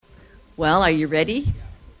Well, are you ready,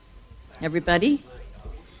 everybody?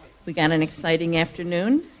 We got an exciting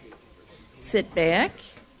afternoon. Sit back,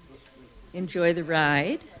 enjoy the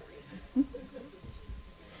ride.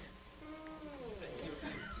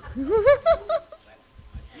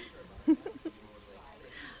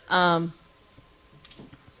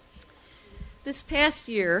 This past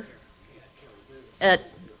year, are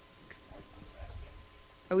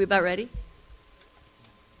we about ready?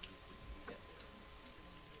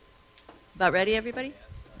 About ready, everybody?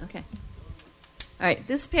 Okay. All right,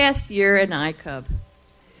 this past year in iCub,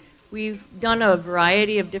 we've done a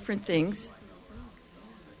variety of different things.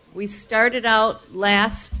 We started out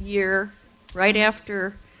last year, right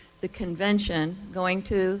after the convention, going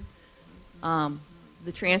to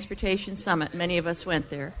the Transportation Summit. Many of us went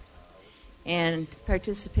there and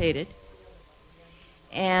participated.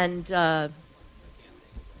 And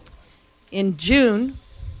in June,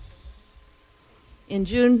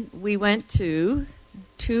 we went to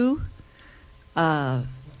two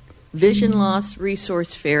vision loss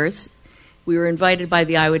resource fairs. We were invited by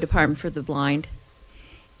the Iowa Department for the Blind.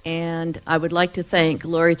 And I would like to thank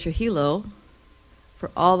Lori Trujillo for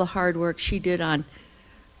all the hard work she did on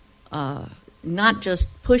not just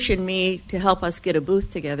pushing me to help us get a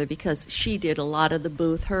booth together, because she did a lot of the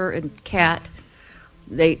booth. Her and Kat,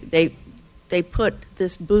 they put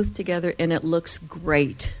this booth together, and it looks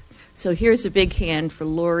great. So here's a big hand for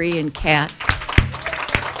Lori and Kat.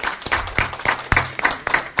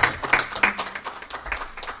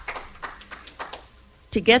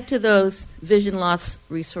 To get to those vision loss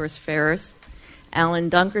resource fairs, Alan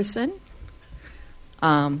Dunkerson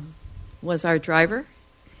was our driver,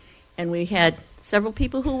 and we had several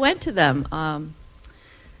people who went to them.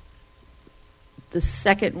 The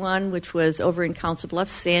second one, which was over in Council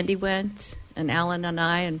Bluffs, Sandy went, and Alan and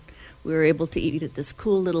I, and we were able to eat at this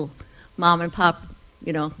cool little mom and pop,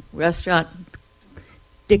 restaurant,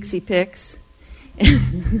 Dixie Picks.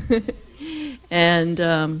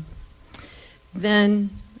 And then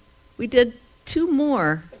we did two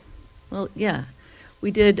more. Well, yeah.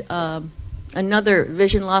 We did another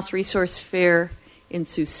Vision Loss Resource Fair in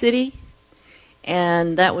Sioux City,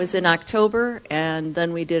 and that was in October. And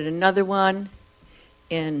then we did another one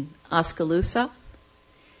in Oskaloosa.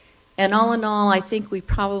 And all in all, I think we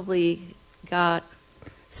probably got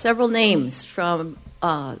several names from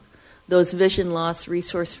those Vision Loss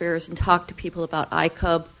Resource Fairs and talked to people about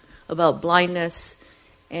iCub, about blindness.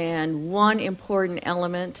 And one important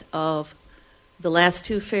element of the last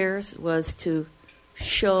two fairs was to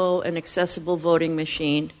show an accessible voting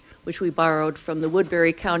machine, which we borrowed from the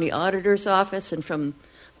Woodbury County Auditor's Office and from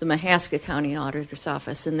the Mahaska County Auditor's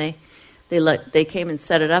Office. And they came and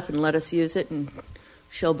set it up and let us use it and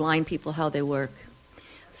show blind people how they work.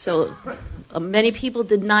 So many people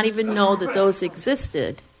did not even know that those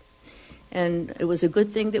existed. And it was a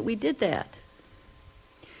good thing that we did that.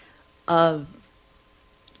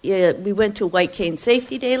 We went to White Cane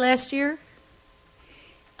Safety Day last year,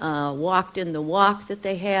 walked in the walk that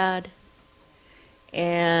they had,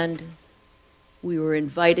 and we were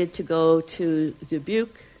invited to go to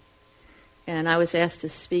Dubuque, and I was asked to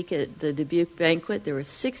speak at the Dubuque banquet. There were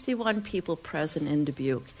 61 people present in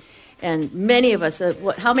Dubuque, and many of us,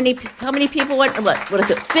 how many people went, what is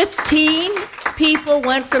it, 15 people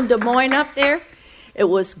went from Des Moines up there? It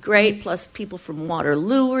was great, plus people from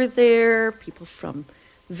Waterloo were there, people from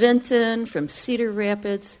Vinton, from Cedar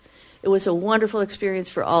Rapids. It was a wonderful experience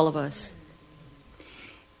for all of us.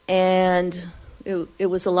 And it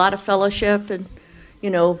was a lot of fellowship, and,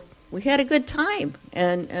 we had a good time,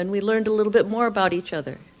 and we learned a little bit more about each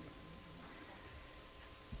other.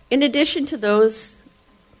 In addition to those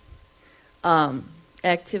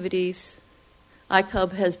activities,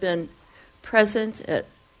 iCub has been present at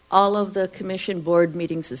all of the commission board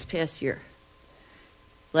meetings this past year.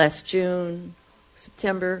 Last June,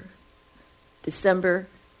 September, December,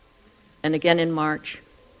 and again in March.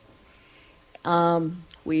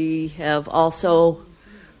 We have also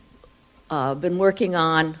been working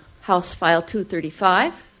on House File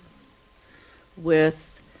 235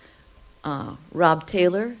 with Rob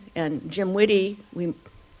Taylor, and Jim Whitty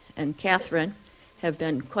and Catherine have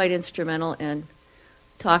been quite instrumental in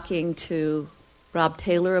talking to Rob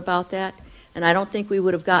Taylor about that. And I don't think we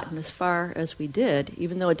would have gotten as far as we did,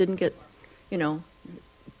 even though it didn't get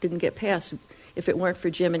passed, if it weren't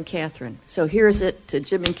for Jim and Catherine. So here's it to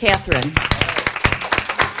Jim and Catherine.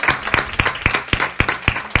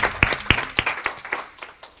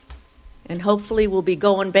 And hopefully we'll be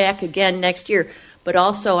going back again next year. But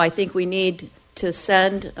also I think we need to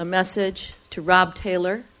send a message to Rob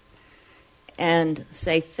Taylor and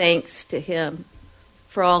say thanks to him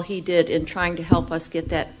for all he did in trying to help us get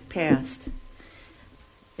that past.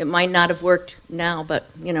 It might not have worked now, but,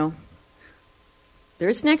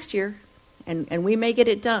 there's next year, and we may get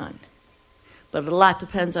it done. But a lot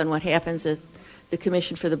depends on what happens at the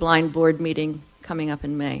Commission for the Blind Board meeting coming up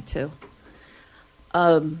in May, too.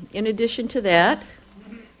 In addition to that,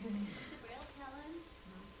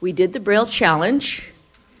 we did the Braille Challenge.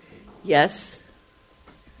 Yes.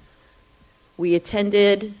 We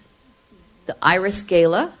attended the Iris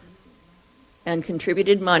Gala and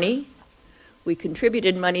contributed money. We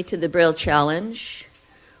contributed money to the Braille Challenge.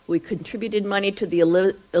 We contributed money to the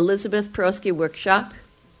Elizabeth Prosky Workshop.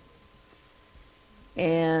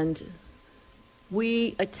 And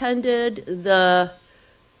we attended the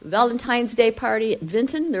Valentine's Day party at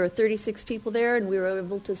Vinton. There were 36 people there, and we were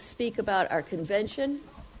able to speak about our convention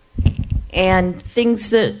and things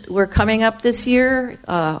that were coming up this year.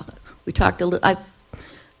 We talked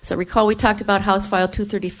as I recall, we talked about House File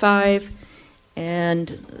 235,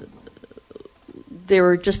 and there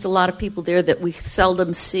were just a lot of people there that we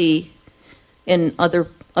seldom see in other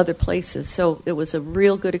places. So it was a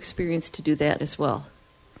real good experience to do that as well.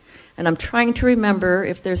 And I'm trying to remember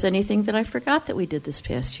if there's anything that I forgot that we did this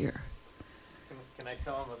past year. Can I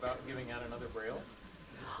tell them about giving out another Braille?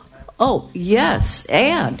 Oh, yes,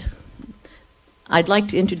 and I'd like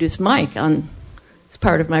to introduce Mike as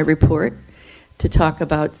part of my report to talk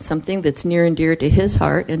about something that's near and dear to his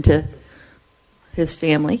heart and to his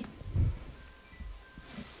family.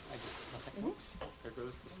 Oops, there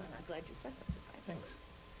goes the sound. I'm glad you said that. Thanks.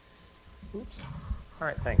 Oops. All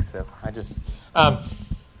right, thanks, Sib.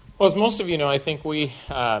 Well, as most of you know, I think we,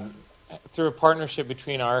 through a partnership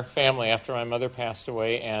between our family after my mother passed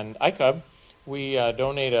away and ICUB, we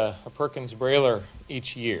donate a Perkins Brailler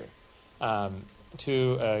each year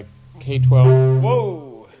to a K-12.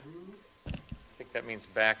 Whoa! I think that means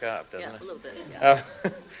back up, doesn't it? Yeah, a little bit, yeah.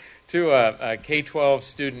 To a K-12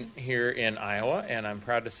 student here in Iowa, and I'm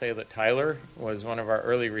proud to say that Tyler was one of our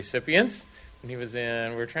early recipients. And we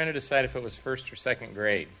were trying to decide if it was first or second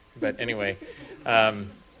grade. But anyway,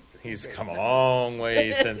 he's come a long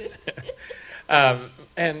way since.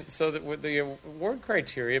 And so the award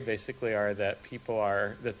criteria basically are that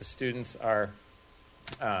that the students are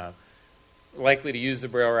likely to use the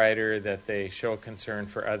Braille writer, that they show concern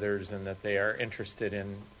for others, and that they are interested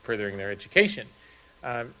in furthering their education.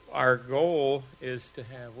 Our goal is to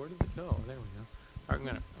have, where did it go? There we go. I'm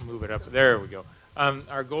going to move it up. There we go.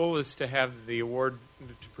 Our goal is to have the award,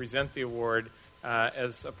 to present the award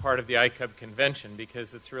as a part of the ICUB convention,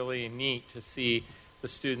 because it's really neat to see the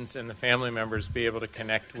students and the family members be able to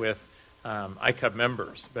connect with ICUB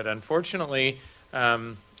members. But unfortunately,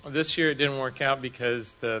 this year it didn't work out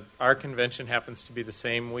because our convention happens to be the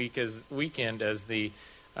same weekend as the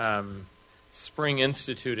Spring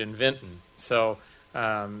Institute in Vinton. So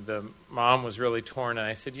the mom was really torn, and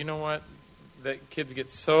I said, you know what? The kids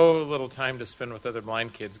get so little time to spend with other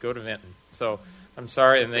blind kids. Go to Vinton. So I'm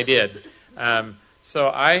sorry, and they did.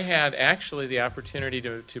 So I had actually the opportunity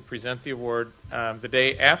to present the award the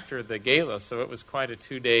day after the gala, so it was quite a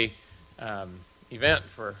 2-day event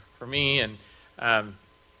for me. And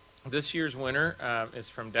this year's winner is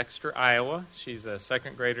from Dexter, Iowa. She's a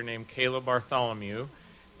second grader named Kayla Bartholomew,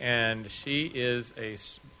 and she is a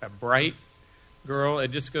bright girl. It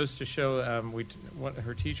just goes to show,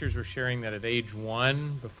 her teachers were sharing that at age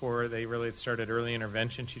 1, before they really had started early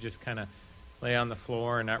intervention, she just kind of lay on the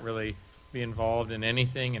floor and not really be involved in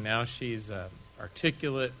anything, and now she's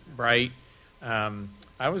articulate, bright.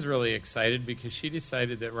 I was really excited because she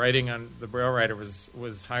decided that writing on the Braille writer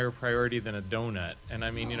was higher priority than a donut. And I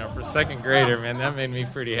mean, for a second grader, man, that made me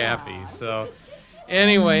pretty happy. So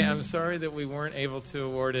anyway, I'm sorry that we weren't able to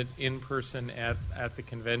award it in person at the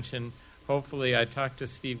convention. Hopefully, I talked to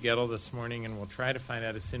Steve Gettle this morning, and we'll try to find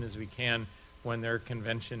out as soon as we can when their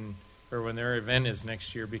convention or when their event is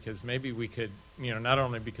next year, because maybe we could, not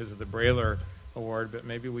only because of the Brailler Award, but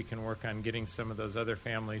maybe we can work on getting some of those other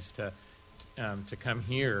families to come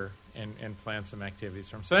here and plan some activities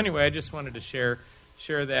for them. So anyway, I just wanted to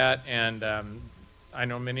share that, and I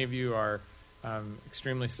know many of you are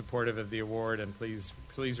extremely supportive of the award, and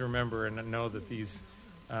please remember and know that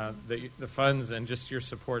the funds and just your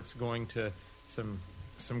support's going to some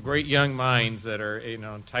great young minds that are,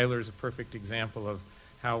 Tyler's a perfect example of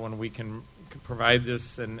how when we can provide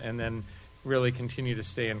this and then really continue to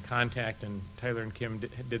stay in contact, and Tyler and Kim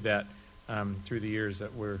did that through the years,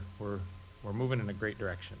 that we're moving in a great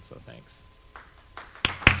direction. So thanks.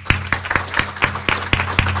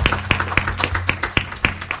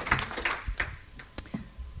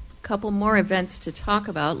 A couple more events to talk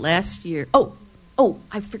about. Last year, oh,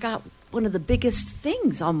 I forgot one of the biggest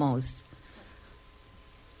things almost.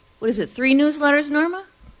 What is it, 3 newsletters, Norma?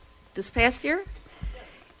 this past year?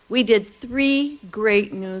 We did 3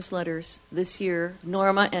 great newsletters this year,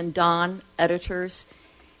 Norma and Don, editors,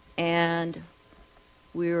 and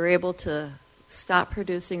we were able to stop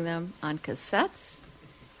producing them on cassettes.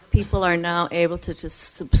 People are now able to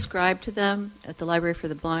just subscribe to them at the Library for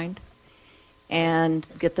the Blind and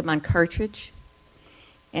get them on cartridge.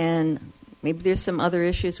 And maybe there's some other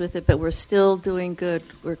issues with it, but we're still doing good.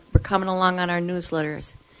 We're coming along on our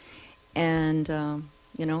newsletters. And,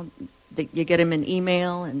 you get them in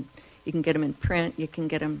email, and you can get them in print. You can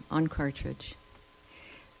get them on cartridge.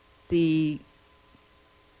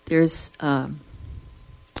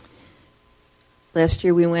 Last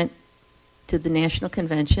year we went to the National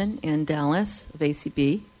Convention in Dallas of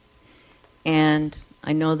ACB, and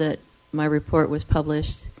I know that my report was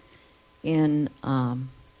published in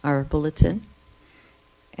our bulletin.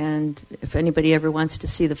 And if anybody ever wants to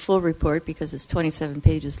see the full report, because it's 27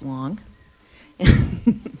 pages long,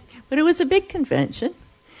 but it was a big convention.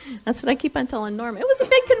 That's what I keep on telling Norma. It was a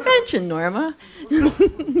big convention, Norma.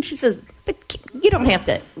 She says, but you don't have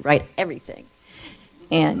to write everything.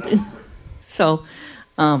 And so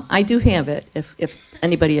I do have it if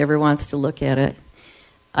anybody ever wants to look at it.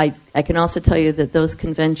 I can also tell you that those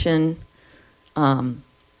convention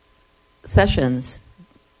sessions,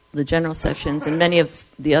 the general sessions, and many of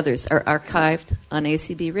the others are archived on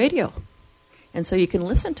ACB radio. And so you can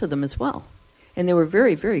listen to them as well. And they were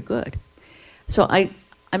very, very good. So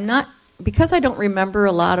I'm not, because I don't remember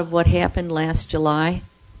a lot of what happened last July,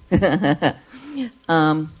 I'll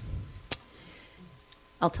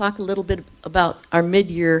talk a little bit about our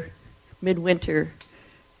midwinter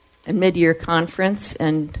and mid-year conference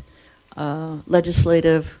and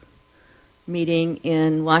legislative meeting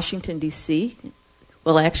in Washington, D.C.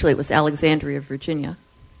 Well, actually, it was Alexandria, Virginia.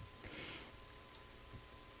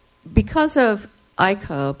 Because of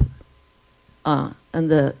ICUB and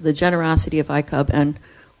the generosity of ICUB and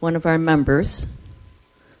one of our members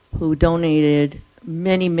who donated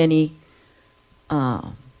many, many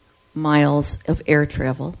miles of air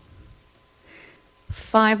travel,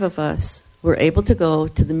 5 of us were able to go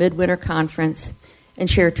to the Midwinter Conference and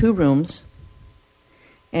share 2 rooms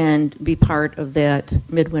and be part of that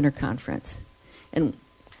Midwinter Conference. And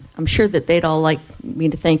I'm sure that they'd all like me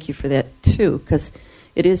to thank you for that, too, because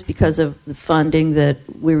it is because of the funding that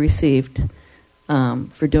we received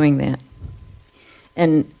for doing that.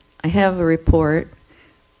 And I have a report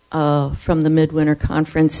from the Midwinter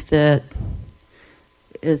Conference that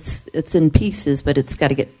it's in pieces, but it's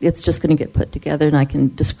just going to get put together, and I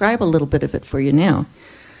can describe a little bit of it for you now.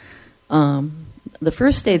 The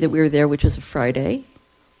first day that we were there, which was a Friday,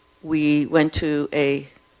 we went to it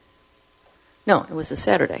was a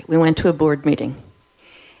Saturday. We went to a board meeting,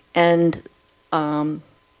 and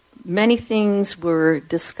many things were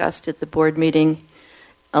discussed at the board meeting.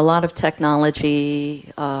 A lot of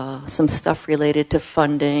technology, some stuff related to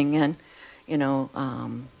funding, and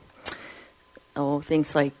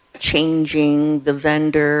things like changing the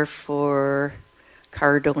vendor for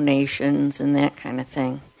car donations and that kind of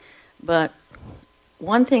thing. But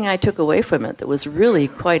one thing I took away from it that was really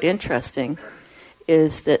quite interesting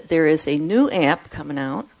is that there is a new app coming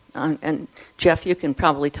out, and Jeff, you can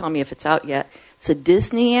probably tell me if it's out yet. It's a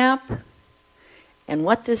Disney app, and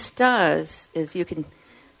what this does is you can,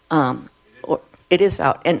 it is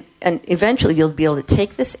out, and eventually you'll be able to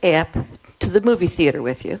take this app to the movie theater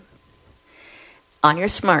with you on your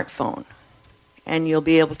smartphone, and you'll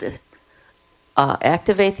be able to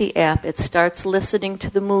activate the app. It starts listening to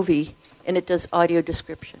the movie, and it does audio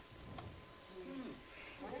description.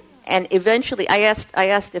 And eventually, I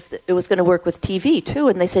asked if it was going to work with TV too,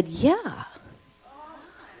 and they said, yeah.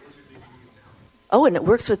 Oh, and it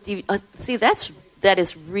works with TV. See, that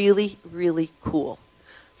is really, really cool.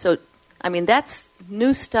 So, I mean, that's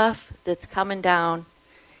new stuff that's coming down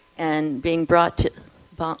and being brought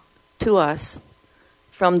to us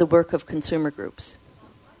from the work of consumer groups.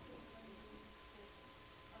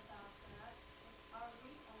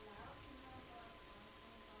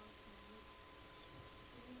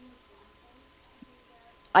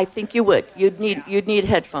 I think you would. You'd need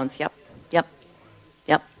headphones. Yep.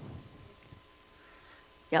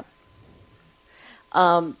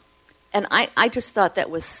 And I just thought that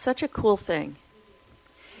was such a cool thing.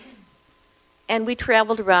 And we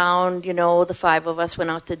traveled around. The 5 of us went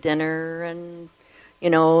out to dinner and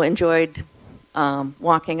enjoyed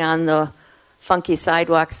walking on the funky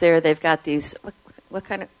sidewalks there. They've got these what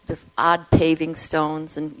kind of odd paving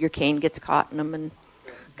stones, and your cane gets caught in them, and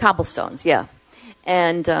cobblestones. Yeah.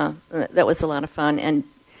 And that was a lot of fun. And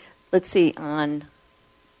let's see, on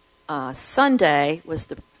Sunday was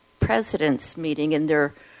the president's meeting, and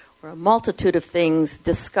there a multitude of things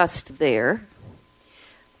discussed there.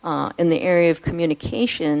 In the area of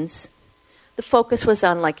communications, the focus was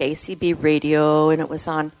on like ACB radio, and it was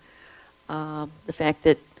on the fact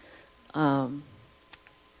that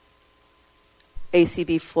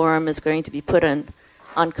ACB Forum is going to be put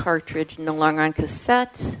on cartridge, no longer on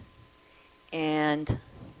cassette. And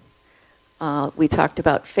we talked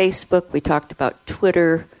about Facebook, we talked about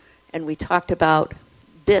Twitter, and we talked about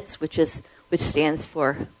BITS, which stands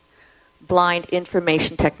for Blind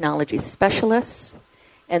Information Technology Specialists.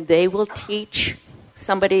 And they will teach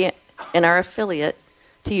somebody in our affiliate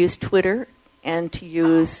to use Twitter and to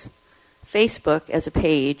use Facebook as a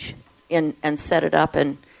page and set it up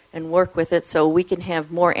and work with it so we can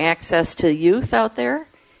have more access to youth out there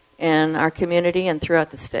in our community and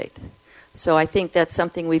throughout the state. So I think that's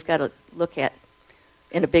something we've got to look at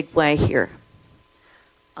in a big way here.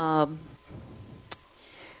 There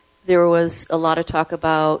was a lot of talk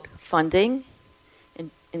about funding,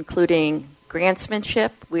 including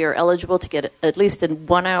grantsmanship. We are eligible to get at least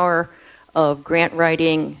 1 hour of grant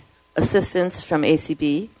writing assistance from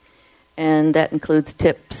ACB, and that includes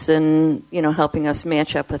tips and helping us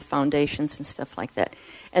match up with foundations and stuff like that.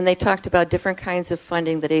 And they talked about different kinds of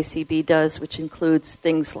funding that ACB does, which includes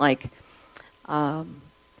things like the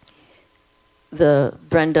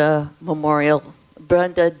Brenda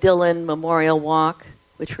Dillon Memorial Walk,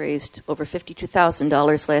 which raised over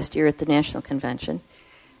 $52,000 last year at the National Convention,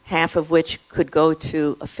 half of which could go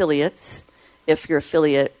to affiliates if your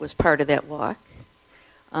affiliate was part of that walk.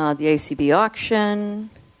 The ACB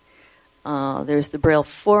auction, there's the Braille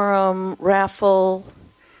Forum raffle,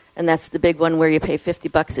 and that's the big one where you pay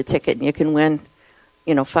 $50 a ticket and you can win,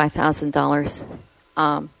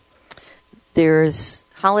 $5,000. There's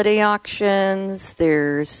holiday auctions,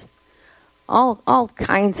 there's all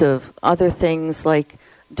kinds of other things like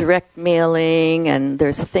direct mailing, and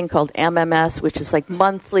there's a thing called MMS, which is like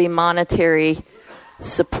monthly monetary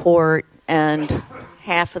support, and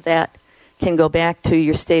half of that can go back to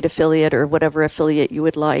your state affiliate or whatever affiliate you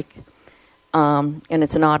would like. And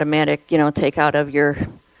it's an automatic, take out of your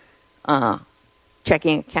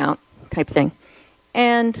checking account type thing.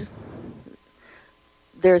 And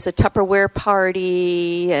there's a Tupperware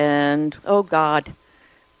party, and oh God,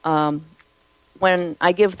 when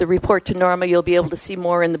I give the report to Norma, you'll be able to see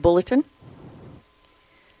more in the bulletin.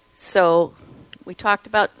 So we talked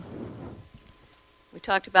about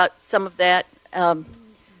some of that.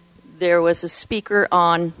 There was a speaker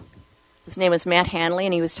on, his name was Matt Hanley,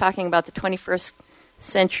 and he was talking about the 21st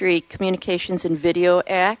Century Communications and Video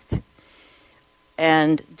Act.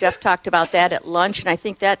 And Jeff talked about that at lunch, and I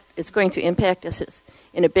think that is going to impact us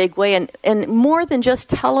in a big way. And more than just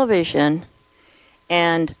television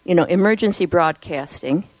and, emergency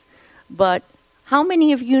broadcasting. But how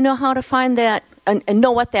many of you know how to find that and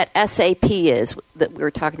know what that SAP is that we were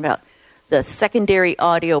talking about? The secondary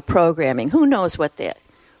audio programming. Who knows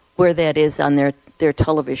where that is on their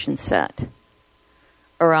television set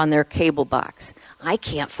or on their cable box? I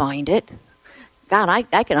can't find it. God,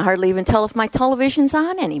 I can hardly even tell if my television's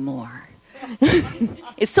on anymore.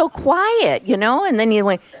 It's so quiet, and then you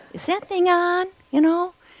went, is that thing on,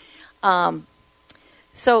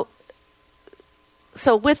 So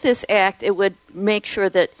with this act, it would make sure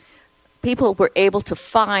that people were able to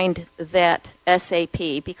find that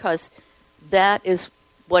SAP, because that is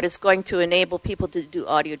what is going to enable people to do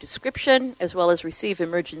audio description as well as receive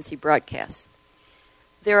emergency broadcasts.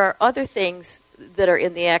 There are other things that are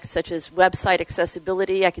in the act, such as website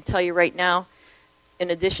accessibility. I can tell you right now, in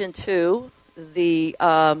addition to the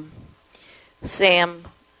sam.gov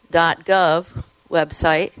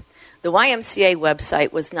website, the YMCA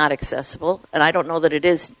website was not accessible, and I don't know that it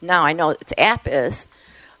is now. I know its app is,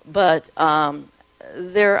 but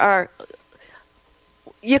there are.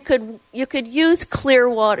 You could use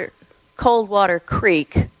Coldwater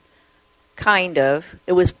Creek, kind of.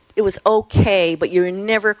 It was okay, but you're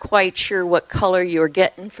never quite sure what color you were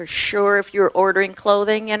getting for sure if you were ordering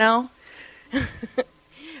clothing.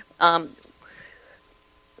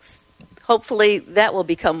 Hopefully that will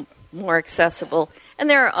become more accessible. And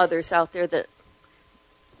there are others out there that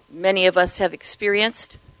many of us have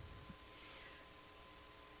experienced.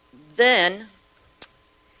 Then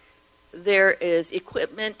there is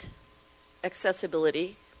equipment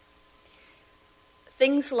accessibility.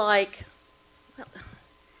 Things like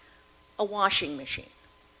a washing machine.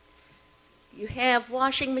 You have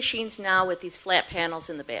washing machines now with these flat panels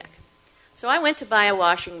in the back. So I went to buy a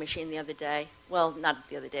washing machine the other day. Well, not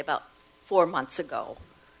the other day, about 4 months ago.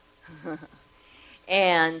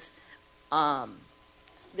 And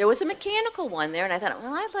there was a mechanical one there, and I thought,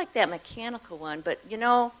 well, I'd like that mechanical one, but,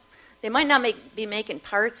 They might not be making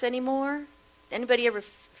parts anymore. Anybody ever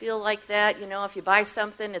feel like that? You know, if you buy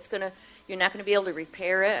something, you're not going to be able to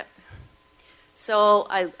repair it. So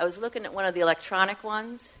I was looking at one of the electronic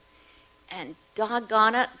ones, and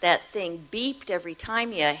doggone it, that thing beeped every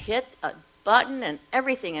time you hit a button and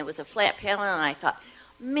everything. It was a flat panel, and I thought,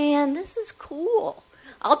 man, this is cool.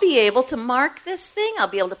 I'll be able to mark this thing. I'll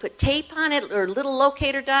be able to put tape on it or little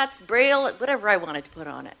locator dots, braille, whatever I wanted to put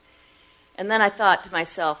on it. And then I thought to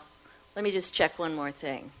myself, let me just check one more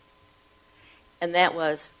thing. And that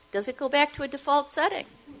was, does it go back to a default setting?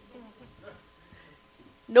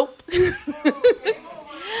 Nope.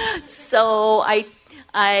 So I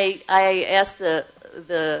asked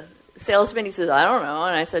the salesman. He says, I don't know.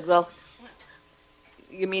 And I said, well,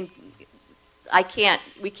 you mean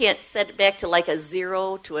we can't set it back to like a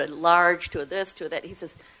 0 to a large to a this to a that? He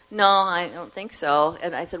says, no, I don't think so.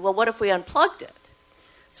 And I said, well, what if we unplugged it?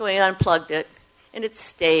 So I unplugged it, and it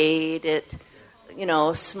stayed at,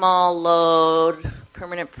 small load,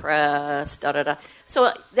 permanent press, da-da-da.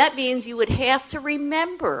 So that means you would have to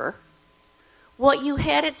remember what you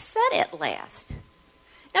had it set at last.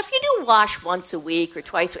 Now, if you do wash once a week or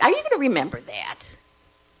twice a week, are you going to remember that?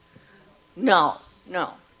 No.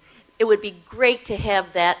 It would be great to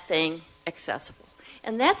have that thing accessible.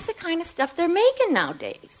 And that's the kind of stuff they're making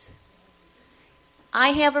nowadays.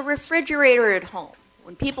 I have a refrigerator at home.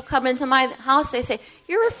 When people come into my house, they say,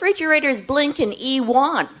 your refrigerator is blinking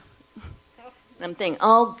E1. And I'm thinking,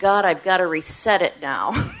 oh, God, I've got to reset it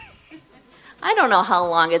now. I don't know how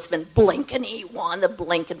long it's been blinking E1, the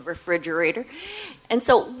blinking refrigerator. And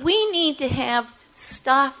so we need to have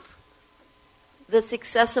stuff that's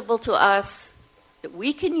accessible to us, that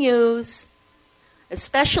we can use,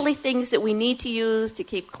 especially things that we need to use to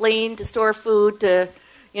keep clean, to store food, to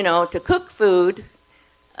cook food,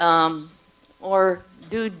 or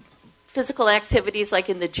do physical activities like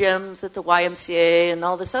in the gyms at the YMCA and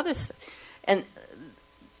all this other stuff. And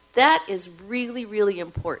that is really, really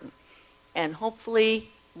important. And hopefully,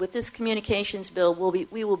 with this communications bill,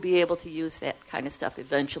 we will be able to use that kind of stuff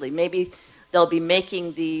eventually. Maybe they'll be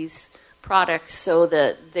making these products so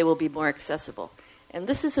that they will be more accessible. And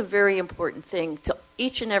this is a very important thing to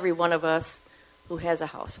each and every one of us who has a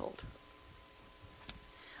household.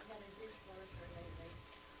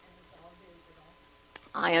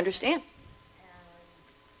 I understand.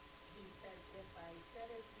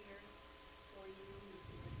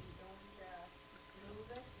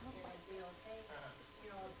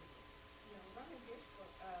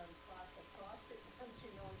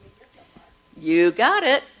 You got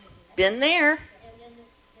it. Been there. And then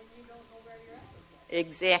you don't know where you're at again.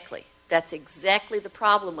 Exactly. That's exactly the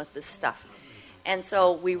problem with this stuff. And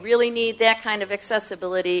so we really need that kind of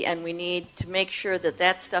accessibility, and we need to make sure that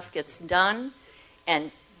that stuff gets done.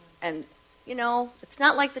 And it's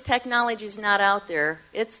not like the technology's not out there.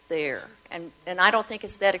 It's there. And I don't think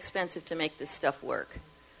it's that expensive to make this stuff work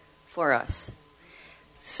for us.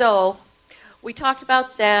 So we talked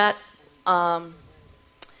about that.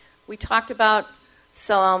 We talked about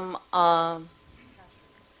some other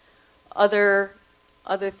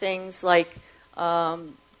things like,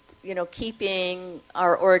 keeping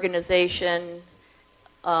our organization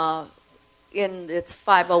in its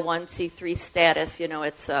 501c3 status.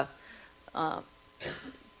 It's a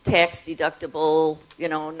tax deductible,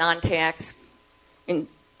 non-tax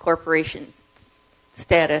incorporation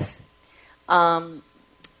status.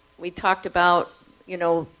 We talked about,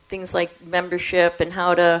 things like membership and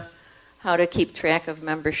how to keep track of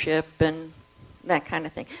membership and that kind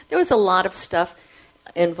of thing. There was a lot of stuff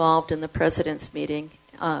involved in the president's meeting,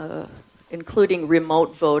 including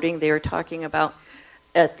remote voting. They were talking about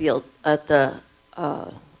at the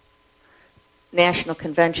national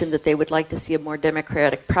convention that they would like to see a more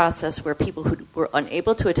democratic process where people who were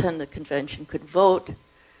unable to attend the convention could vote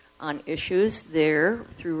on issues there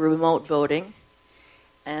through remote voting.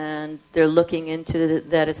 And they're looking into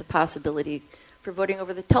that as a possibility for voting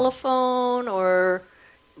over the telephone or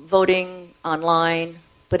voting online,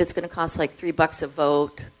 but it's going to cost like $3 a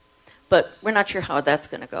vote. But we're not sure how that's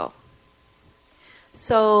going to go.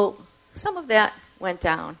 So some of that went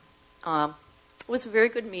down. It was a very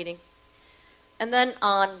good meeting. And then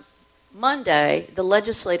on Monday, the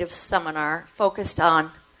legislative seminar focused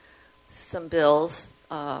on some bills.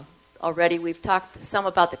 Already we've talked some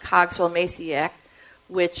about the Cogswell-Macy Act,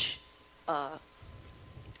 which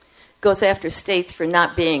goes after states for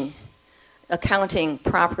not accounting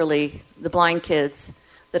properly the blind kids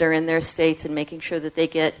that are in their states and making sure that they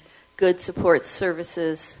get good support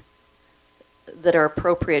services that are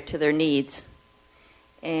appropriate to their needs.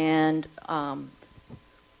 And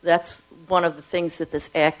that's one of the things that this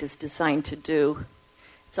act is designed to do.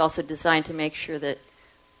 It's also designed to make sure that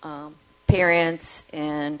parents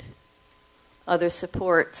and other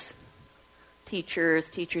supports,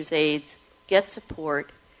 teachers' aides, get support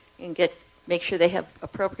and make sure they have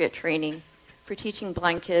appropriate training for teaching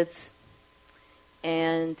blind kids,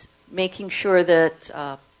 and making sure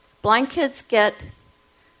that blind kids get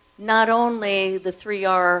not only the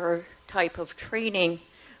 3R type of training,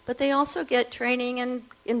 but they also get training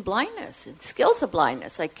in blindness and skills of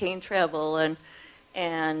blindness, like cane travel and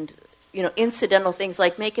incidental things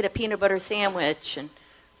like making a peanut butter sandwich and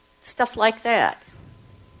stuff like that.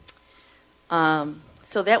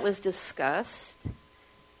 So that was discussed.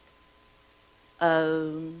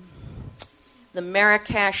 The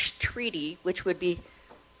Marrakesh Treaty, which would be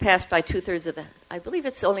passed by 2/3 of I believe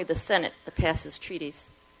it's only the Senate that passes treaties.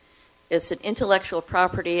 It's an intellectual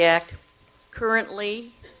property act.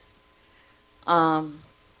 Currently,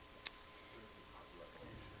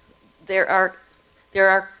 there are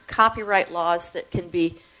copyright laws that can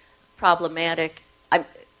be problematic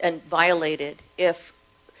and violated if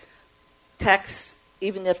texts,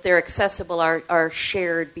 even if they're accessible, are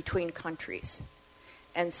shared between countries.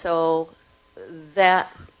 And so that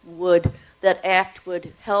act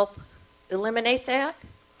would help eliminate that,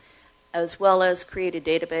 as well as create a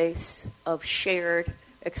database of shared,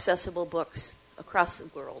 accessible books across the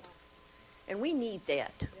world. And we need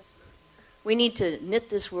that. We need to knit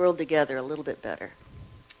this world together a little bit better.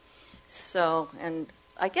 So, and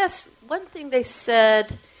I guess one thing they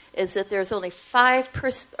said is that there's only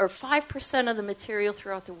 5% of the material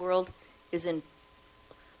throughout the world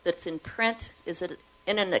that's in print is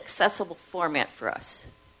in an accessible format for us.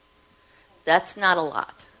 That's not a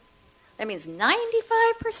lot. That means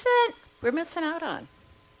 95% we're missing out on.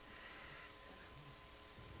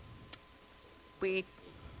 We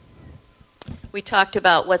talked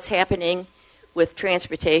about what's happening with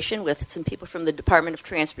transportation, with some people from the Department of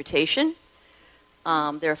Transportation.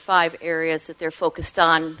 There are 5 areas that they're focused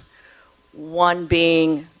on, one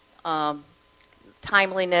being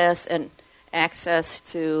timeliness and access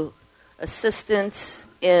to assistance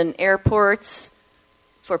in airports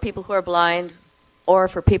for people who are blind, or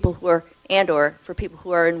for people who are in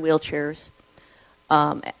wheelchairs.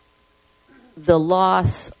 The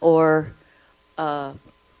loss or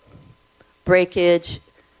breakage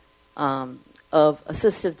of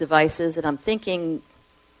assistive devices, and I'm thinking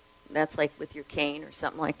that's like with your cane or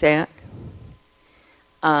something like that.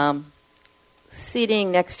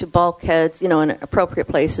 Seating next to bulkheads, in an appropriate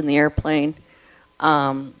place in the airplane.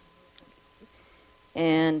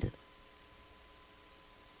 And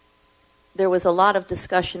there was a lot of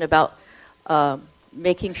discussion about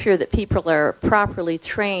making sure that people are properly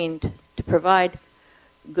trained to provide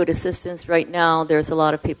good assistance. Right now, there's a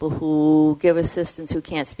lot of people who give assistance who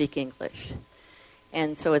can't speak English.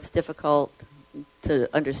 And so it's difficult to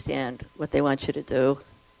understand what they want you to do.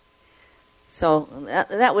 So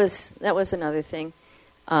that was another thing.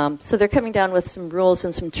 So they're coming down with some rules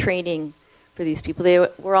and some training for these people. They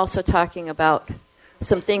were also talking about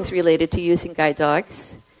some things related to using guide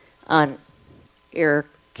dogs on air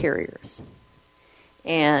carriers.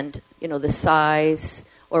 And, the size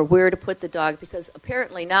or where to put the dog, because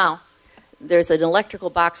apparently now there's an electrical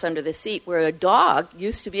box under the seat where a dog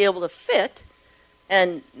used to be able to fit,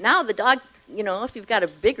 and now the dog, if you've got a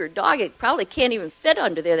bigger dog, it probably can't even fit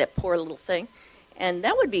under there, that poor little thing. And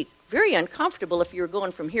that would be very uncomfortable if you were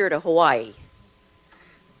going from here to Hawaii.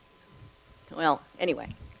 Well,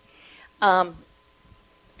 anyway.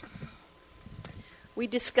 We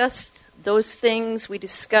discussed those things. We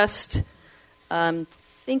discussed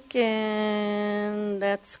thinking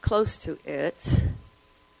that's close to it.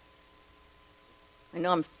 I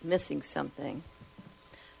know I'm missing something.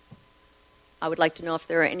 I would like to know if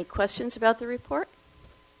there are any questions about the report.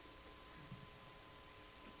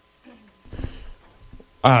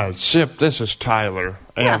 Sip, this is Tyler,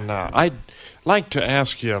 Yeah. and I'd like to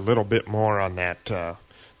ask you a little bit more on that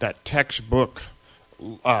textbook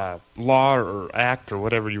law or act or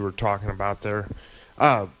whatever you were talking about there.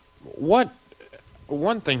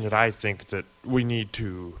 One thing that I think that we need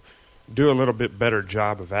to do a little bit better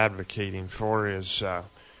job of advocating for is to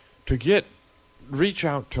reach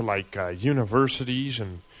out to universities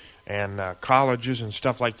and colleges and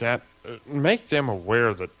stuff like that, make them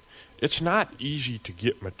aware that it's not easy to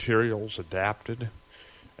get materials adapted.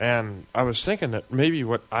 And I was thinking that maybe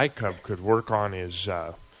what ICUB could work on is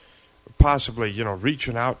possibly,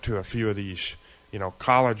 reaching out to a few of these,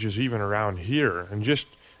 colleges even around here and just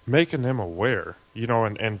making them aware,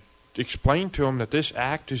 and explain to them that this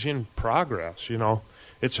act is in progress,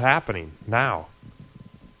 it's happening now.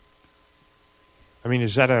 I mean,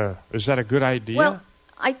 is that a good idea? Well,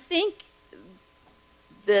 I think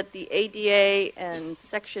that the ADA and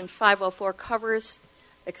Section 504 covers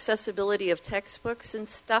accessibility of textbooks and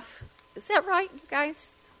stuff. Is that right, you guys?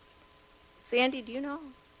 Sandy, do you know?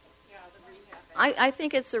 Yeah, the Rehab Act. I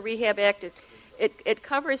think it's the Rehab Act. It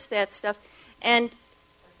covers that stuff. And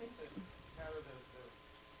I think that kind of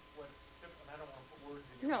what, I don't want to put words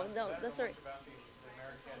in your mouth. no, that's all right. About the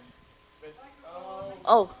American, but,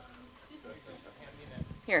 Oh.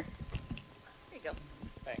 Here. There you go.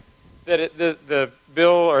 Thanks. That the bill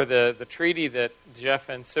or the treaty that Jeff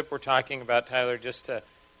and Sip were talking about, Tyler, just to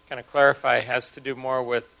kind of clarify, has to do more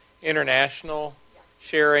with international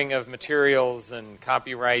sharing of materials and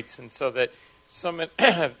copyrights, and so that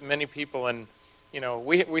many people, and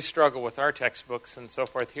we struggle with our textbooks and so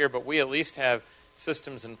forth here, but we at least have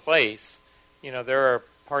systems in place. There are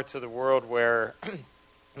parts of the world where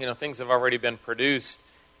things have already been produced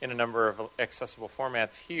in a number of accessible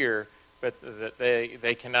formats here, but that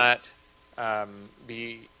they cannot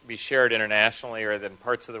be shared internationally or in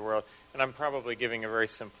parts of the world. And I'm probably giving a very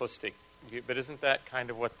simplistic view, but isn't that kind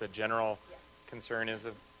of what the general concern is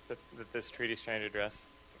that this treaty is trying to address?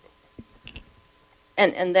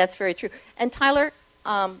 And that's very true. And Tyler,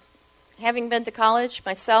 having been to college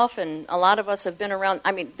myself, and a lot of us have been around,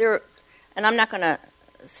 and I'm not going to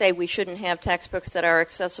say we shouldn't have textbooks that are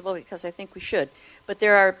accessible, because I think we should. But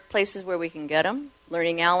there are places where we can get them.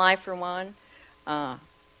 Learning Ally, for one,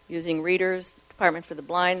 using Readers, Department for the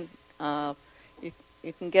Blind.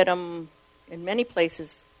 You can get them in many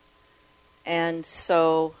places. And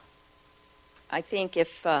so I think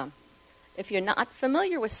if you're not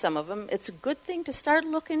familiar with some of them, it's a good thing to start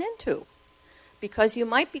looking into, because you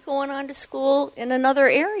might be going on to school in another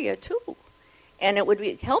area too, and it would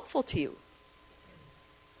be helpful to you.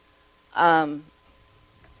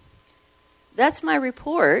 That's my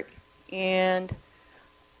report, and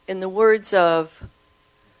in the words of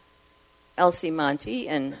Elsie Monty,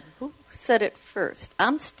 and who said it first?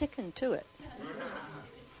 I'm sticking to it.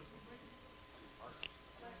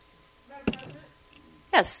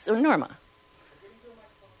 Yes, so Norma.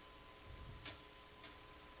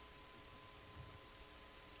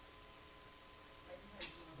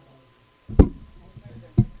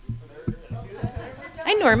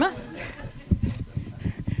 Hi, Norma.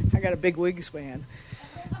 I got a big wingspan.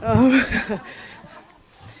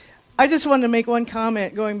 I just wanted to make one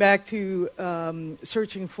comment going back to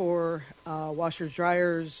searching for washers,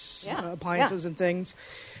 dryers, appliances, and things.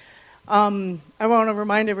 I want to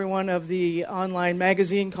remind everyone of the online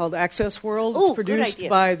magazine called Access World. It's produced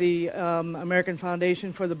by the American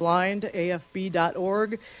Foundation for the Blind,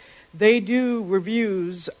 AFB.org. They do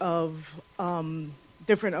reviews of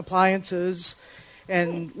different appliances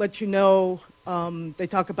and let you know. They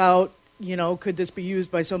talk about, could this be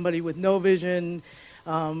used by somebody with no vision?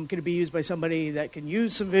 Could it be used by somebody that can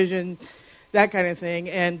use some vision? That kind of thing.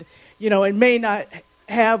 And, it may not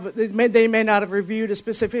they may not have reviewed a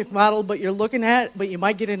specific model, but you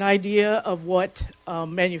might get an idea of what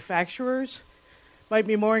manufacturers might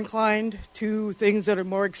be more inclined to things that are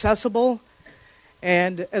more accessible.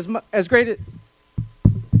 And as great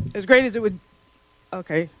as it would.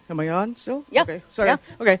 Okay, am I on still? Yeah. Okay, sorry. Yeah.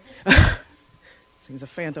 Okay, this thing's a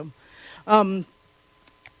phantom. And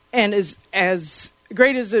as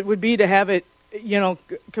great as it would be to have it,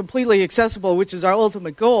 completely accessible, which is our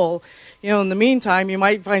ultimate goal, in the meantime, you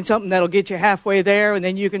might find something that'll get you halfway there, and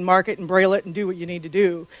then you can mark it and braille it and do what you need to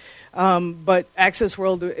do. But Access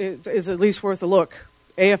World is at least worth a look.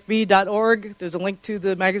 AFB.org. There's a link to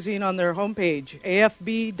the magazine on their homepage,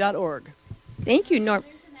 AFB.org. Thank you, Norm.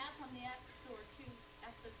 There's an app on the App Store, too,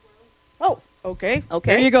 Access World. Oh, okay.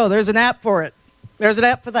 Okay. There you go. There's an app for it. There's an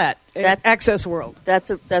app for that. Access World.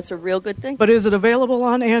 That's a real good thing. But is it available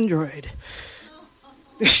on Android?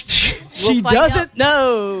 She We'll find doesn't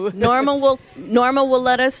know. Norma will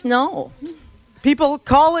let us know. People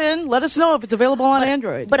call in, let us know if it's available on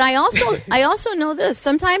Android. But I also know this.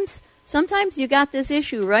 Sometimes you got this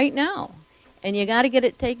issue right now, and you got to get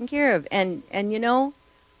it taken care of. And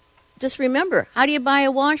just remember, how do you buy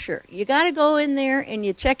a washer? You got to go in there and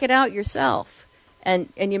you check it out yourself, and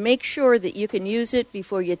you make sure that you can use it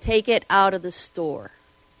before you take it out of the store.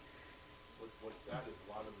 What's sad is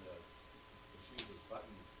a lot of the machines with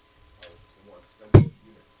buttons are the more expensive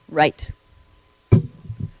units. Right.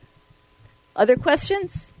 Other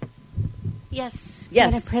questions? Yes,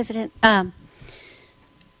 Yes. Madam President.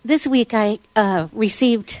 This week I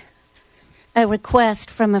received a request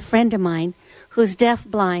from a friend of mine who's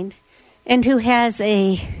deaf-blind and who has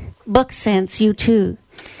a BookSense U2.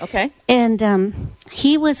 Okay. And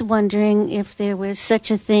he was wondering if there was such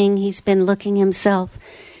a thing. He's been looking himself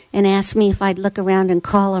and asked me if I'd look around and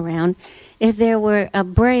call around, if there were a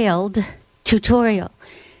brailled tutorial.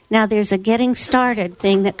 Now, there's a getting started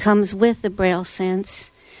thing that comes with the Braille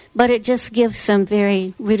Sense, but it just gives some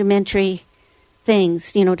very rudimentary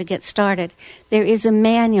things, to get started. There is a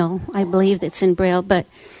manual, I believe, that's in Braille, but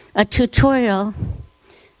a tutorial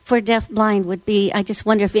for deaf-blind would be, I just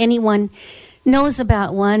wonder if anyone knows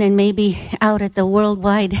about one, and maybe out at the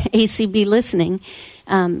worldwide ACB listening,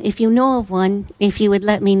 if you know of one, if you would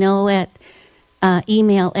let me know at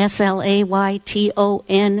email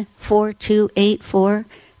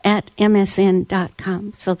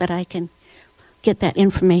slayton4284@msn.com so that I can get that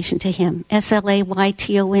information to him.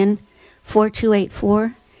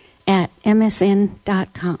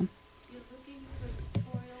 slayton4284@msn.com.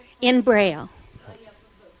 In Braille.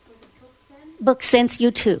 Book Sense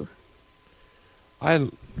U2.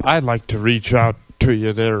 I'd like to reach out to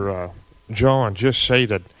you there, Joe, and just say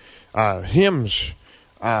that HIMS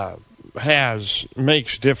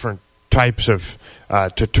makes different types of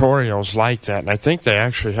tutorials like that, and I think they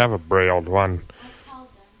actually have a brailled one.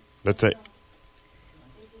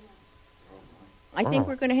 I think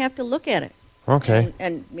we're going to have to look at it. Okay.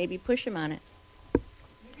 And maybe push them on it.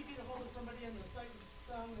 Maybe get a hold of somebody in the Sight and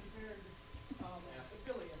Sound Impaired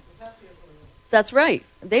affiliate, because that's the affiliate. That's right.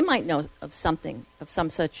 They might know of something, of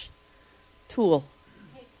some such tool.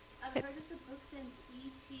 Hey, I've heard of the BookSense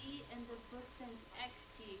ET and the BookSense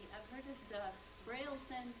XT. I've heard of the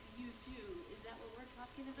BrailleSense U2. Is that what we're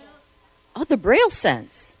talking about? Oh, the Braille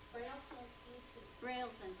Sense.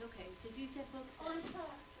 BrailleSense, okay. Because you said BookSense. Oh, I'm sorry.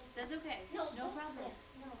 That's okay. No problem.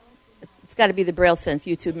 It's got to be the Braille Sense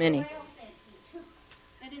YouTube Mini. And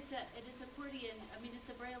it's a accordion. I mean, it's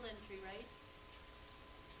a Braille entry, right?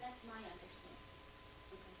 That's my understanding.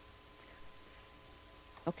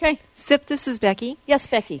 Okay. SIP, this is Becky. Yes,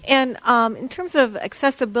 Becky. And in terms of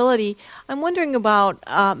accessibility, I'm wondering about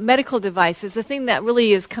medical devices. The thing that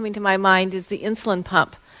really is coming to my mind is the insulin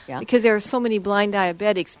pump. Yeah. Because there are so many blind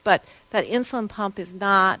diabetics, but that insulin pump is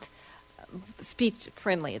not speech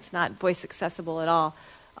friendly. It's not voice accessible at all.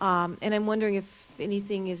 And I'm wondering if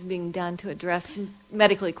anything is being done to address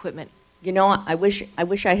medical equipment. I wish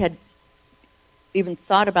I had even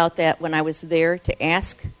thought about that when I was there to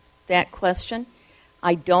ask that question.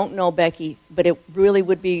 I don't know, Becky, but it really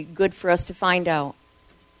would be good for us to find out.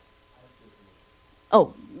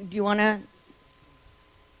 Oh, do you want to?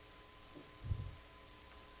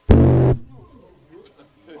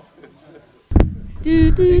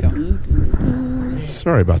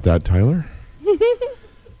 Sorry about that, Tyler.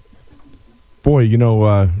 Boy,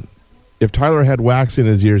 if Tyler had wax in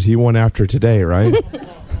his ears, he won after today, right? All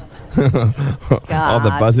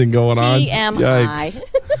the buzzing going on. TMI. Yikes.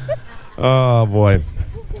 Oh, boy.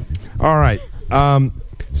 All right.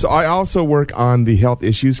 So I also work on the Health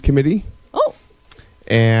Issues Committee. Oh.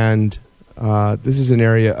 And this is an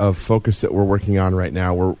area of focus that we're working on right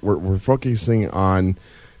now. We're focusing on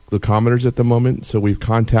glucometers at the moment. So we've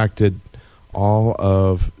contacted all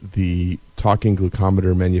of the talking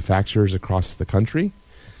glucometer manufacturers across the country,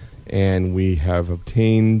 and we have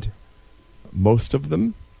obtained most of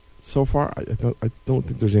them so far. I don't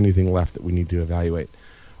think there's anything left that we need to evaluate.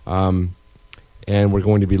 And we're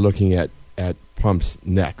going to be looking at pumps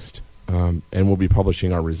next, and we'll be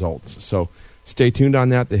publishing our results. So stay tuned on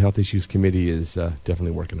that. The Health Issues Committee is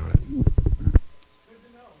definitely working on it.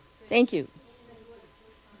 Thank you.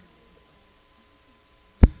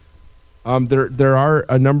 There are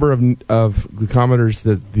a number of glucometers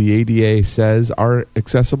that the ADA says are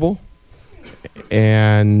accessible,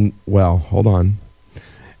 and hold on,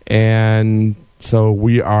 and so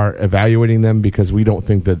we are evaluating them because we don't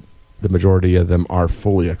think that the majority of them are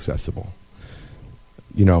fully accessible.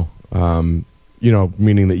 Meaning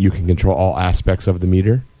that you can control all aspects of the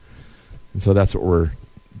meter, and so that's what we're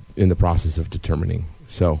in the process of determining.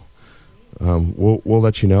 So we'll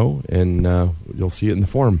let you know, and you'll see it in the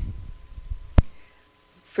form.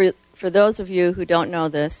 For those of you who don't know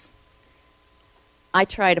this, I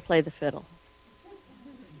try to play the fiddle.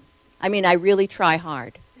 I mean, I really try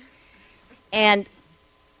hard. And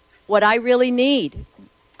what I really need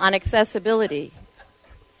on accessibility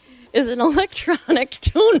is an electronic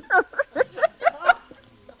tuner.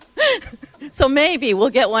 So maybe we'll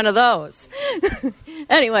get one of those.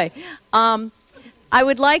 Anyway, I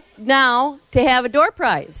would like now to have a door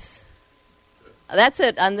prize. That's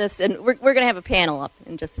it on this, and we're going to have a panel up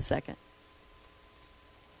in just a second.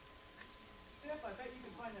 Steph, I bet you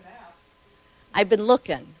can find an app. I've been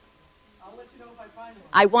looking. I'll let you know if I find one.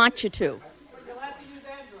 I want you to. But you'll have to use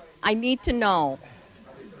Android. I need to know.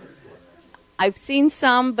 I've seen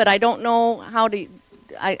some, but I don't know how to.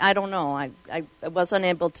 I don't know. I was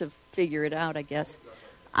unable to figure it out, I guess.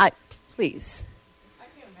 Please. I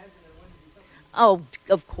can't imagine there wouldn't be something.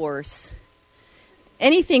 Oh, of course.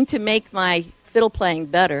 anything to make my fiddle playing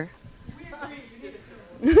better.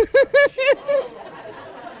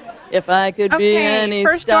 If I could be any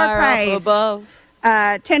first door star prize. up above.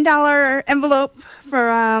 $10 envelope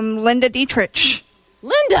for Linda Dietrich.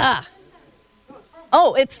 Linda!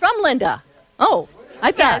 Oh, it's from Linda. Oh,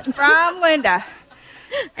 I thought. Yes, from Linda.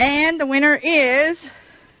 And the winner is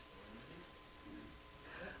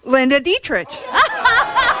Linda Dietrich.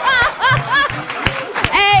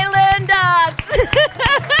 Hey, Linda!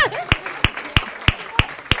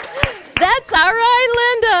 That's all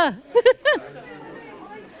right, Linda.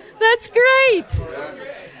 That's great.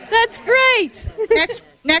 That's great.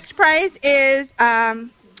 Next prize is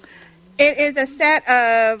it is a set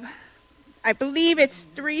of, I believe it's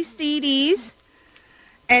 3 CDs,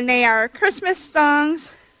 and they are Christmas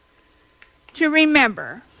songs to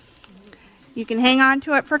remember. You can hang on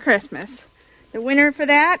to it for Christmas. The winner for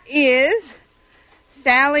that is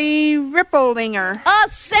Sally Ripplinger. Oh,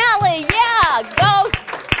 Sally, yeah, go.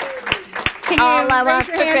 Can you All I raise want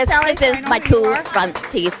your for hand, Sally, Christmas so I is know my who you 2 are? front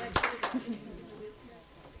teeth.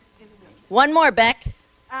 One more, Beck.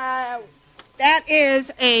 That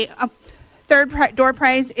is a third door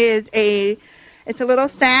prize is it's a little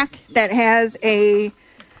sack that has a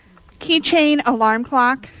keychain alarm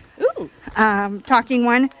clock. Ooh. Talking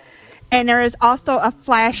one. And there is also a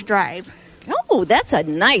flash drive. Oh, that's a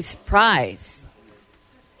nice prize.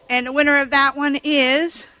 And the winner of that one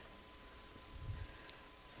is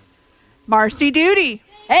Marcy Duty.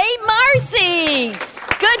 Hey, Marcy!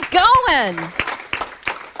 Good going.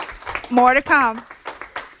 More to come.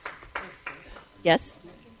 Yes?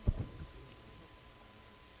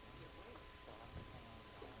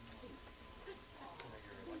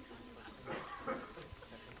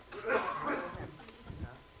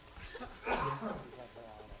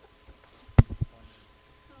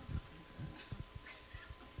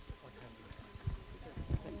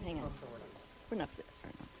 Hang on. We're not fit for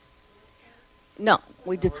now. No,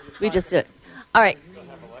 we just did it. All right.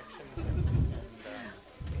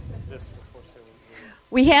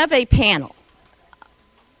 We have a panel.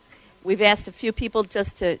 We've asked a few people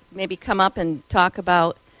just to maybe come up and talk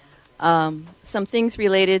about some things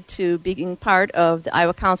related to being part of the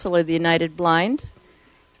Iowa Council of the United Blind.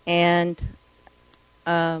 And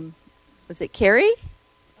was it Carrie?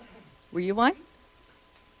 Were you one?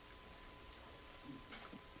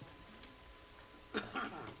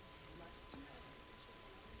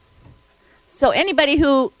 So anybody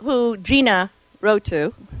who Gina wrote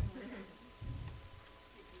to.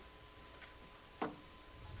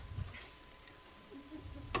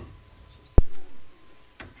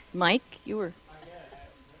 Mike, you were.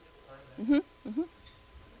 Mm-hmm. Mm-hmm.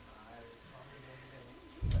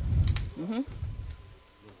 Mm-hmm.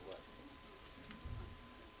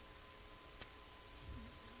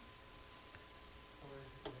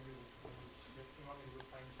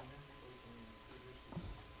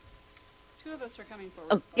 Two of us are coming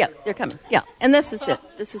forward. Oh, yeah, they're coming. Yeah, and this is it.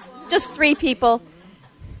 This is just 3 people.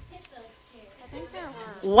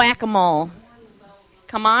 Whack-a-mole.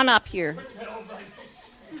 Come on up here.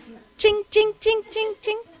 Ching, ching, ching, ching,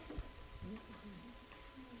 ching.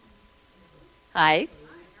 Hi.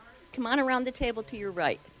 Come on around the table to your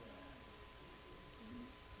right.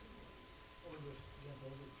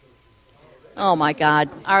 Oh, my God.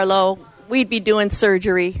 Arlo, we'd be doing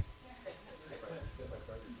surgery.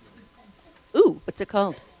 Ooh, what's it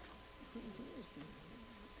called?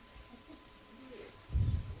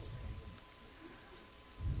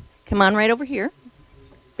 Come on right over here.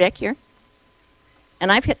 Back here.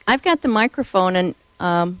 And I've got the microphone, and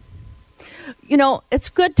it's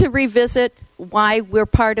good to revisit why we're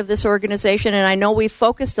part of this organization. And I know we've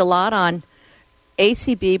focused a lot on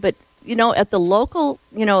ACB, but at the local,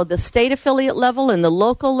 the state affiliate level and the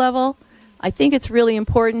local level, I think it's really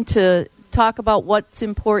important to talk about what's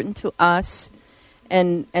important to us,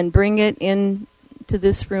 and bring it in to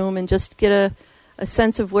this room, and just get a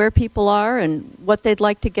sense of where people are and what they'd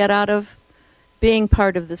like to get out of being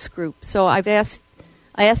part of this group. So I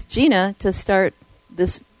asked Gina to start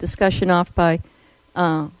this discussion off by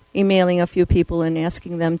emailing a few people and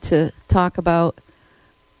asking them to talk about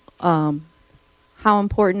how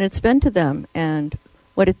important it's been to them and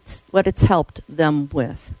what it's helped them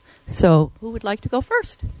with. So who would like to go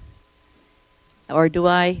first? Or do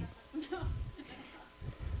I?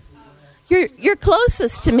 You're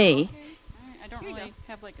closest to me. I don't really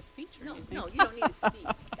have like a speech or anything. No, you don't need to speak.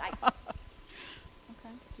 Okay.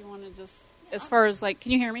 Do you want to just, as far as like,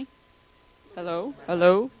 can you hear me? Hello?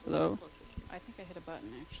 Hello? Hello? I think I hit a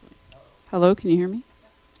button actually. Hello, can you hear me?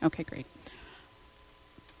 Okay, great.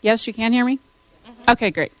 Yes, you can hear me?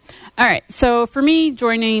 Okay, great. All right. So for me,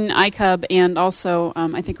 joining ICUB, and also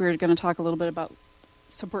I think we were going to talk a little bit about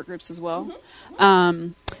support groups as well.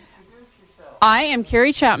 I am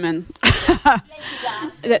Carrie Chapman. I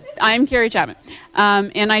am Carrie Chapman.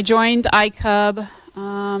 And I joined ICUB,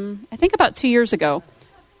 I think about 2 years ago.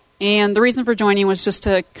 And the reason for joining was just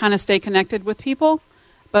to kind of stay connected with people,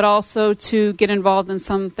 but also to get involved in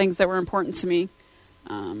some things that were important to me.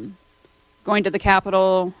 Going to the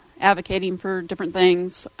Capitol, advocating for different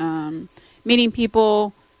things, meeting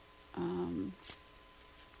people,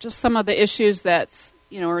 just some of the issues that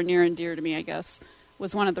are near and dear to me, I guess,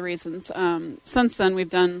 was one of the reasons. Since then, we've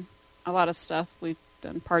done a lot of stuff. We've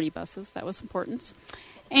done party buses. That was important.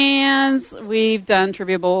 And we've done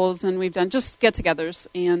trivia bowls, and we've done just get-togethers.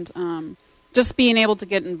 And just being able to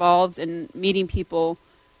get involved in meeting people,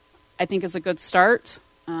 I think, is a good start,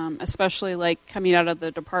 especially like coming out of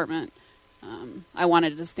the department. I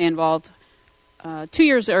wanted to stay involved. 2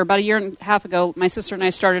 years, or about a year and a half ago, my sister and I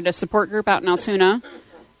started a support group out in Altoona,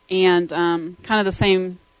 and kind of the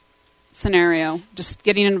same scenario, just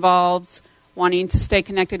getting involved, wanting to stay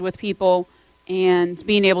connected with people, and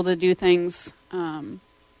being able to do things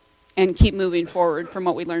and keep moving forward from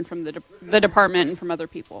what we learned from the department and from other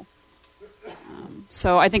people.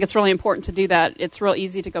 So I think it's really important to do that. It's real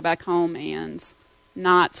easy to go back home and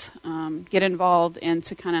not get involved and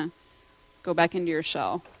to kind of go back into your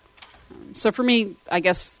shell. So for me, I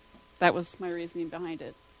guess that was my reasoning behind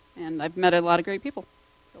it. And I've met a lot of great people.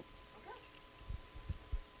 So.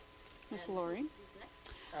 Miss Lori? You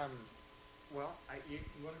want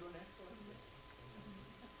to go next?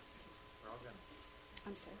 We're all done.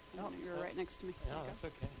 I'm sorry. No, you were right next to me. No, that's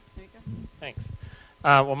okay. There you go. Thanks.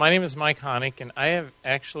 Well, my name is Mike Honick, and I have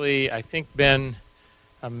actually, I think, been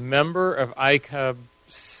a member of ICUB,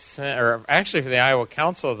 or actually for the Iowa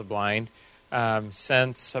Council of the Blind,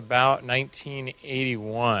 since about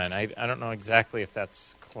 1981. I don't know exactly if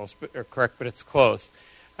that's close or correct, but it's close.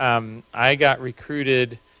 I got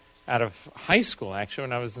recruited out of high school, actually,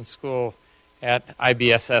 when I was in school at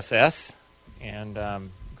IBSSS,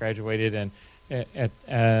 and graduated.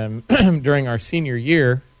 And during our senior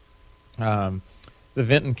year, the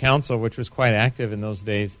Vinton Council, which was quite active in those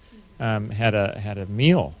days, had a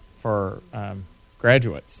meal for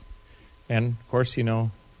graduates, and of course,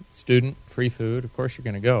 student free food. Of course, you're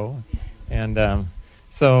going to go, and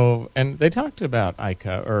and they talked about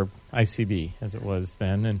ICA or ICB as it was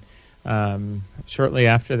then, and shortly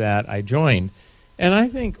after that, I joined. And I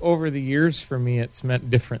think over the years for me, it's meant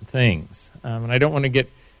different things. And I don't want to get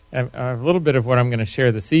a little bit of what I'm going to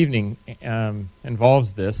share this evening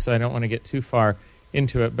involves this, so I don't want to get too far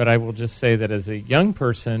into it. But I will just say that as a young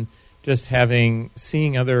person, just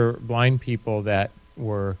seeing other blind people that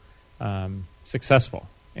were successful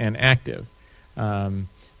and active,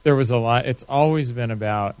 there was a lot. It's always been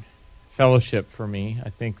about fellowship for me. I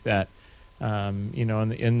think that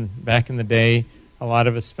back in the day, a lot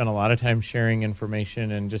of us spent a lot of time sharing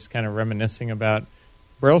information and just kind of reminiscing about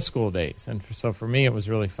Braille school days. And so for me, it was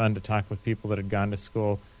really fun to talk with people that had gone to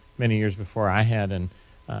school many years before I had. And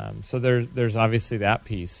so there's obviously that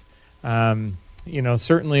piece.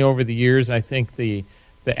 Certainly over the years, I think the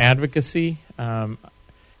advocacy, and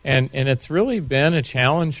it's really been a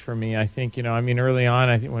challenge for me. I think, early on,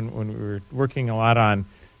 I think when we were working a lot on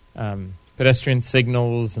pedestrian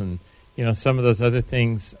signals and, some of those other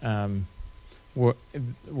things,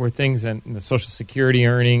 were things in the Social Security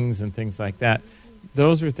earnings and things like that.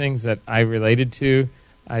 Those are things that I related to.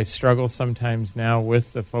 I struggle sometimes now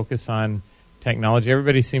with the focus on technology.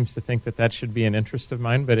 Everybody seems to think that should be an interest of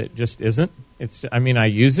mine, but it just isn't. I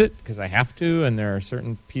use it because I have to, and there are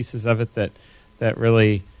certain pieces of it that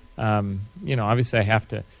really, obviously I have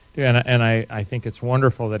to do. And I think it's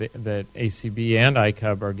wonderful that ACB and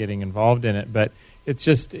ICUB are getting involved in it, but it's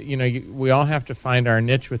just, we all have to find our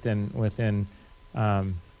niche within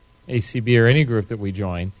ACB or any group that we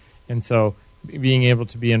join. And so being able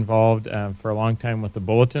to be involved for a long time with the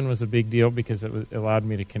Bulletin was a big deal because it allowed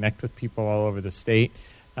me to connect with people all over the state.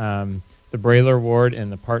 The Brailler Award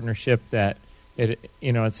and the partnership that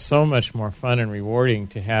it's so much more fun and rewarding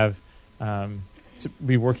to have to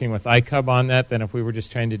be working with ICUB on that than if we were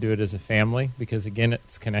just trying to do it as a family, because again,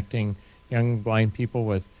 it's connecting young blind people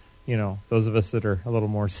with those of us that are a little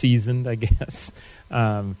more seasoned, I guess.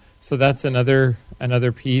 So that's another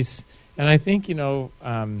piece. And I think,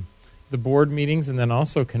 the board meetings and then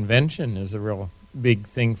also convention is a real big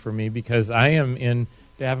thing for me because I am in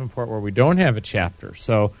Davenport where we don't have a chapter.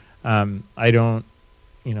 So I don't,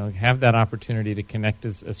 have that opportunity to connect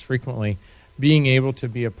as frequently. Being able to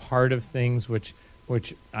be a part of things which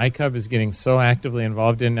ICUB is getting so actively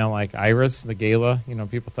involved in now, like IRIS, the gala.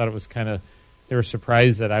 People thought it was kind of they were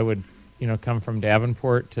surprised that I would, come from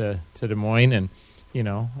Davenport to Des Moines. And,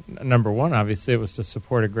 number one, obviously, it was to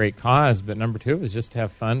support a great cause. But number two, it was just to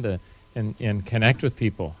have fun and connect with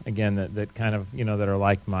people, again, that kind of, that are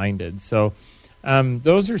like-minded. So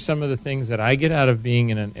those are some of the things that I get out of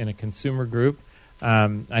being in a consumer group.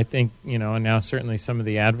 I think, and now certainly some of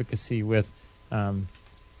the advocacy with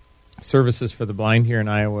services for the blind here in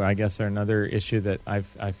Iowa, I guess, are another issue that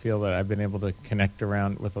I feel that I've been able to connect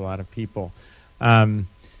around with a lot of people.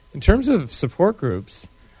 In terms of support groups,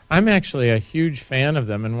 I'm actually a huge fan of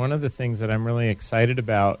them, and one of the things that I'm really excited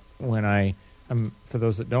about when for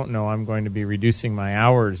those that don't know, I'm going to be reducing my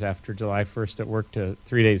hours after July 1st at work to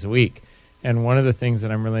 3 days a week. And one of the things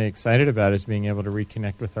that I'm really excited about is being able to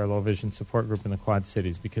reconnect with our low vision support group in the Quad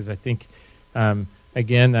Cities, because I think,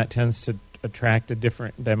 again, that tends to attract a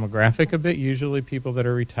different demographic a bit, usually people that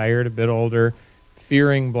are retired, a bit older,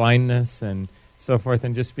 fearing blindness and so forth,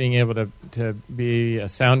 and just being able to be a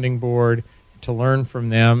sounding board, to learn from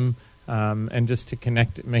them, and just to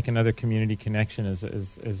connect, make another community connection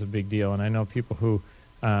is a big deal. And I know people who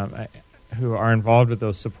are involved with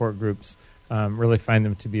those support groups really find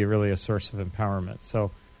them to be really a source of empowerment. So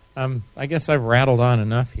I guess I've rattled on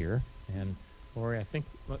enough here. And Lori, I think,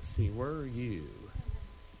 let's see, where are you?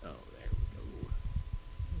 Oh, there we go.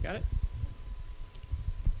 Got it?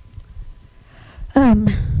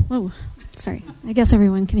 Whoa, sorry. I guess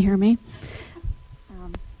everyone can hear me.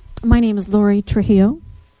 My name is Lori Trujillo,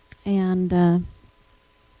 and I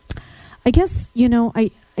guess,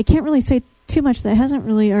 I can't really say too much that hasn't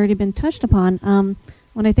really already been touched upon.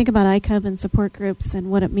 When I think about ICUB and support groups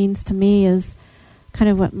and what it means to me is kind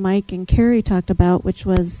of what Mike and Carrie talked about, which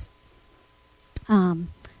was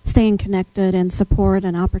staying connected and support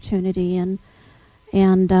and opportunity. And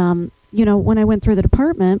when I went through the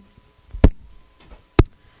department,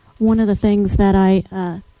 one of the things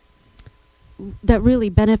that that really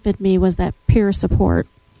benefited me was that peer support.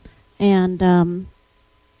 And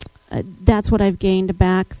that's what I've gained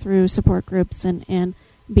back through support groups and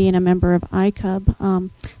being a member of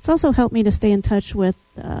ICUB. It's also helped me to stay in touch with,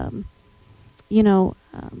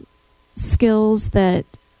 skills that,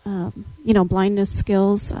 blindness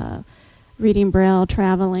skills, reading Braille,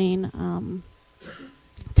 traveling,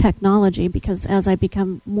 technology, because as I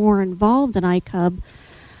become more involved in ICUB,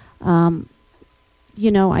 I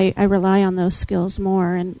rely on those skills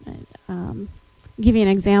more. And give you an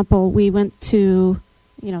example, we went to,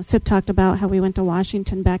 Sip talked about how we went to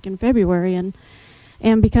Washington back in February, and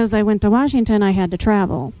because I went to Washington, I had to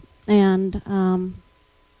travel. And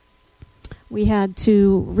we had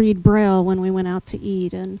to read Braille when we went out to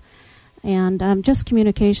eat, and just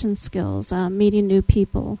communication skills, meeting new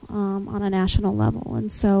people on a national level.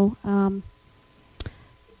 And so,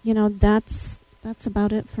 that's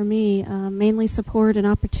about it for me. Mainly support and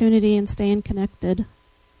opportunity and staying connected.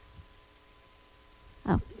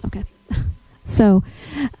 Oh, okay. So,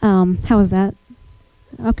 how was that?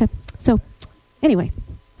 Okay. So, anyway,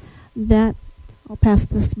 I'll pass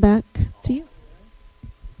this back to you.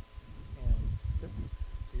 And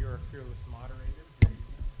you're a fearless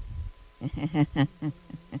moderator.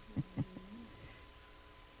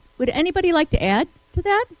 Would anybody like to add to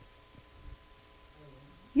that?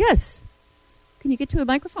 Yes. Can you get to a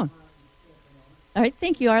microphone? All right.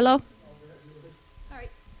 Thank you, Arlo. All right.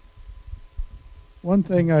 One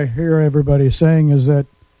thing I hear everybody saying is that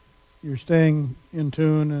you're staying in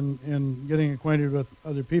tune and getting acquainted with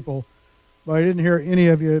other people. But I didn't hear any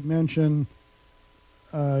of you mention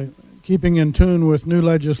keeping in tune with new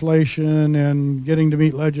legislation and getting to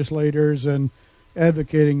meet legislators and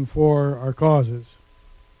advocating for our causes.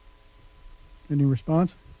 Any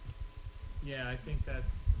response? Yeah, I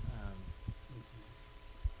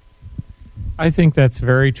think that's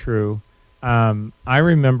very true. I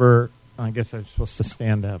remember, I guess I'm supposed to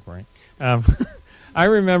stand up, right? I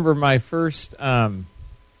remember my first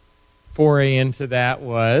foray into that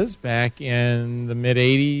was back in the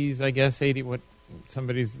mid-'80s, I guess,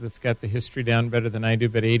 somebody that's got the history down better than I do,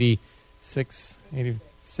 but 86,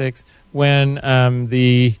 when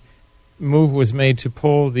the move was made to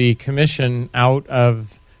pull the commission out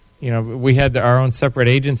of, we had our own separate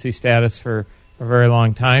agency status for a very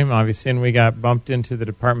long time, obviously, and we got bumped into the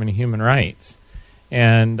Department of Human Rights.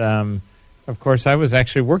 And, of course, I was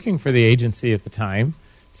actually working for the agency at the time,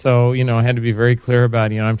 so, I had to be very clear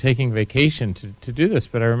about, I'm taking vacation to do this,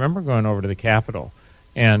 but I remember going over to the Capitol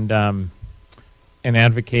and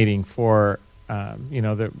advocating for,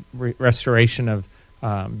 the restoration of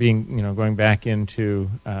going back into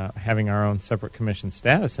having our own separate commission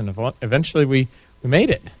status, and eventually we made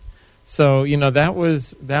it. So that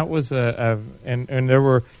was and there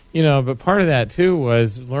were but part of that too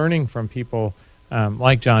was learning from people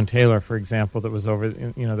like John Taylor, for example, that was over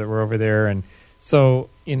that were over there, and so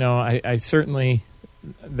I certainly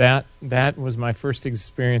that was my first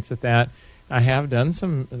experience with that. I have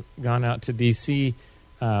gone out to D.C.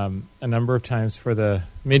 A number of times for the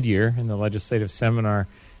mid-year in the legislative seminar,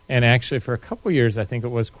 and actually for a couple of years I think it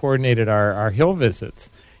was coordinated our Hill visits,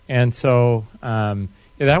 and so.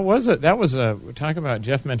 That was talk about,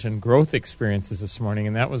 Jeff mentioned growth experiences this morning,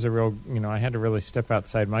 and that was a real, I had to really step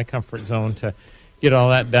outside my comfort zone to get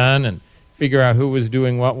all that done and figure out who was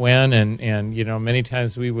doing what when, and many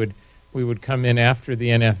times we would come in after the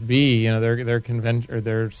NFB, their convention or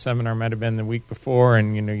their seminar might have been the week before,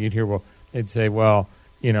 and you'd hear, they'd say, so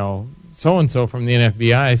and so from the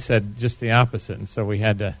NFBI said just the opposite, and so we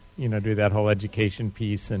had to do that whole education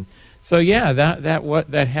piece. And so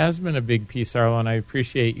that has been a big piece, Arlo, and I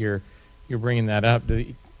appreciate your bringing that up.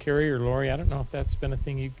 Carrie or Lori, I don't know if that's been a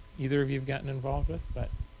thing either of you have gotten involved with, but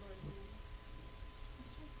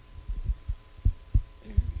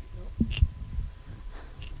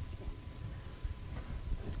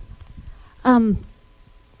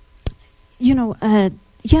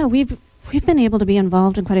we've been able to be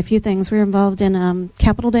involved in quite a few things. We were involved in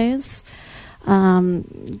Capitol Days,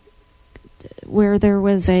 where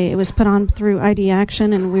it was put on through ID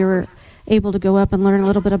Action, and we were able to go up and learn a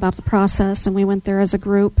little bit about the process, and we went there as a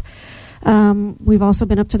group. We've also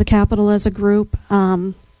been up to the Capitol as a group,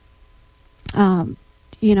 talking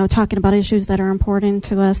about issues that are important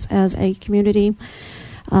to us as a community.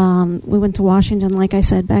 We went to Washington, like I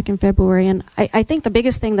said, back in February, and I think the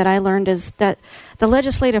biggest thing that I learned is that the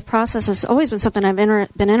legislative process has always been something I've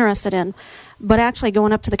been interested in, but actually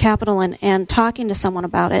going up to the Capitol and talking to someone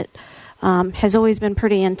about it has always been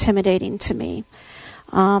pretty intimidating to me.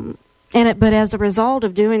 But as a result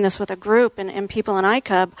of doing this with a group and people in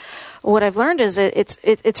ICUB, what I've learned is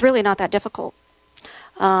it's really not that difficult.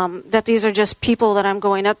 That these are just people that I'm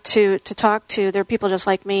going up to talk to. They're people just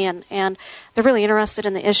like me, and they're really interested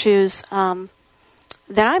in the issues that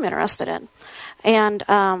I'm interested in. And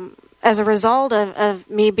as a result of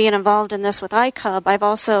me being involved in this with ICUB, I've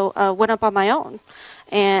also went up on my own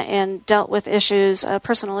and dealt with issues,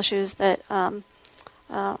 personal issues that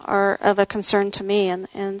are of a concern to me.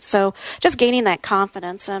 And so just gaining that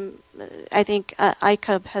confidence, I think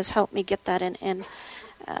ICUB has helped me get that in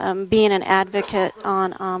being an advocate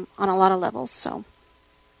on a lot of levels. So,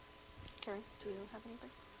 Carrie, do you have anything?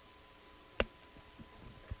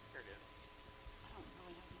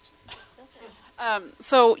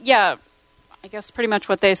 I guess pretty much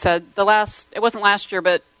what they said. It wasn't last year,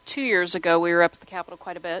 but 2 years ago, we were up at the Capitol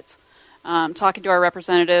quite a bit, talking to our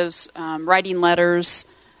representatives, writing letters,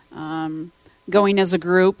 going as a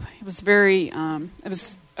group. It was it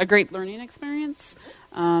was a great learning experience.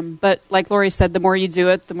 But like Lori said, the more you do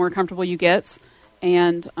it, the more comfortable you get.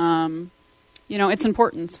 And, it's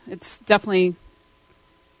important. It's definitely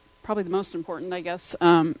probably the most important, I guess,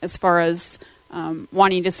 as far as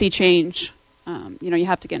wanting to see change. You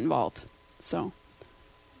have to get involved. So,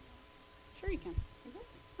 sure you can.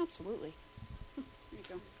 Mm-hmm. Absolutely. Here you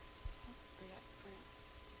go.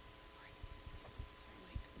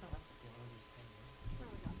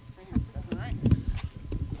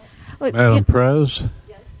 Madam Prez,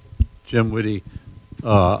 Jim Whitty,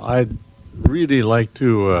 I'd really like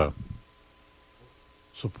to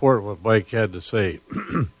support what Mike had to say.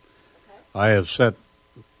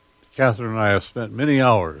 Catherine and I have spent many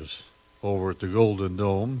hours over at the Golden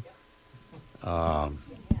Dome, and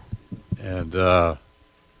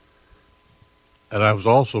I was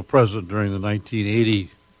also present during the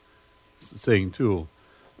 1980 thing too.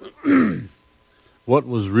 What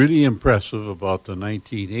was really impressive about the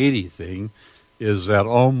 1980 thing is that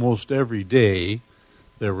almost every day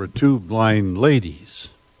there were two blind ladies.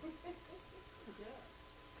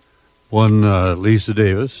 One Lisa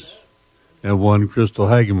Davis and one Crystal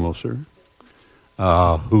Hagemoser,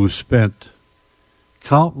 who spent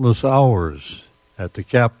countless hours at the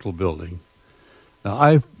Capitol building. Now,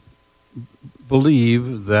 I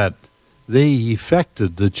believe that they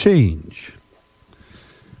effected the change.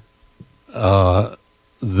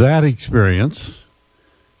 That experience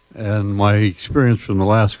and my experience from the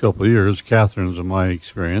last couple of years, Catherine's and my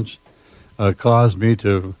experience, caused me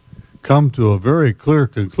to come to a very clear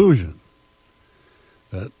conclusion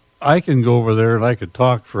that I can go over there and I could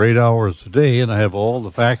talk for 8 hours a day and I have all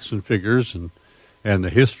the facts and figures and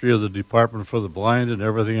the history of the Department for the Blind and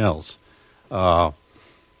everything else, and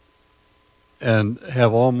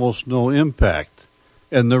have almost no impact.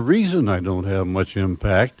 And the reason I don't have much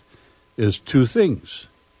impact is two things.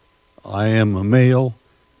 I am a male,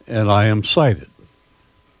 and I am sighted.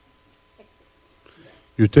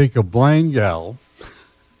 You take a blind gal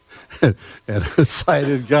and a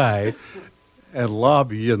sighted guy and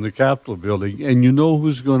lobby in the Capitol building, and you know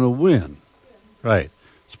who's going to win. Right.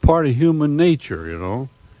 It's part of human nature, you know.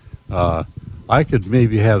 I could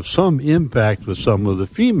maybe have some impact with some of the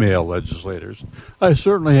female legislators. I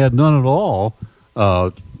certainly had none at all,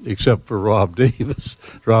 except for Rob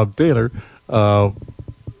Taylor.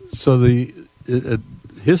 So the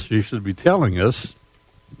history should be telling us,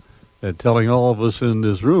 and telling all of us in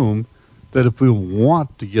this room, that if we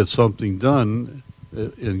want to get something done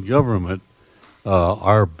in government,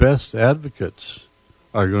 our best advocates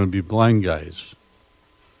are going to be blind guys.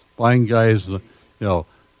 Blind guys, you know,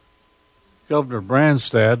 Governor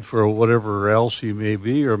Branstad, for whatever else he may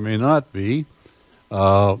be or may not be,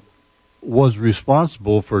 was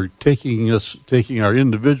responsible for taking our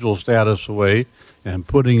individual status away and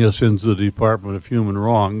putting us into the Department of Human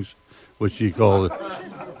Wrongs, which he called it.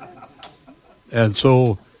 And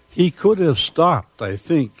so he could have stopped, I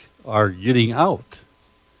think, our getting out.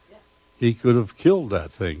 He could have killed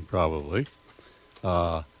that thing, probably.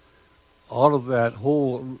 Out of that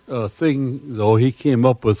whole thing, though, he came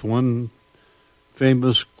up with one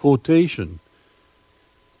famous quotation.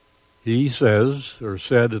 He says, or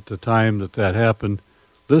said at the time that happened,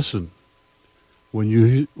 listen, when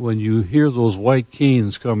you hear those white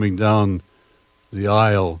canes coming down the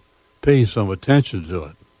aisle, pay some attention to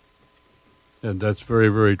it. And that's very,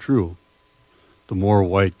 very true. The more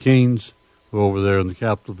white canes go over there in the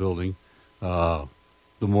Capitol building, the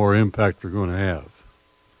more impact we're going to have.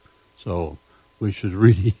 So we should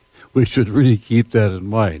really keep that in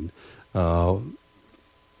mind.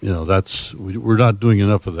 You know, we're not doing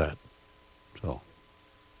enough of that. So.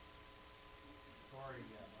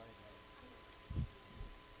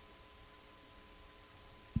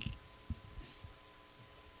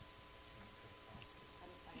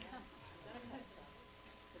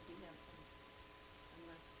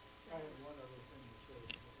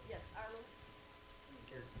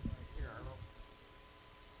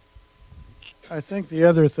 I think the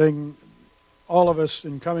other thing, all of us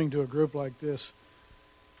in coming to a group like this,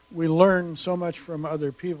 we learn so much from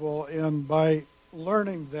other people, and by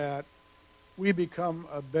learning that, we become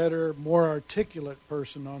a better, more articulate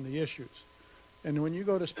person on the issues. And when you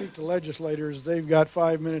go to speak to legislators, they've got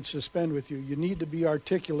 5 minutes to spend with you. You need to be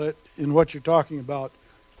articulate in what you're talking about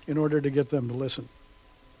in order to get them to listen.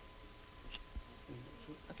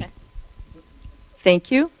 Okay.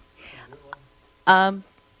 Thank you.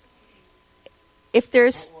 If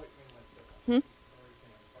there's...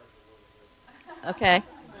 Okay.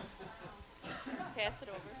 Pass it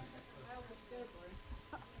over.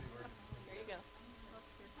 There you go.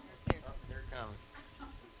 Here it comes.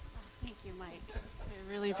 Thank you, Mike.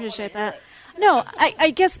 I really appreciate that. No, I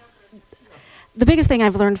guess the biggest thing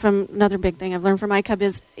I've learned from, another big thing I've learned from ICUB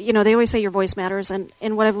is, you know, they always say your voice matters, and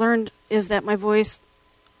what I've learned is that my voice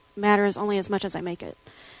matters only as much as I make it.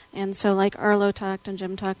 And so like Arlo talked and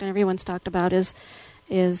Jim talked and everyone's talked about is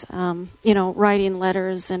you know, writing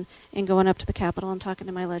letters and going up to the Capitol and talking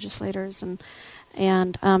to my legislators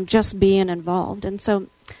and just being involved. And so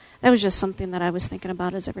that was just something that I was thinking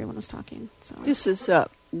about as everyone was talking. So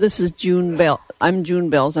this is June Bell. I'm June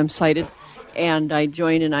Bells. I'm sighted, and I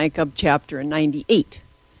joined an ICUB chapter in '98.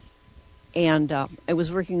 And I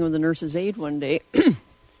was working with a nurse's aide one day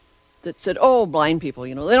that said, "Oh, blind people,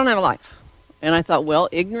 you know, they don't have a life." And I thought, well,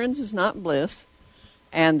 ignorance is not bliss,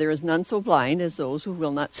 and there is none so blind as those who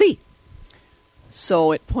will not see.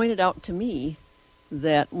 So it pointed out to me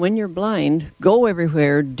that when you're blind, go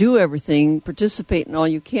everywhere, do everything, participate in all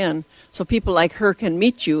you can, so people like her can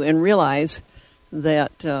meet you and realize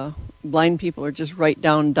that blind people are just right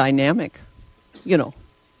down dynamic, you know,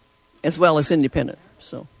 as well as independent.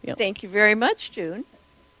 So, yeah. Thank you very much, June.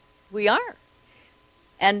 We are.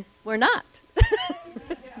 And we're not.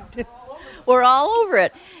 We're all over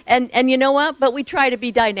it. And you know what? But we try to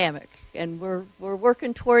be dynamic. And we're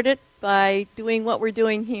working toward it by doing what we're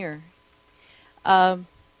doing here. I'm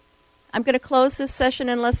going to close this session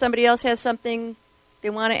unless somebody else has something they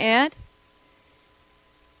want to add.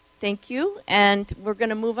 Thank you. And we're going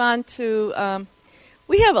to move on to,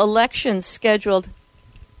 we have elections scheduled.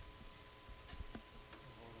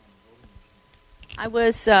 I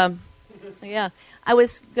was going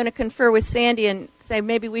to confer with Sandy and say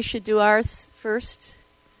maybe we should do ours first.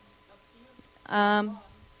 The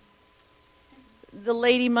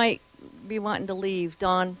lady might be wanting to leave,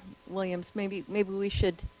 Dawn Williams. Maybe we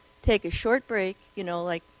should take a short break, you know,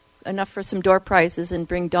 like enough for some door prizes, and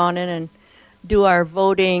bring Dawn in and do our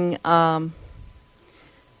voting,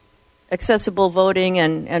 accessible voting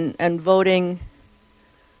and voting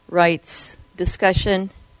rights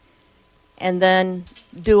discussion, and then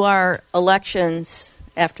do our elections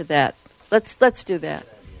after that. Let's do that.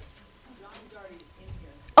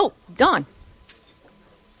 Oh, Dawn.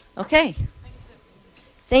 Okay.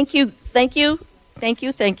 Thank you.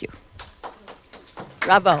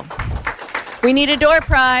 Bravo. We need a door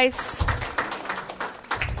prize.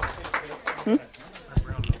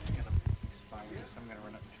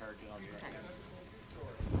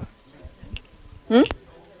 Hmm?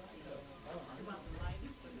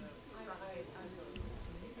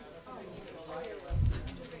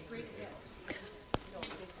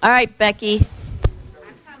 All right, Becky.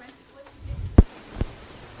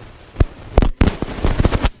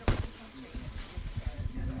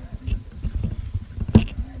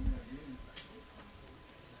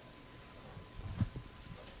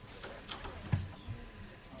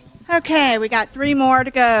 Okay, we got 3 more to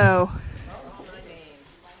go.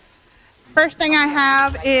 First thing I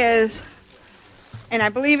have is, and I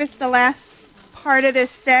believe it's the last part of this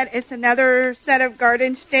set, it's another set of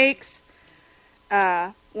garden stakes.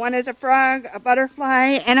 One is a frog, a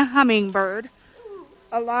butterfly, and a hummingbird,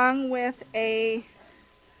 along with a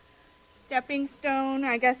stepping stone,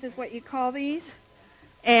 I guess is what you call these.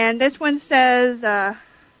 And this one says,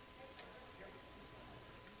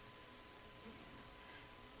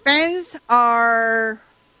 friends are...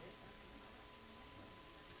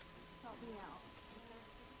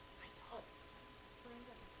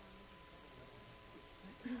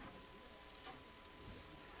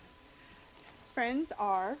 Friends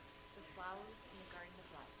are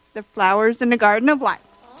the flowers in the Garden of Life.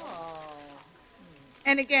 Oh.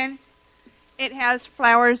 And again, it has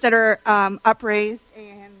flowers that are upraised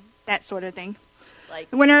and that sort of thing.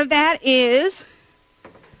 The winner of that is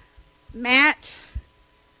Matt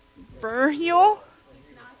Burhiel.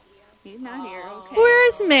 He's not here. Okay. Where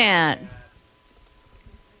is Matt?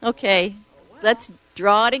 Okay, let's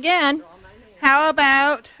draw it again. How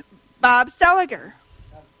about Bob Seliger?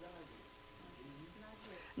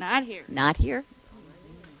 Not here. Not here.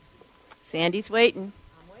 Sandy's waiting.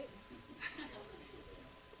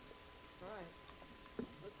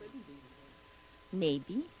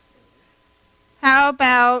 Maybe. How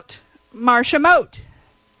about Marcia Moat?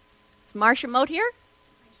 Is Marcia Moat here?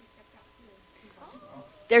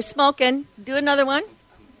 They're smoking. Do another one.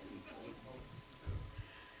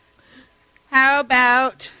 How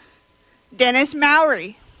about Dennis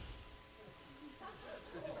Mowry?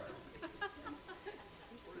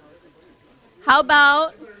 How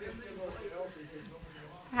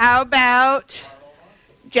about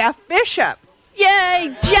Jeff Bishop?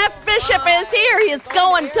 Yay! Jeff Bishop is here. He's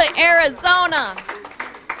going to Arizona.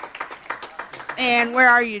 And where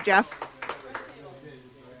are you, Jeff?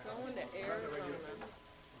 Going to Arizona.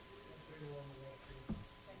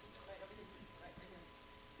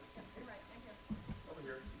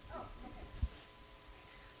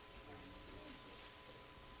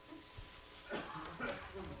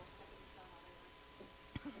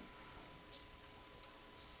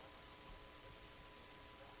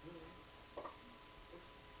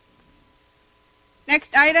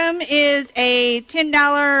 Next item is a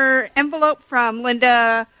 $10 envelope from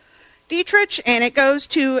Linda Dietrich, and it goes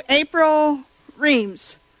to April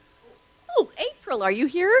Reams. Oh, April, are you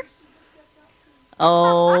here?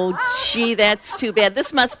 Oh, gee, that's too bad.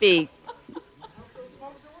 This must be...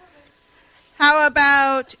 How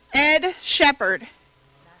about Ed Shepard?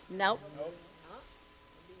 Nope.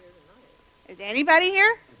 Is anybody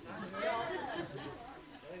here?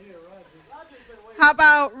 How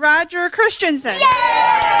about Roger Christensen?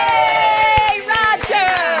 Yay,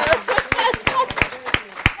 Roger!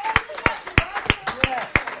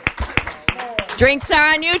 Drinks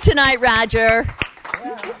are on you tonight, Roger.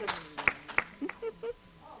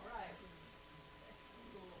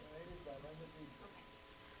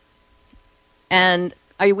 And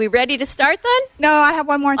are we ready to start then? No, I have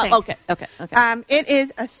one more thing. Okay. It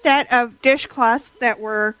is a set of dishcloths that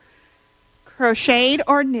were crocheted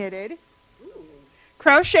or knitted.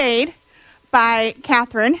 Crocheted by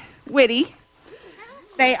Catherine Whitty.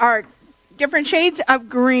 They are different shades of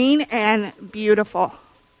green and beautiful.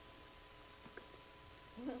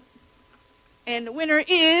 And the winner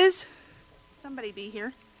is, somebody be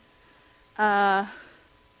here,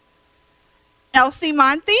 Elsie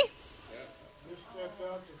Monty.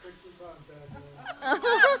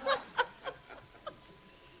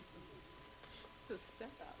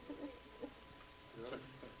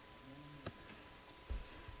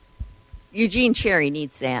 Eugene Cherry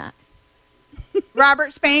needs that.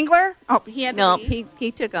 Robert Spangler. Oh, he had no.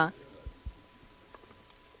 He took off.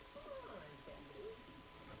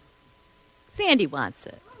 Sandy wants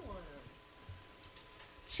it.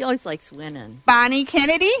 She always likes winning. Bonnie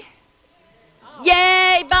Kennedy.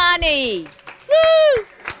 Yay, Bonnie! Woo!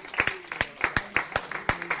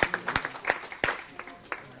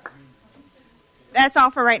 That's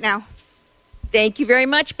all for right now. Thank you very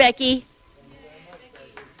much, Becky.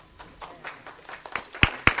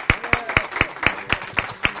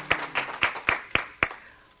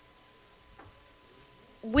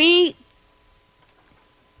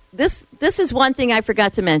 This is one thing I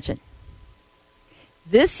forgot to mention.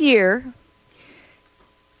 This year,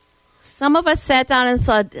 some of us sat down and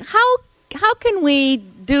said, how can we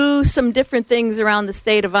do some different things around the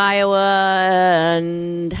state of Iowa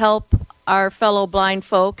and help our fellow blind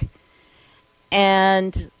folk?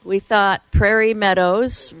 And we thought Prairie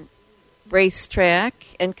Meadows Racetrack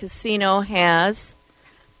and Casino has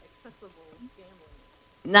Accessible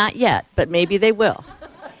gambling. not yet, but maybe they will.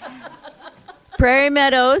 Prairie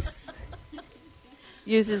Meadows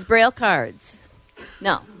uses Braille cards.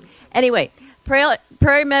 No. Anyway,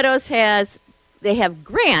 Prairie Meadows they have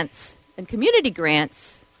grants and community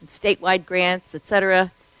grants, and statewide grants,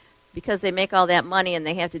 etc., because they make all that money and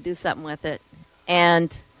they have to do something with it.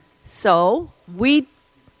 And so we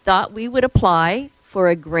thought we would apply for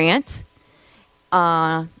a grant,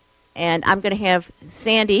 and I'm going to have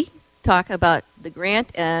Sandy talk about the grant,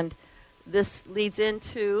 and this leads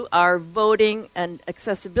into our voting and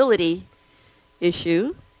accessibility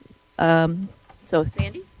issue. So,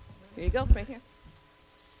 Sandy, here you go, right here.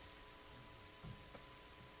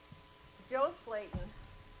 Joe Slayton,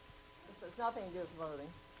 this has nothing to do with voting,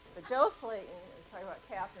 but Joe Slayton is talking about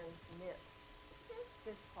Catherine's knit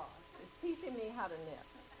dishcloth. It's teaching me how to knit.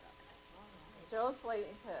 Joe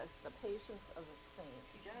Slayton says, the patience of a saint.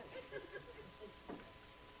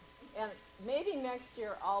 And maybe next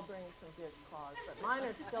year I'll bring some dishcloths, but mine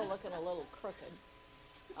are still looking a little crooked.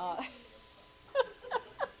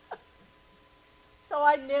 So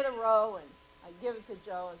I'd knit a row, and I'd give it to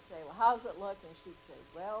Jo and say, well, how's it look? And she'd say,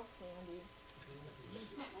 well, Sandy,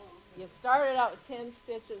 you started out with 10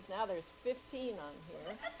 stitches, now there's 15 on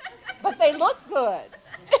here. But they look good.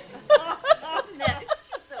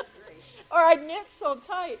 Or I'd knit so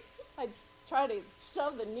tight, I'd try to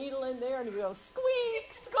shove the needle in there and it'd go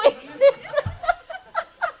squeak, squeak.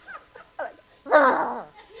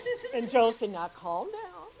 And Jo said, now calm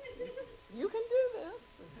down. You can do this.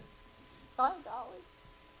 $5.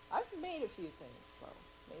 I've made a few things, so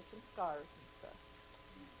made some scarves and stuff.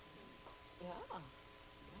 Yeah.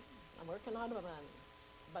 I'm working on a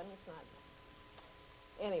bunny snug.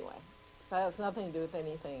 Anyway, that has nothing to do with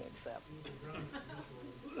anything except.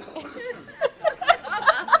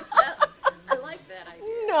 I like that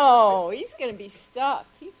idea. No, he's going to be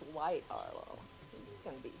stuffed. He's white, Arlo. He's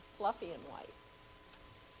going to be fluffy and white.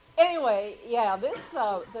 Anyway, yeah, this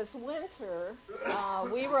winter,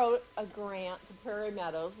 we wrote a grant to Prairie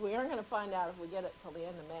Meadows. We aren't going to find out if we get it till the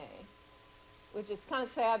end of May, which is kind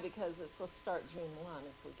of sad because it's supposed to start June 1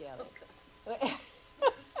 if we get it. Okay.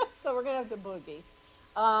 So we're going to have to boogie.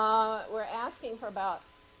 We're asking for about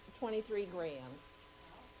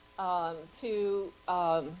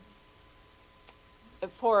 $23,000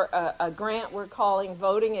 for a grant we're calling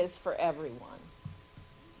Voting is for Everyone.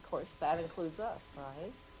 Of course, that includes us,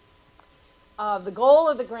 right? The goal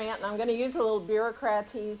of the grant, and I'm going to use a little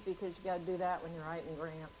bureaucratese because you got to do that when you're writing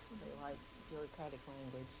grants. They like bureaucratic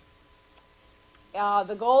language.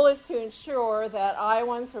 The goal is to ensure that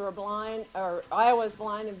Iowans who are blind, or Iowa's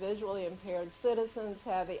blind and visually impaired citizens,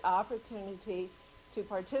 have the opportunity to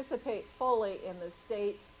participate fully in the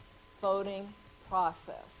state's voting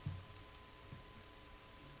process.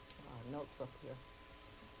 Notes up here.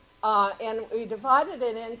 And we divided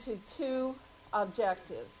it into two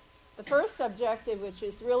objectives. The first objective, which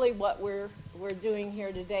is really what we're doing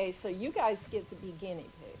here today, so you guys get to be guinea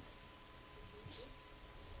pigs.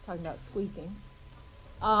 Talking about squeaking.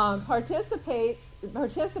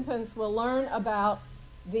 Participants will learn about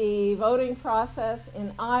the voting process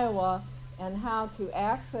in Iowa and how to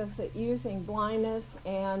access it using blindness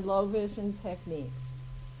and low vision techniques.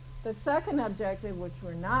 The second objective, which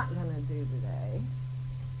we're not going to do today,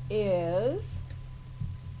 is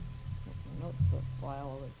notes will fly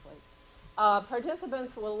all over the place.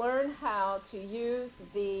 Participants will learn how to use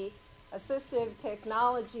the assistive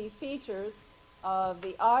technology features of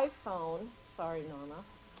the iPhone, sorry Norma,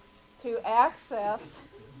 to access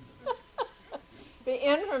the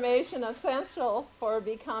information essential for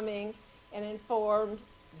becoming an informed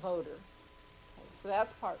voter. Okay, so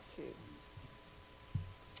that's part 2.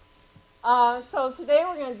 So today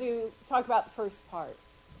we're going to talk about the first part,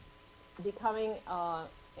 becoming an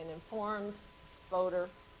informed voter.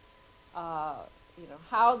 How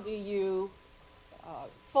do you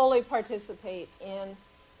fully participate in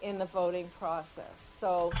in the voting process.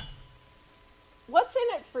 So, what's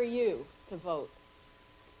in it for you to vote?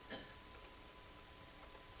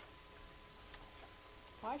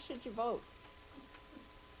 Why should you vote?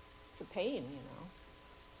 It's a pain, you know.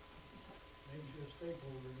 Makes you a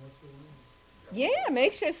stakeholder, that's what it means. Yeah,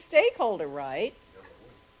 makes you a stakeholder, right?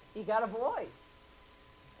 You got a voice.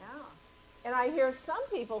 Yeah. And I hear some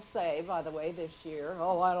people say, by the way, this year,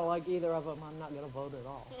 oh, I don't like either of them, I'm not going to vote at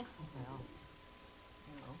all.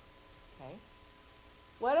 Okay.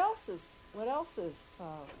 What else is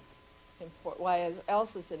important? Why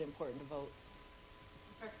else is it important to vote?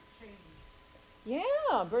 Affect change.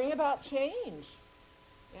 Yeah, bring about change.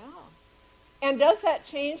 Yeah. And does that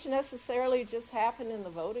change necessarily just happen in the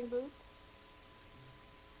voting booth?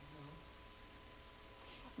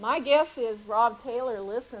 My guess is Rob Taylor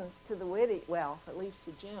listens to the witty, well, at least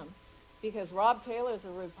to Jim, because Rob Taylor's a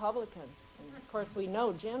Republican. And of course, we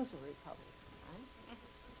know Jim's a Republican, right?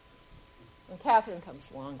 And Catherine comes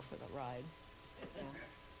along for the ride.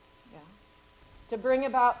 Yeah. To bring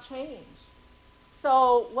about change.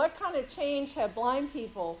 So, what kind of change have blind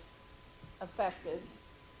people affected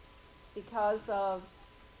because of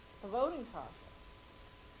the voting process?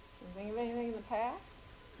 Can you think of anything in the past?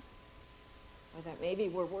 Or that maybe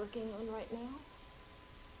we're working on right now?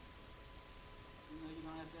 You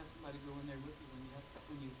don't have to have somebody go in there with you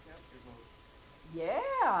when you cast your vote.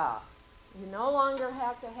 Yeah. You no longer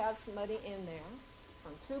have to have somebody in there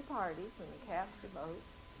from two parties when you cast your vote.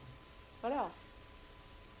 What else?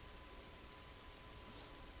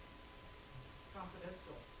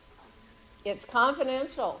 Confidential. It's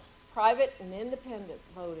confidential, private and independent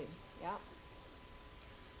voting. Yeah.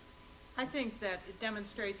 I think that it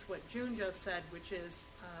demonstrates what June just said, which is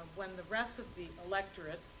when the rest of the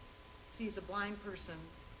electorate sees a blind person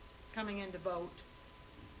coming in to vote,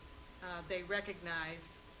 they recognize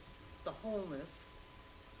the wholeness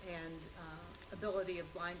and ability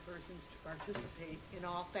of blind persons to participate in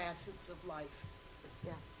all facets of life.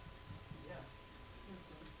 Yeah.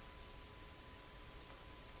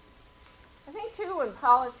 I think, too, when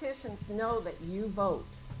politicians know that you vote,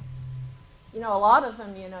 you know, a lot of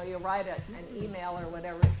them, you know, you write an email or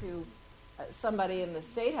whatever to somebody in the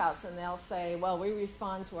State House, and they'll say, well, we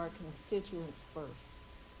respond to our constituents first.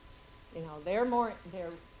 You know,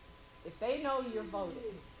 if they know you're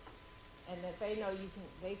voting, and if they know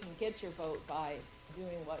they can get your vote by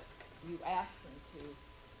doing what you ask them to,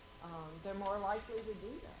 they're more likely to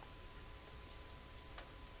do that.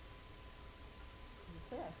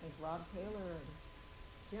 I think Rob Taylor and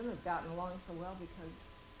Jim have gotten along so well because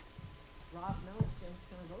Rob knows Jim's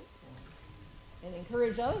going to vote for him and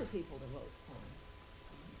encourage other people to vote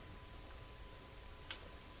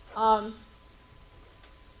for him.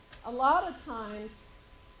 A lot of times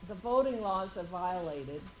the voting laws are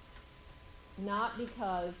violated not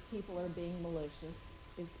because people are being malicious,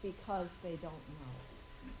 it's because they don't know.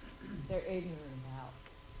 They're ignorant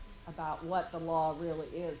about what the law really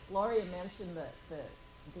is. Gloria mentioned that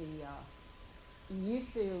you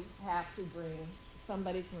used to have to bring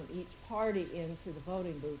somebody from each party into the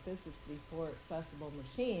voting booth. This is before accessible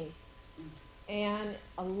machines. And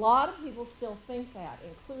a lot of people still think that,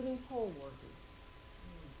 including poll workers.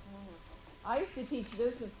 I used to teach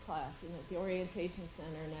business class at the orientation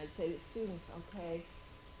center, and I'd say to students, okay,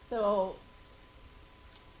 so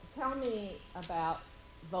tell me about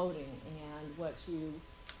voting and what you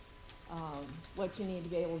need to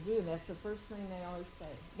be able to do. And that's the first thing they always say.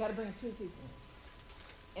 You got to bring two people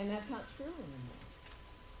in. And that's not true anymore.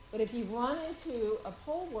 But if you run into a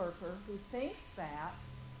poll worker who thinks that,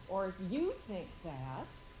 or if you think that,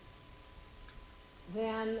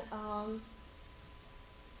 then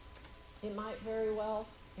it might very well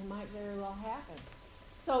happen.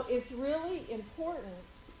 So it's really important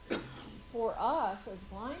for us as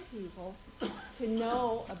blind people to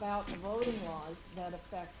know about the voting laws that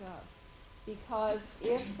affect us. Because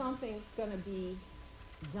if something's going to be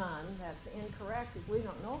done that's incorrect, if we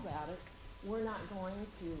don't know about it, we're not going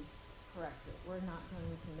to correct it. We're not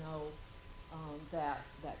going to know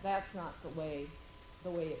that's not the way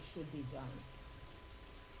it should be done.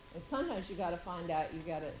 And sometimes you got to find out, you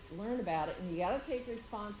got to learn about it, and you got to take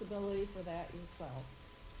responsibility for that yourself.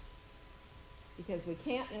 Because we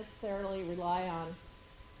can't necessarily rely on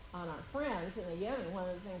our friends. And again, one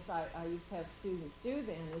of the things I used to have students do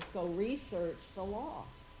then is go research the law.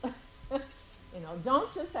 You know,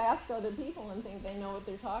 don't just ask other people and think they know what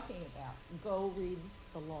they're talking about. Go read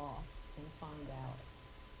the law and find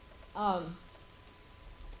out.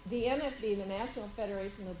 The NFB, the National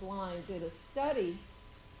Federation of the Blind, did a study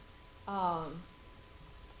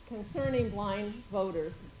concerning blind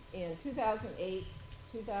voters in 2008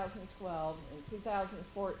 2012 and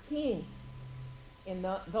 2014 in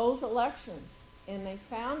those elections, and they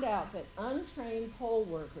found out that untrained poll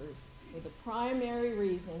workers were the primary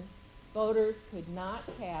reason voters could not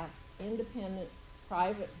cast independent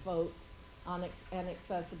private votes on an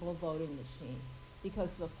accessible voting machine because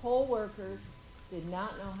the poll workers did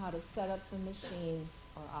not know how to set up the machines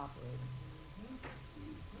or operate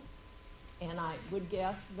them. And I would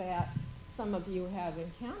guess that some of you have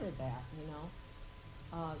encountered that,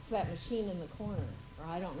 it's that machine in the corner, or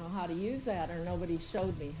I don't know how to use that, or nobody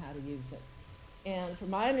showed me how to use it. And from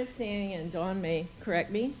my understanding, and Dawn may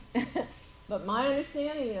correct me, but my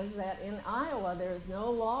understanding is that in Iowa there is no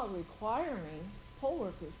law requiring poll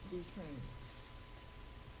workers to be trained.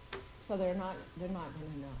 So they're not going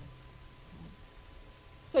to know.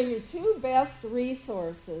 So your two best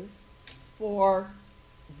resources for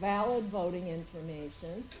valid voting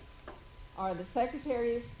information are the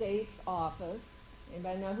Secretary of State's office.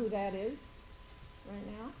 Anybody know who that is right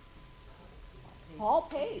now? Paul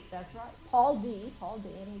Pate, that's right. Paul D,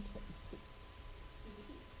 and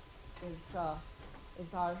he is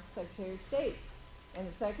our Secretary of State. And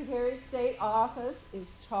the Secretary of State office is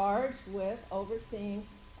charged with overseeing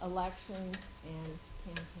elections and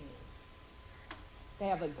campaigns. They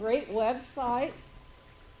have a great website,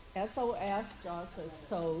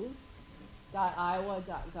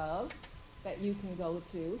 sos.iowa.gov, that you can go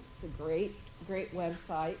to. It's a great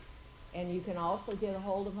website. And you can also get a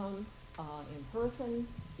hold of them in person.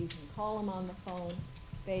 You can call them on the phone.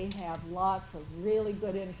 They have lots of really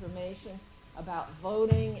good information about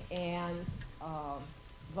voting and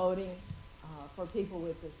voting for people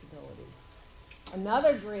with disabilities.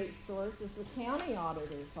 Another great source is the county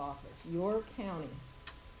auditor's office, your county.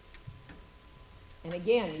 And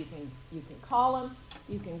again, you can call them,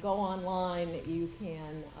 you can go online, you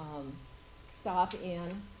can stop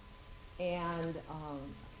in, and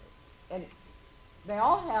they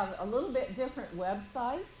all have a little bit different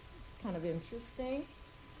websites. It's kind of interesting.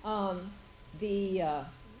 The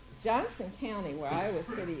Johnson County, where Iowa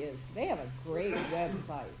City is, they have a great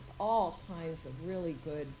website, all kinds of really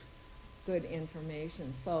good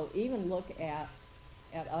information. So even look at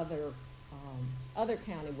other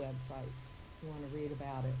county websites if you want to read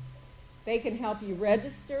about it. They can help you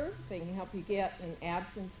register. They can help you get an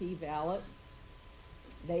absentee ballot.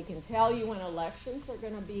 They can tell you when elections are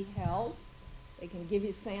going to be held. They can give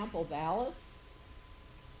you sample ballots.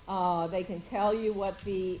 They can tell you what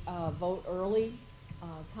the vote early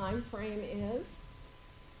time frame is.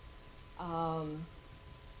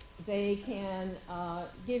 They can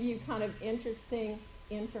give you kind of interesting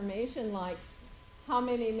information like how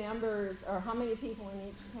many members or how many people in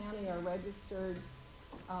each county are registered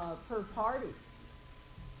per party.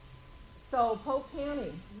 So Polk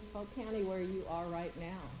County, where you are right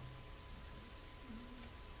now,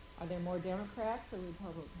 are there more Democrats or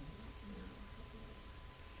Republicans?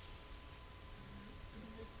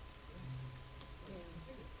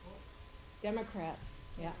 Democrats,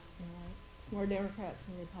 yeah. Right. It's more Democrats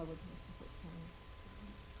than Republicans in Polk County.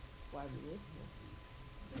 That's why we live here.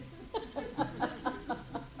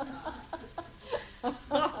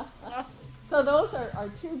 So those are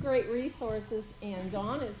two great resources, and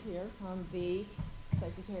Dawn is here from the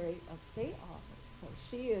Secretary of State office. So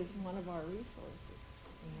she is one of our resources,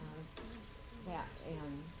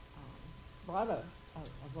 and brought a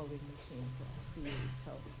voting machine for us to use.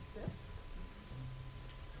 So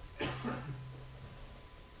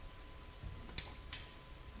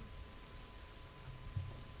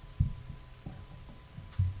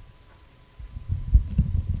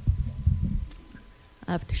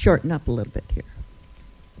I have to shorten up a little bit here.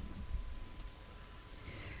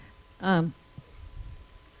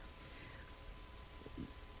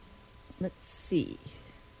 Let's see.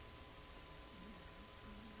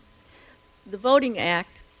 The Voting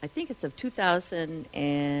Act, I think it's of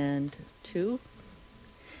 2002.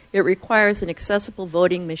 It requires an accessible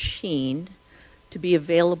voting machine to be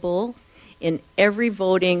available in every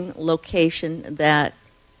voting location that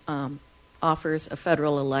offers a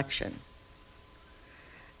federal election.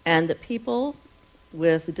 And that people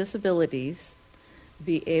with disabilities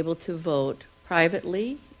be able to vote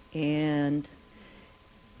privately and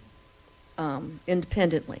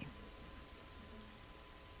independently.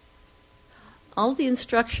 All the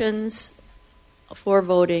instructions for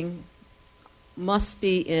voting must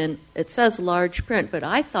be in, it says large print, but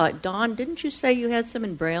I thought, Dawn, didn't you say you had some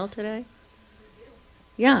in Braille today?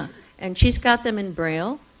 Yeah, and she's got them in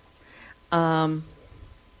Braille.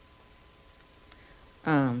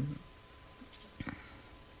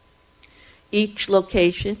 Each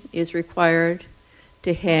location is required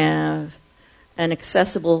to have an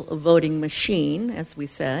accessible voting machine, as we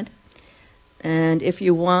said. And if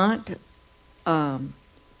you want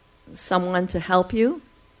someone to help you,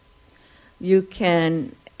 you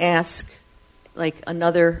can ask like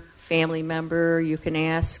another family member, you can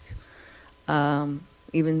ask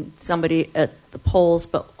even somebody at the polls,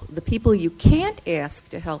 but the people you can't ask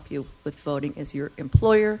to help you with voting is your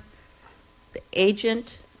employer, the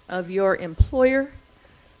agent of your employer,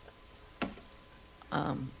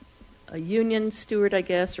 a union steward, I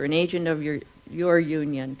guess, or an agent of your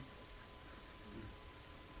union.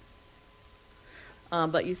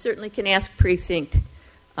 But you certainly can ask precinct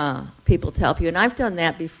people to help you. And I've done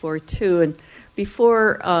that before, too. And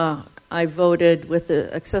before I voted with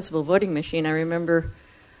the accessible voting machine, I remember,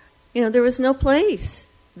 there was no place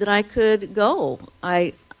that I could go.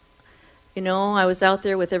 I was out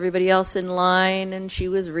there with everybody else in line, and she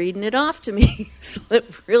was reading it off to me, so it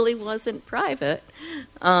really wasn't private.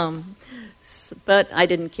 But I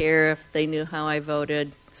didn't care if they knew how I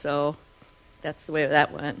voted, so that's the way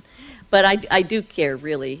that went. But I do care,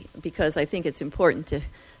 really, because I think it's important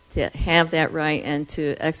to have that right and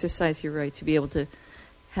to exercise your right to be able to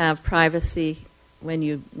have privacy when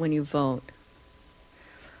you vote.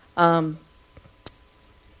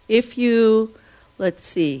 If you, let's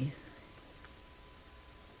see,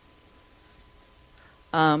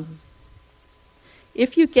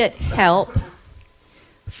 if you get help,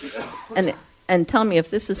 and tell me if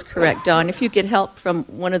this is correct, Dawn, if you get help from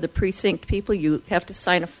one of the precinct people, you have to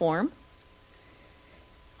sign a form?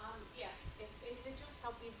 Yeah, if individuals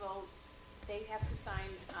help you vote, they have to sign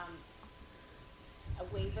a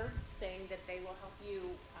waiver saying that they will help you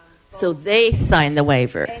vote. So they sign the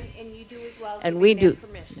waiver. And you do as well, and we do.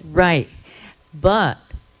 Permission. Right. But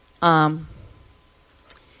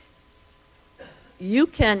you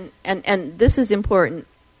can, and this is important,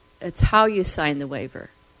 it's how you sign the waiver.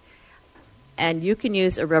 And you can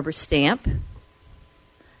use a rubber stamp.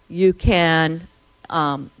 You can,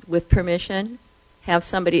 with permission, have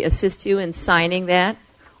somebody assist you in signing that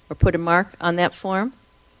or put a mark on that form,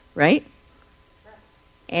 right?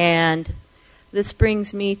 And this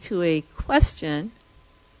brings me to a question,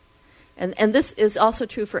 and this is also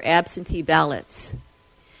true for absentee ballots.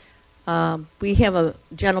 We have a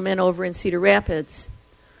gentleman over in Cedar Rapids,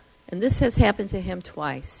 and this has happened to him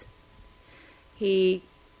twice. He's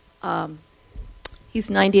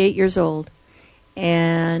 98 years old,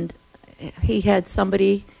 and he had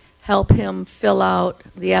somebody help him fill out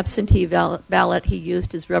the absentee ballot. He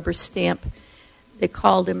used his rubber stamp. They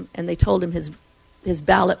called him, and they told him his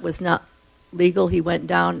ballot was not legal. He went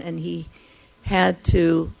down, and he had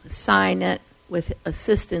to sign it with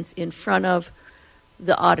assistance in front of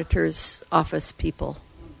the auditor's office people.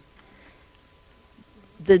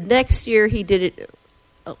 The next year he did it,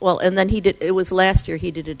 and then it was last year he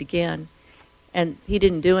did it again. And he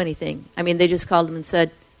didn't do anything. I mean, they just called him and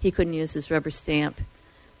said he couldn't use his rubber stamp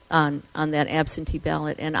on that absentee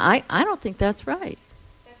ballot. And I don't think that's right.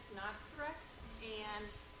 That's not correct. And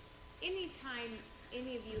anytime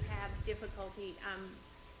any of you have difficulty,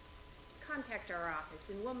 contact our office,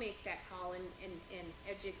 and we'll make that call and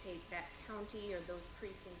educate that county or those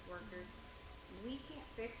precinct workers. We can't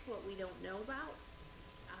fix what we don't know about.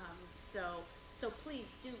 So please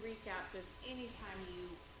do reach out to us anytime you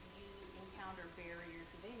encounter barriers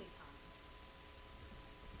of any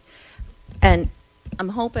kind. And I'm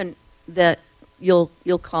hoping that you'll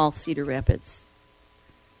call Cedar Rapids.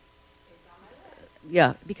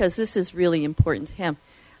 Yeah, because this is really important to him,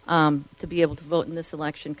 to be able to vote in this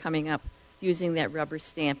election coming up using that rubber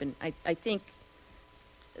stamp. And I think,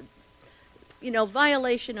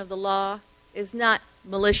 violation of the law is not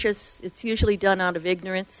malicious. It's usually done out of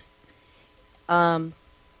ignorance. But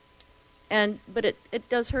it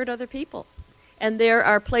does hurt other people. And there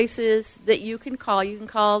are places that you can call. You can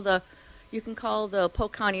call the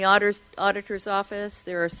Polk County Auditor's Office.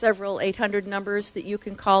 There are several 800 numbers that you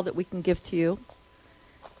can call that we can give to you.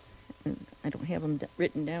 And I don't have them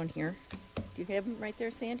written down here. Do you have them right there,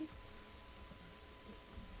 Sandy?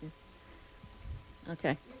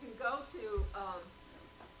 Okay. You can go to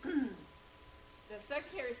the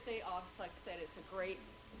Secretary of State office. Like I said,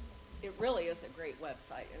 it really is a great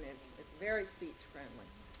website, and it's very speech friendly.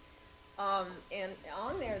 And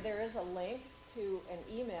on there is a link to an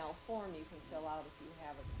email form you can fill out if you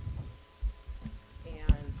have it,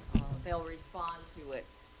 and they'll respond to it.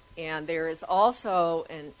 And there is also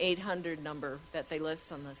an 800 number that they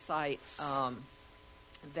list on the site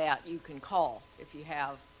that you can call if you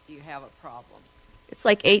have a problem. It's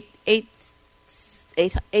like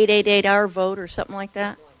 888 our vote or something like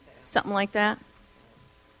that. Something like that.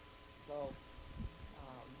 So,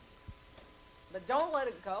 but don't let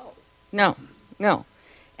it go. No. No.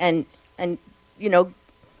 And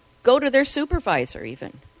go to their supervisor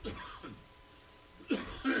even.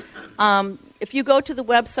 If you go to the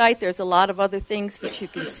website, there's a lot of other things that you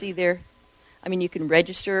can see there. I mean, you can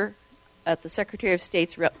register at the Secretary of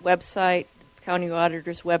State's website, the County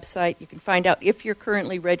Auditor's website. You can find out if you're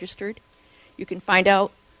currently registered. You can find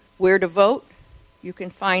out where to vote. You can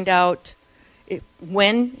find out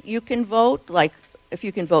when you can vote, like if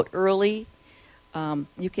you can vote early.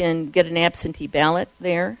 You can get an absentee ballot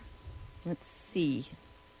there. Let's see.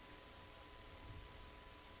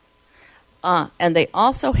 And they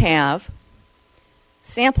also have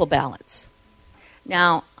sample ballots.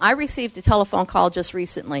 Now, I received a telephone call just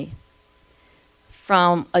recently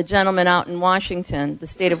from a gentleman out in Washington, the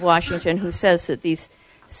state of Washington, who says that these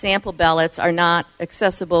sample ballots are not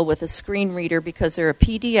accessible with a screen reader because they're a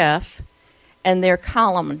PDF and they're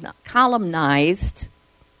columnized,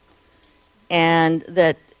 and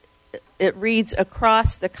that it reads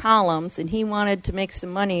across the columns, and he wanted to make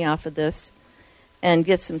some money off of this and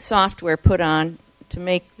get some software put on to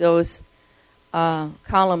make those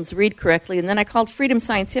columns read correctly. And then I called Freedom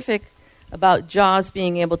Scientific about JAWS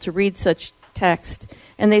being able to read such text,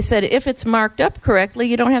 and they said if it's marked up correctly,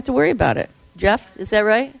 you don't have to worry about it. Jeff, is that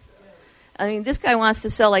right? I mean, this guy wants to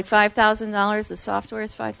sell like $5,000. The software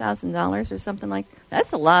is $5,000 or something like that.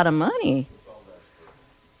 That's a lot of money.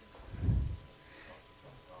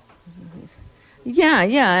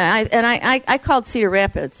 Yeah. I called Cedar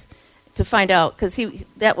Rapids to find out, because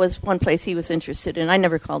that was one place he was interested in. I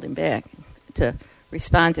never called him back to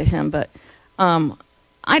respond to him, but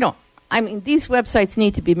these websites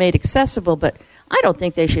need to be made accessible, but I don't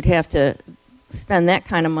think they should have to spend that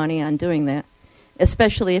kind of money on doing that,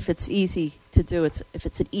 especially if it's easy to do, if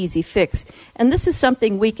it's an easy fix. And this is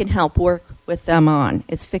something we can help work with them on,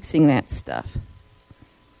 is fixing that stuff.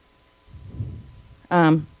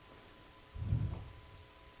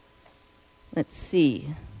 Let's see.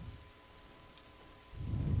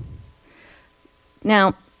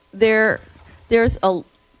 Now, you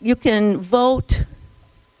can vote,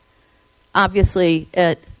 obviously,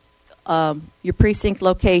 at your precinct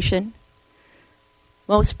location.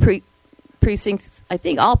 Most precincts, I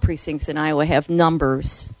think all precincts in Iowa have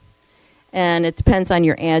numbers, and it depends on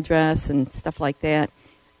your address and stuff like that.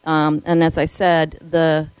 And as I said,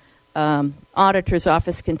 the auditor's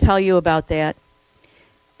office can tell you about that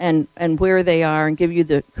and where they are and give you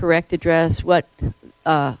the correct address, what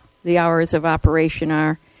the hours of operation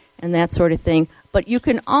are, and that sort of thing. But you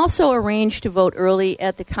can also arrange to vote early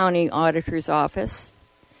at the county auditor's office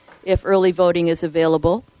if early voting is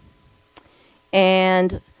available.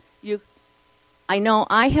 And I know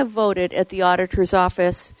I have voted at the auditor's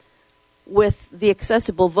office with the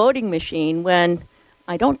accessible voting machine when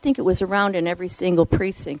I don't think it was around in every single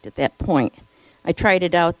precinct at that point. I tried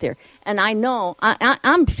it out there. And I know,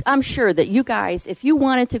 I'm sure that you guys, if you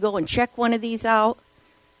wanted to go and check one of these out,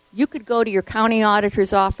 you could go to your county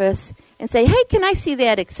auditor's office and say, hey, can I see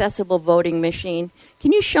that accessible voting machine?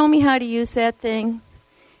 Can you show me how to use that thing?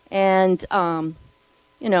 And,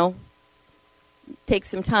 take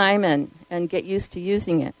some time and get used to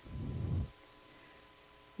using it.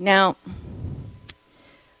 Now,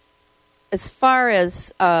 as far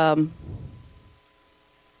as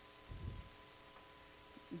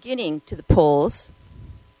getting to the polls,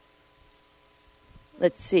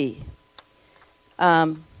 let's see.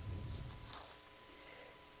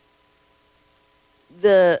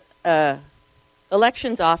 The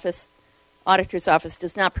elections office, auditor's office,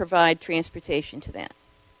 does not provide transportation to that.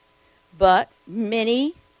 But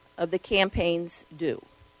many of the campaigns do.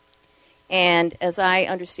 And as I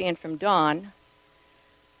understand from Dawn,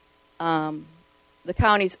 the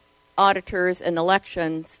county's auditors and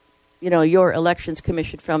elections, your elections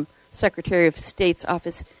commission from Secretary of State's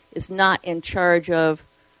office is not in charge of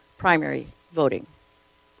primary voting,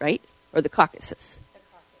 right? Or the caucuses.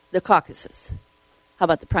 The caucuses. How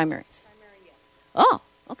about the primaries? Primary, yes. Oh,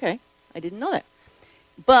 okay. I didn't know that.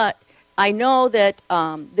 But I know that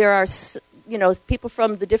there are, people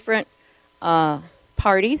from the different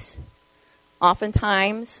parties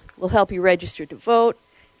oftentimes will help you register to vote,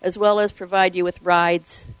 as well as provide you with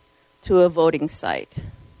rides to a voting site.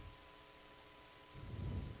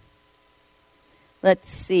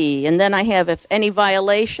 Let's see. And then I have, if any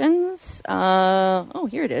violations,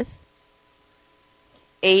 here it is.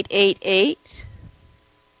 888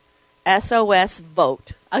 SOS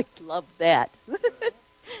vote. I love that.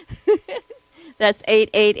 That's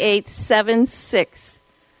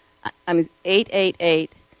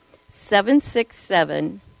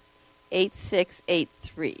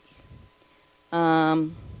 888-767-8683.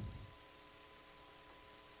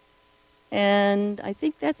 And I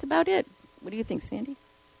think that's about it. What do you think, Sandy?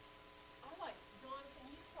 John, can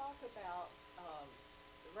you talk about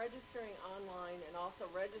registering online and also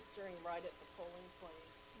registering right at the polling place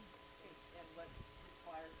and what's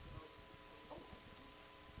required for those?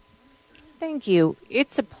 Thank you.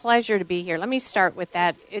 It's a pleasure to be here. Let me start with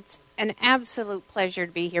that. It's an absolute pleasure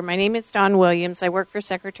to be here. My name is Dawn Williams. I work for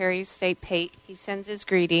Secretary of State Pate. He sends his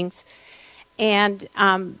greetings. And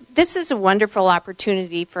this is a wonderful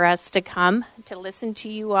opportunity for us to come, to listen to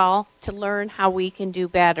you all, to learn how we can do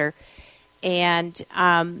better. And,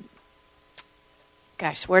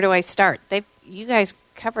 gosh, where do I start? You guys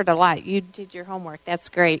covered a lot. You did your homework. That's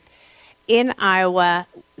great. In Iowa,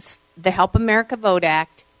 the Help America Vote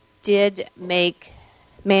Act did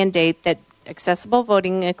mandate that accessible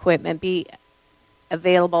voting equipment be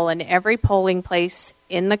available in every polling place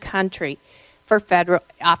in the country for federal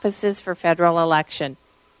offices for federal election.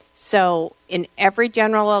 So in every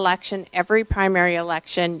general election, every primary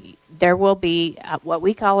election, there will be what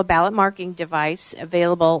we call a ballot marking device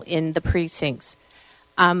available in the precincts.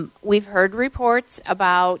 We've heard reports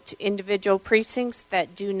about individual precincts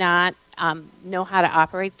that do not know how to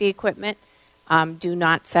operate the equipment, do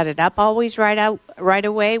not set it up always right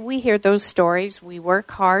away. We hear those stories. We work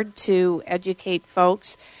hard to educate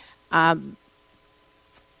folks.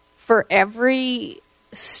 For every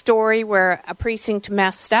story where a precinct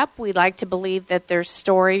messed up, we like to believe that there's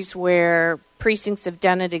stories where precincts have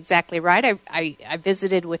done it exactly right. I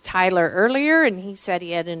visited with Tyler earlier, and he said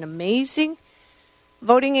he had an amazing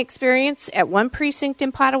voting experience at one precinct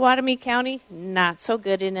in Pottawatomie County, not so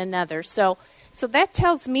good in another. So that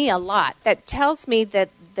tells me a lot. That tells me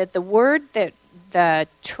that the word that the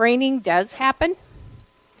training does happen.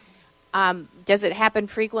 Does it happen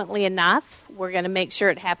frequently enough? We're going to make sure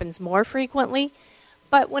it happens more frequently.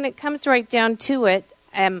 But when it comes right down to it,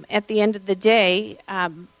 at the end of the day,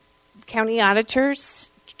 county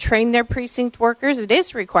auditors train their precinct workers. It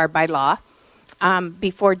is required by law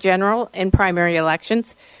before general and primary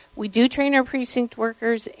elections. We do train our precinct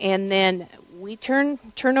workers, and then we turn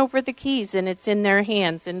over the keys, and it's in their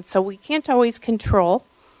hands. And so we can't always control,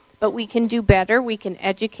 but we can do better. We can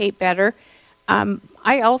educate better.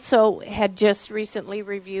 I also had just recently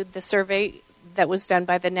reviewed the survey that was done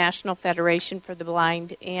by the National Federation for the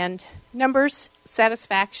Blind, and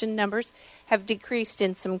satisfaction numbers, have decreased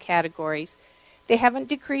in some categories. They haven't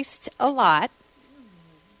decreased a lot,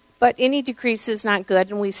 but any decrease is not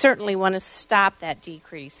good, and we certainly want to stop that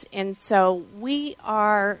decrease. And so we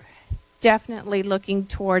are definitely looking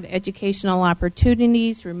toward educational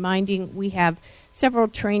opportunities, reminding we have several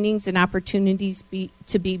trainings and opportunities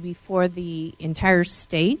to be before the entire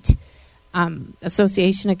state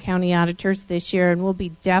Association of County Auditors this year, and we'll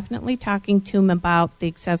be definitely talking to them about the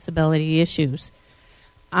accessibility issues.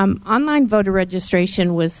 Online voter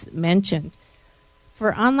registration was mentioned.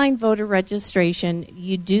 For online voter registration,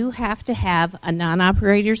 you do have to have a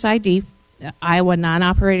non-operator's ID, Iowa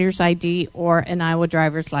non-operator's ID, or an Iowa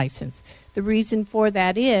driver's license. The reason for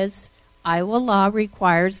that is Iowa law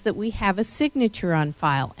requires that we have a signature on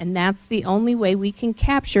file, and that's the only way we can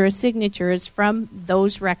capture a signature is from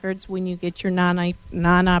those records when you get your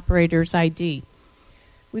non-operator's ID.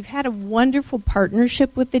 We've had a wonderful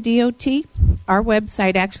partnership with the DOT. Our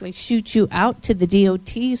website actually shoots you out to the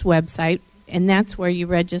DOT's website, and that's where you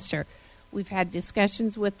register. We've had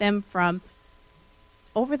discussions with them from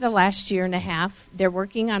over the last year and a half. They're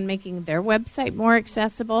working on making their website more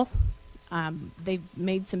accessible. They've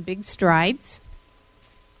made some big strides.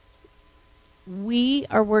 We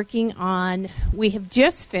have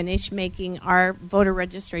just finished making our voter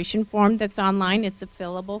registration form that's online. It's a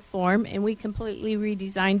fillable form, and we completely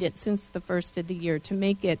redesigned it since the first of the year to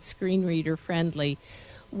make it screen reader friendly.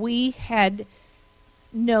 We had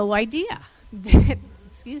no idea that,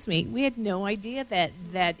 we had no idea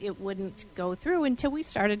that it wouldn't go through until we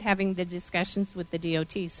started having the discussions with the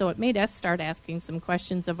DOT. So it made us start asking some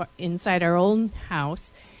questions inside our own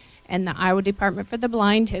house. And the Iowa Department for the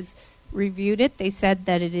Blind has reviewed it. They said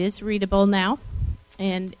that it is readable now.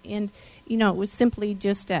 And it was simply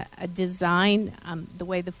just a design, the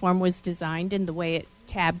way the form was designed and the way it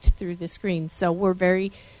tabbed through the screen. So we're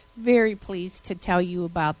very, very pleased to tell you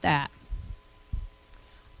about that.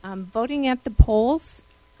 Voting at the polls.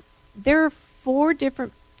 There are 4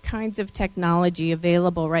 different kinds of technology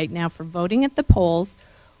available right now for voting at the polls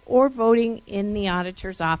or voting in the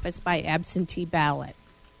auditor's office by absentee ballot.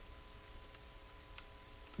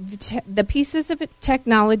 The pieces of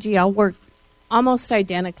technology all work almost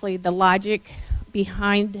identically. The logic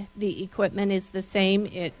behind the equipment is the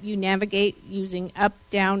same. You navigate using up,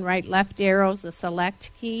 down, right, left arrows, a select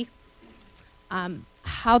key.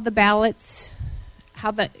 How how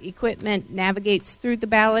the equipment navigates through the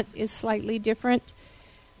ballot is slightly different.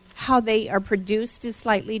 How they are produced is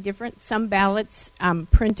slightly different. Some ballots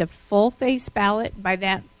print a full-face ballot. By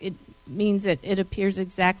that, it means that it appears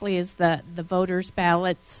exactly as the voters'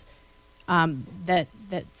 ballots that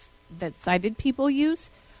sighted people use.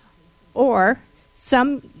 Or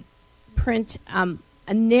some print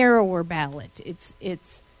a narrower ballot.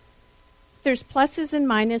 There's pluses and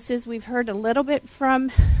minuses. We've heard a little bit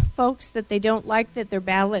from folks that they don't like that their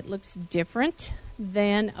ballot looks different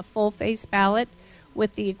than a full-face ballot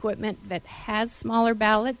with the equipment that has smaller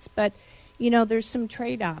ballots. But, there's some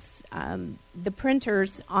trade-offs. The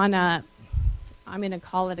printers on I'm going to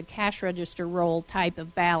call it a cash register roll type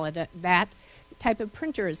of ballot, that type of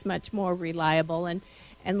printer is much more reliable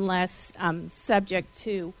and less subject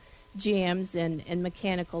to jams and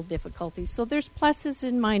mechanical difficulties. So there's pluses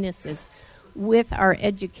and minuses. With our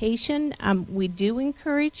education, we do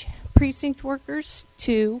encourage precinct workers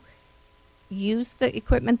to use the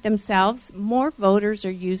equipment themselves. More voters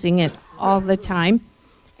are using it all the time.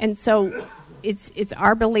 And so it's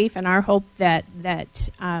our belief and our hope that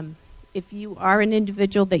if you are an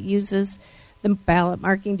individual that uses the ballot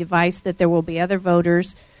marking device, that there will be other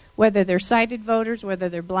voters, whether they're sighted voters, whether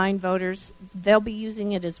they're blind voters, they'll be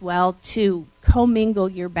using it as well to commingle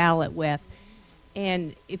your ballot with.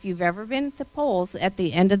 And if you've ever been at the polls at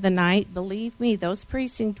the end of the night, believe me, those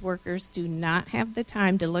precinct workers do not have the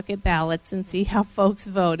time to look at ballots and see how folks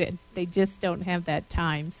voted. They just don't have that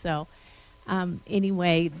time. So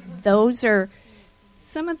anyway, those are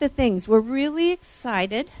some of the things. We're really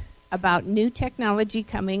excited about new technology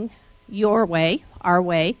coming your way, our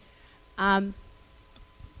way.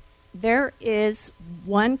 There is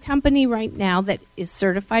one company right now that is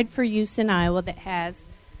certified for use in Iowa that has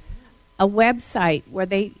a website where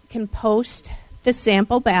they can post the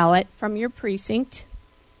sample ballot from your precinct,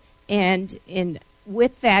 and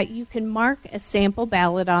with that you can mark a sample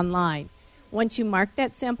ballot online. Once you mark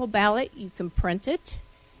that sample ballot, you can print it.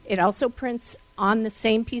 It also prints on the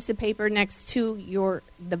same piece of paper next to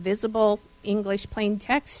the visible English plain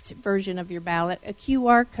text version of your ballot, a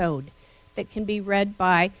QR code that can be read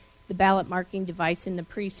by the ballot marking device in the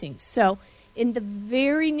precinct. So in the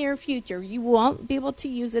very near future, you won't be able to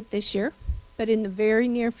use it this year, but in the very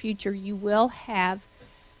near future, you will have,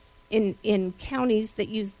 in counties that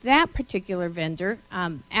use that particular vendor,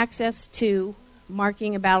 access to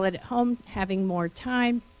marking a ballot at home, having more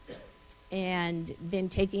time, and then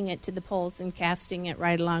taking it to the polls and casting it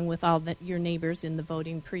right along with all your neighbors in the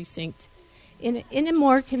voting precinct in a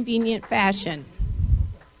more convenient fashion.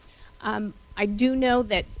 I do know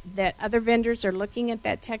that other vendors are looking at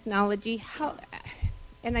that technology.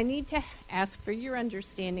 And I need to ask for your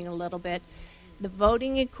understanding a little bit. The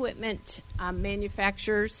voting equipment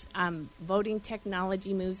manufacturers, voting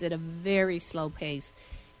technology moves at a very slow pace.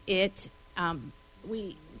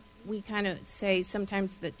 We kind of say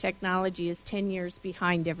sometimes that technology is 10 years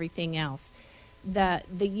behind everything else. The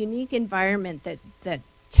unique environment that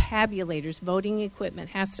tabulators, voting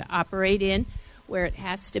equipment has to operate in, where it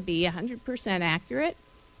has to be 100% accurate,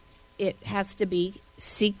 it has to be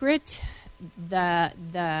secret.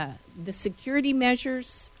 The security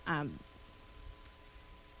measures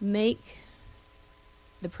make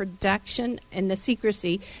the production and the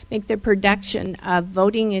secrecy make the production of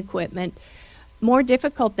voting equipment more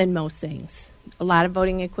difficult than most things. A lot of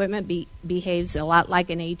voting equipment behaves a lot like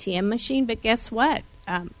an ATM machine, but guess what?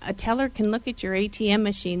 A teller can look at your ATM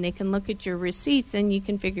machine, they can look at your receipts, and you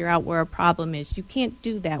can figure out where a problem is. You can't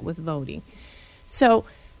do that with voting. So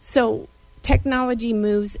technology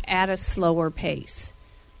moves at a slower pace,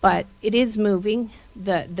 but it is moving.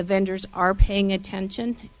 The vendors are paying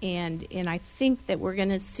attention, and I think that we're going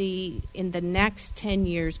to see in the next 10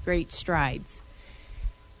 years great strides.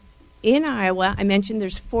 In Iowa, I mentioned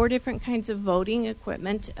there's 4 different kinds of voting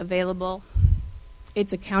equipment available.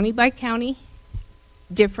 It's a county-by-county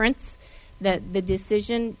difference. The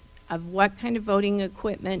decision of what kind of voting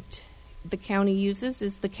equipment the county uses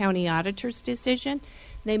is the county auditor's decision.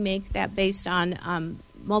 They make that based on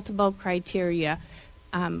multiple criteria,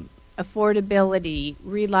 affordability,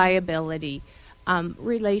 reliability,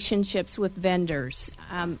 relationships with vendors,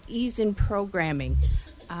 ease in programming.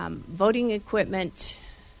 Voting equipment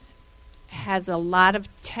has a lot of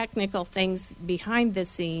technical things behind the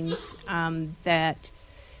scenes that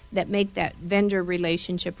make that vendor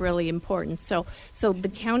relationship really important. So the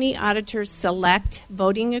county auditors select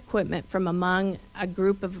voting equipment from among a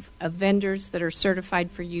group of vendors that are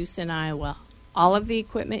certified for use in Iowa. All of the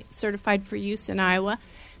equipment certified for use in Iowa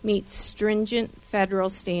meets stringent federal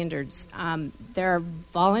standards. There are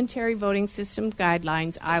voluntary voting system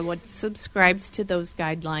guidelines. Iowa subscribes to those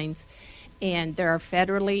guidelines. And there are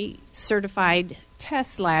federally certified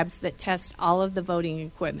test labs that test all of the voting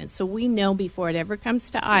equipment. So we know before it ever comes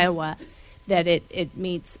to Iowa that it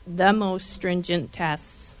meets the most stringent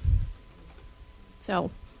tests. So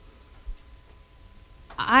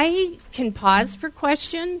I can pause for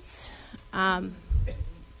questions.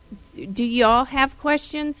 Do you all have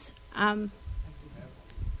questions?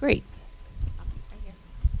 Great.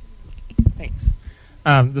 Thanks.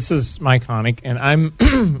 This is Mike Honig, and I'm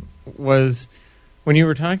when you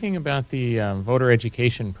were talking about the voter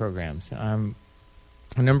education programs, a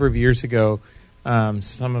number of years ago,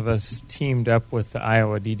 some of us teamed up with the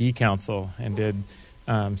Iowa DD Council and did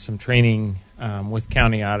some training with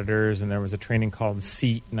county auditors, and there was a training called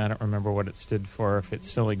SEAT, and I don't remember what it stood for, if it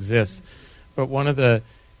still exists. But one of the,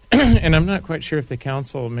 and I'm not quite sure if the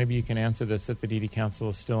council, maybe you can answer this, if the DD Council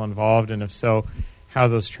is still involved, and if so, how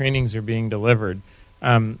those trainings are being delivered.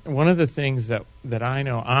 One of the things that I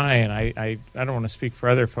know, I don't want to speak for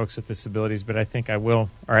other folks with disabilities, but I think I will,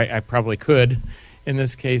 or I probably could, in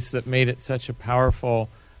this case, that made it such a powerful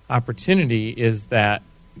opportunity is that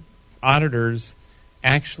auditors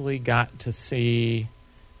actually got to see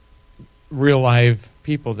real live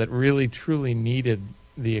people that really truly needed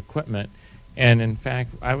the equipment. And in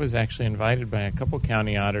fact, I was actually invited by a couple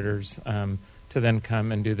county auditors to then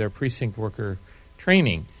come and do their precinct worker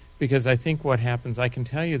training. Because I think what happens, I can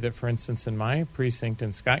tell you that, for instance, in my precinct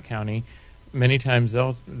in Scott County, many times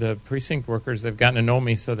the precinct workers, they've gotten to know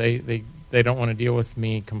me, so they don't want to deal with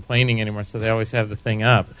me complaining anymore, so they always have the thing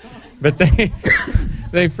up. But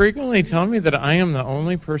they frequently tell me that I am the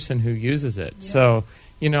only person who uses it. Yeah. So,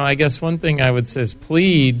 I guess one thing I would say is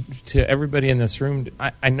plead to everybody in this room.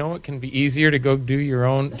 I know it can be easier to go do your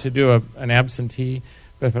own, to do an absentee,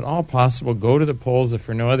 but if at all possible, go to the polls if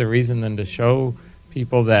for no other reason than to show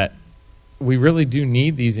people that we really do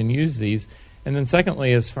need these and use these. And then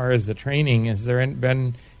secondly, as far as the training, has there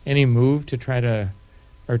been any move to try to,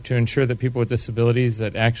 or to ensure that people with disabilities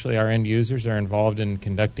that actually are end users are involved in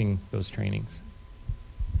conducting those trainings?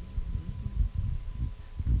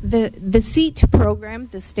 The SEAT program,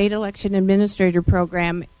 the State Election Administrator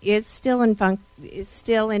program, is still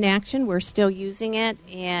in action. We're still using it,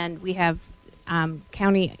 and we have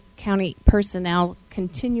county personnel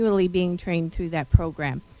continually being trained through that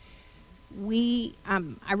program.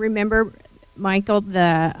 I remember, Michael,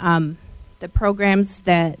 the programs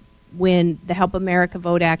that when the Help America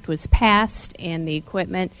Vote Act was passed and the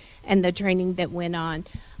equipment and the training that went on.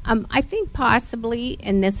 I think possibly,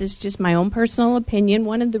 and this is just my own personal opinion,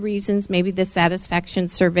 one of the reasons maybe the satisfaction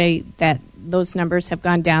survey that those numbers have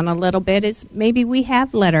gone down a little bit is maybe we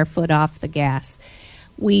have let our foot off the gas.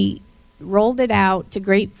 We rolled it out to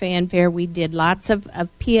great fanfare. We did lots of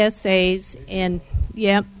PSAs, and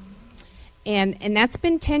and that's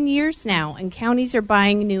been 10 years now, and counties are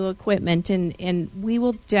buying new equipment, and we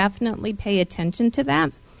will definitely pay attention to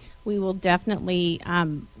that. We will definitely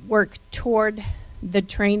work toward the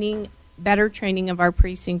training, better training of our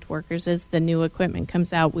precinct workers as the new equipment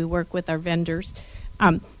comes out. We work with our vendors.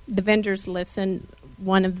 The vendors listen.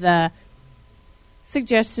 One of the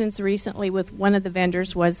suggestions recently with one of the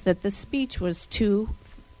vendors was that the speech was too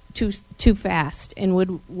fast,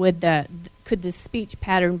 and could the speech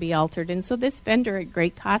pattern be altered? And so this vendor, at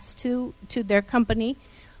great cost to their company,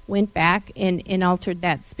 went back and altered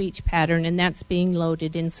that speech pattern, and that's being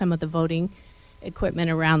loaded in some of the voting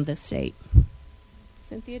equipment around the state.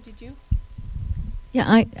 Cynthia, did you?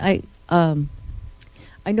 Yeah,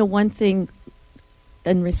 I know one thing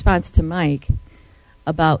in response to Mike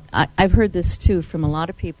about, I've heard this too from a lot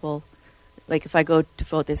of people, like if I go to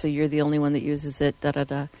vote, they say you're the only one that uses it,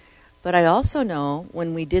 da-da-da. But I also know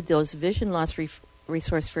when we did those vision loss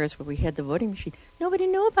resource fairs where we had the voting machine, nobody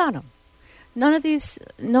knew about them. None of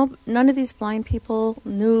these blind people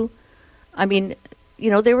knew. I mean,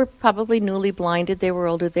 they were probably newly blinded, they were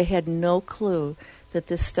older, they had no clue that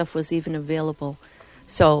this stuff was even available.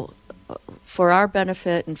 So for our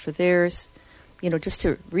benefit and for theirs, just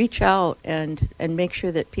to reach out and make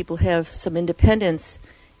sure that people have some independence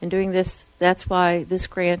in doing this, that's why this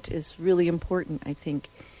grant is really important, I think,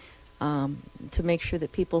 to make sure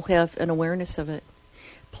that people have an awareness of it.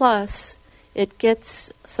 Plus, it gets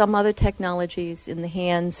some other technologies in the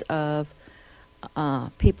hands of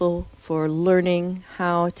people for learning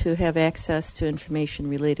how to have access to information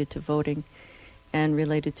related to voting and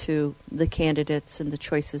related to the candidates and the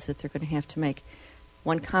choices that they're going to have to make.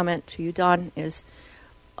 One comment to you, Dawn, is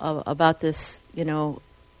about this,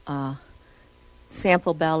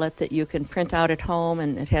 sample ballot that you can print out at home,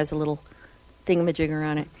 and it has a little thingamajigger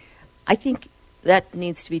on it. I think that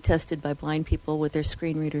needs to be tested by blind people with their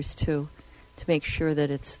screen readers, too, to make sure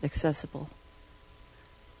that it's accessible.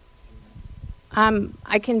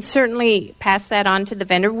 I can certainly pass that on to the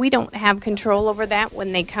vendor. We don't have control over that.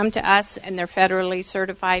 When they come to us and they're federally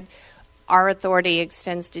certified, our authority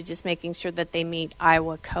extends to just making sure that they meet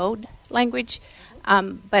Iowa code language.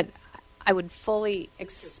 But I would fully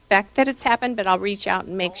expect that it's happened, but I'll reach out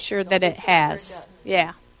and make sure that it has.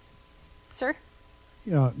 Yeah. Sir?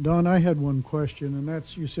 Yeah, Don, I had one question, and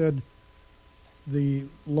that's, you said the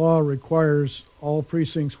law requires all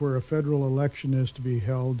precincts where a federal election is to be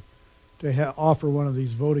held to offer one of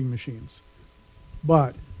these voting machines.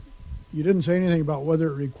 But you didn't say anything about whether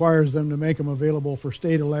it requires them to make them available for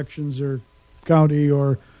state elections or county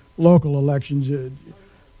or local elections.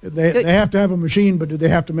 They have to have a machine, but do they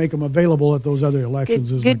have to make them available at those other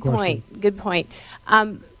elections? Good point. Good point.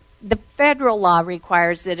 The federal law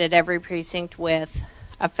requires that at every precinct with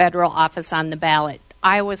a federal office on the ballot.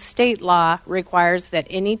 Iowa state law requires that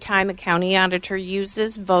any time a county auditor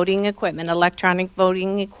uses voting equipment, electronic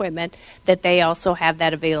voting equipment, that they also have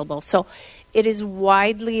that available. So it is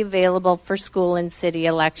widely available for school and city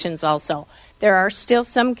elections also. There are still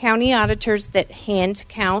some county auditors that hand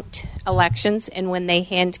count elections, and when they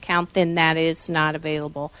hand count, then that is not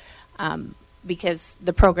available because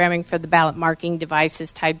the programming for the ballot marking device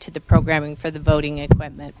is tied to the programming for the voting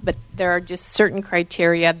equipment. But there are just certain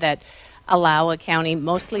criteria that allow a county,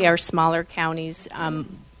 mostly our smaller counties,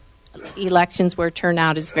 elections where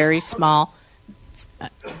turnout is very small.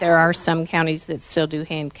 There are some counties that still do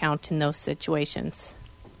hand count in those situations.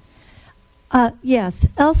 Yes,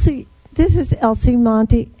 Elsie, this is Elsie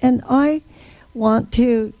Monty, and I want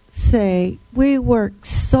to say we work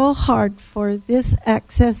so hard for this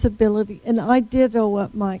accessibility, and I ditto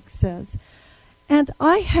what Mike says. And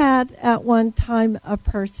I had at one time a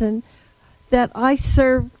person that I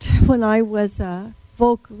served when I was a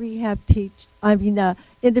VOC rehab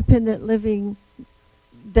independent living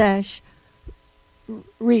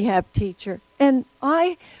rehab teacher. And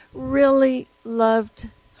I really loved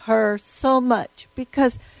her so much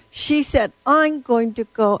because she said, I'm going to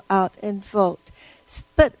go out and vote.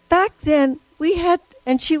 But back then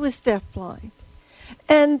and she was deafblind.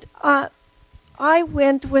 And I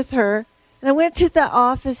went with her. And I went to the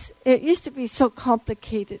office. It used to be so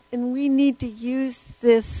complicated, and we need to use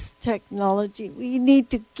this technology. We need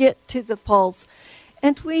to get to the polls,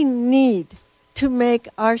 and we need to make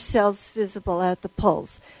ourselves visible at the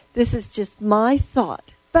polls. This is just my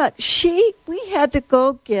thought. But we had to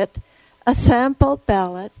go get a sample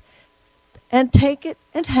ballot and take it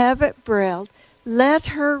and have it brailled, let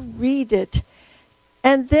her read it,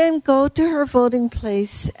 and then go to her voting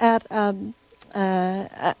place at a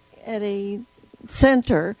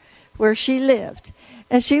center where she lived.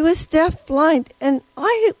 And she was deafblind, and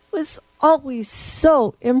I was always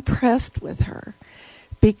so impressed with her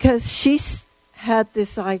because she had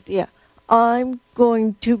this idea, I'm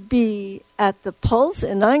going to be at the polls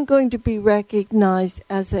and I'm going to be recognized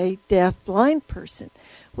as a deafblind person.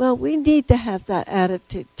 Well, we need to have that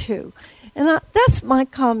attitude too. And that's my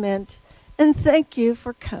comment, and thank you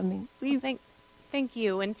for coming. Thank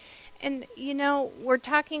you. And, you know, we're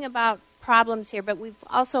talking about problems here, but we've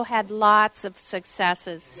also had lots of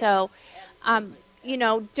successes. So, you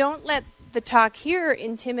know, don't let the talk here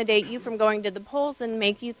intimidate you from going to the polls and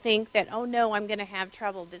make you think that, oh, no, I'm going to have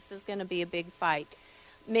trouble. This is going to be a big fight.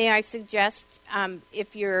 May I suggest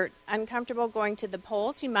if you're uncomfortable going to the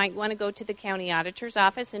polls, you might want to go to the county auditor's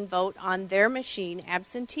office and vote on their machine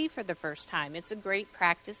absentee for the first time. It's a great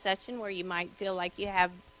practice session where you might feel like you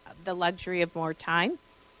have the luxury of more time.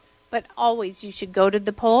 But always you should go to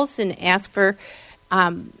the polls and ask for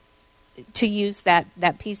to use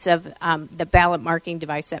that piece of the ballot marking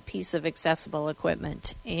device, that piece of accessible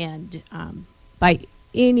equipment. And by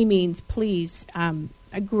any means, please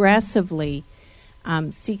aggressively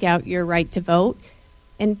seek out your right to vote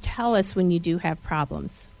and tell us when you do have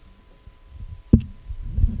problems.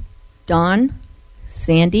 Dawn,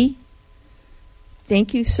 Sandy,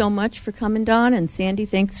 thank you so much for coming, Dawn. And Sandy,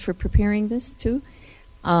 thanks for preparing this too.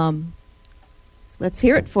 Let's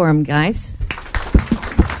hear it for them, guys.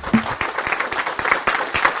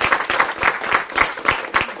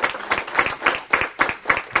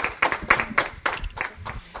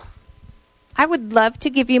 I would love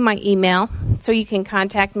to give you my email so you can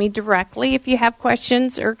contact me directly if you have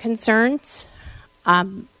questions or concerns.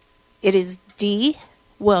 It is D.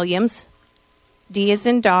 Williams, D as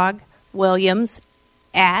in dog, Williams,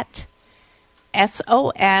 at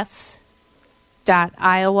sos.iowa.gov.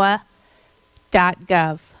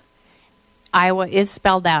 Iowa is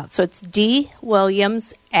spelled out. So it's D.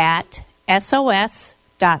 Williams at sos.iowa.gov.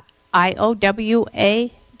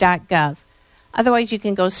 Otherwise, you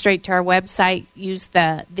can go straight to our website, use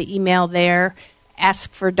the email there,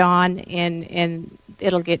 ask for Dawn, and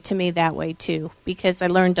it'll get to me that way too, because I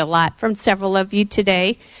learned a lot from several of you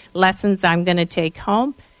today, lessons I'm going to take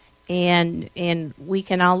home, and we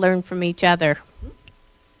can all learn from each other.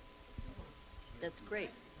 That's great.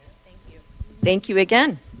 Thank you. Thank you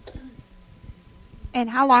again. And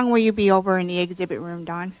how long will you be over in the exhibit room,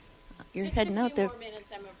 Dawn? You're heading out there. More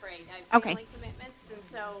minutes, I'm afraid. I have Okay. family commitments, and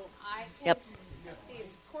so I can, Yep. let's see,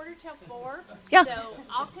 it's 4:45. Yeah. So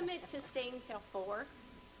I'll commit to staying till 4.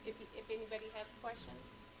 If anybody has questions.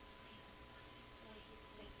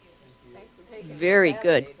 Thanks for taking Very that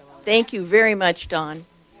good. day, Dawn. Thank you very much, Dawn.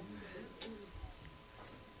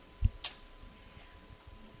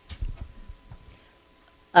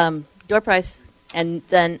 Door prize, and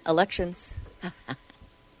then elections.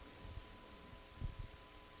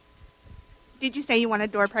 Did you say you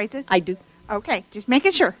wanted door prizes? I do. Okay, just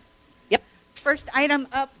making sure. Yep. First item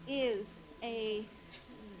up is a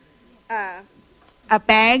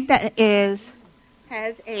bag that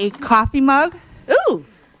has a coffee mug. Ooh.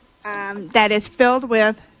 That is filled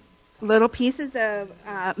with little pieces of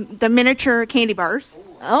the miniature candy bars.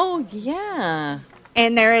 Oh yeah.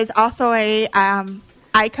 And there is also a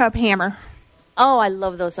iCub hammer. Oh, I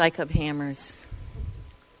love those iCub hammers.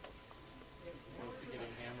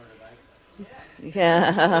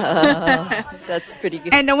 Yeah, that's pretty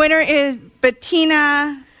good. And the winner is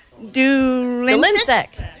Bettina Dulinsek.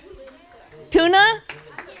 Tuna,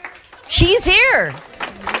 she's here.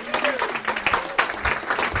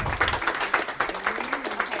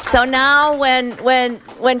 So now when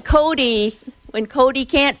Cody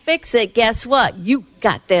can't fix it, guess what? You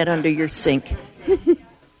got that under your sink.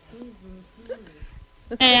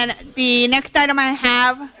 And the next item I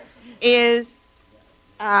have is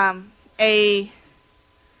a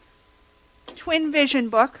Twin Vision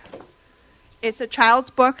book. It's a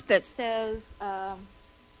child's book that says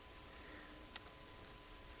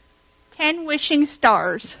 10 Wishing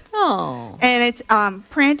Stars. Oh. And it's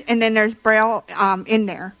print, and then there's Braille in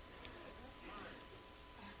there.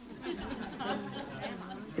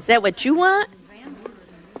 Is that what you want?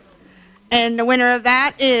 And the winner of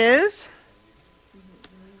that is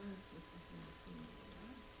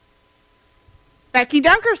Becky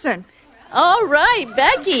Dunkerson. All right,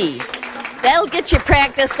 Becky. That'll get you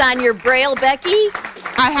practiced on your Braille, Becky.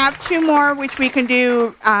 I have 2 more, which we can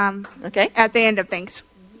do okay. at the end of things.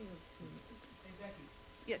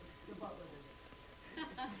 Yes.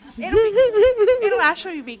 It'll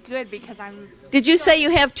actually be good because I'm... Did you say you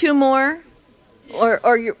have 2 more? Or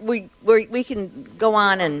we can go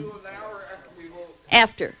on and...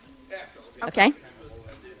 After. Okay?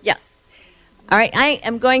 Yeah. All right, I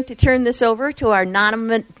am going to turn this over to our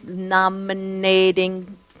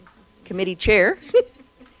nominating committee chair,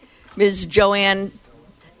 Ms. Joanne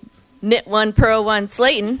Knit One, Purl One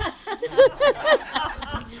Slayton.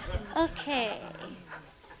 Okay.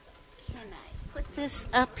 Can I put this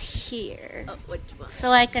up here Which one?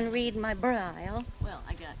 so I can read my Braille? Well,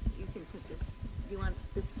 I got, you can put this, you want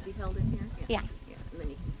this to be held in here? Yeah. And then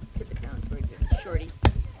you can tip it down towards your shorty.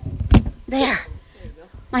 There.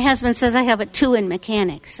 My husband says I have a 2 in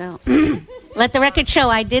mechanics, so let the record show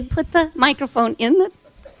I did put the microphone in the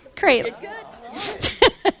cradle.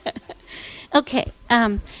 Okay.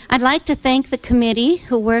 I'd like to thank the committee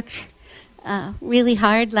who worked really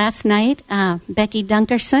hard last night. Becky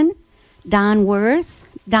Dunkerson, Don Worth,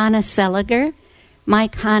 Donna Seliger,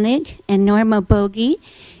 Mike Honig, and Norma Bogie.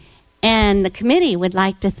 And the committee would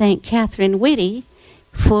like to thank Catherine Whitty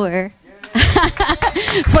for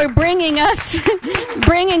for bringing us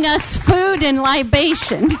food and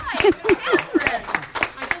libation. I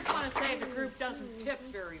just want to say the group doesn't tip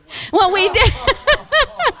very Well, well. we did.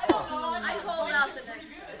 I hold out the next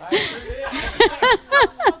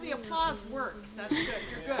so the applause works. That's good.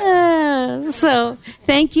 You're good. So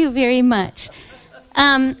thank you very much.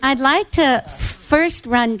 I'd like to first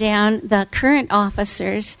run down the current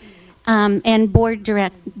officers and board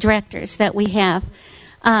directors that we have.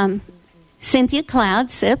 Cynthia Cloud,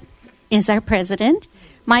 SIP, is our president.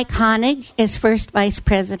 Mike Honig is first vice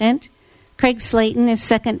president. Craig Slayton is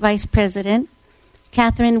second vice president.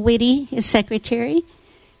 Catherine Whitty is secretary.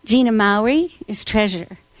 Gina Mowry is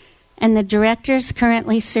treasurer. And the directors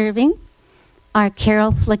currently serving are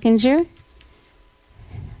Carol Flickinger,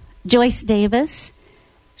 Joyce Davis,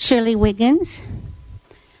 Shirley Wiggins,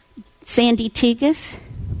 Sandy Tegas,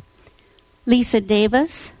 Lisa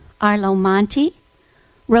Davis, Arlo Monte,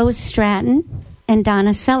 Rose Stratton, and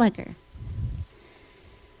Donna Seliger.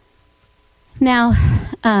 Now,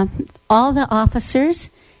 all the officers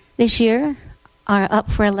this year are up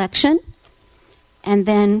for election, and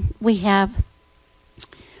then we have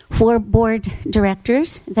 4 board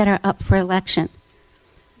directors that are up for election.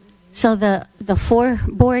 So the 4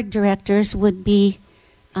 board directors would be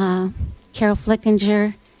Carol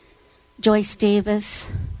Flickinger, Joyce Davis,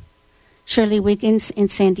 Shirley Wiggins, and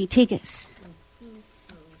Sandy Tigas.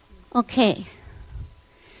 Okay.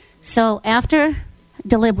 So after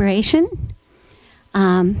deliberation,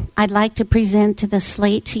 I'd like to present the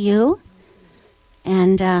slate to you,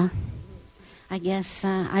 and I guess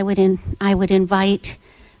I would invite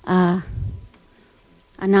a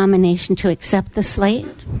nomination to accept the slate.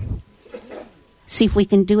 See if we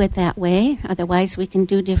can do it that way. Otherwise, we can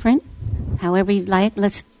do different. However you'd like.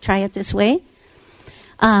 Let's try it this way.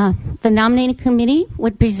 The nominating committee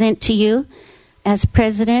would present to you as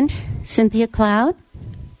president Cynthia Cloud,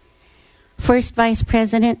 first vice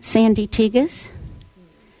president Sandy Tigas,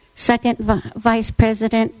 second vice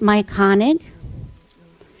president Mike Honig,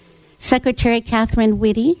 secretary Catherine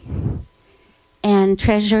Whitty, and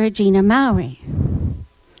treasurer Gina Mowry.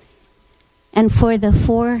 And for the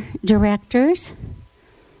 4 directors,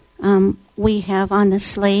 we have on the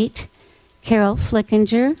slate Carol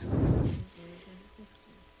Flickinger,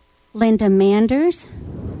 Linda Manders,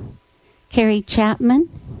 Carrie Chapman,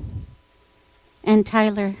 and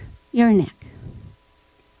Tyler Yernick.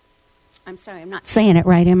 I'm sorry, I'm not saying it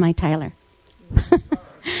right, am I, Tyler?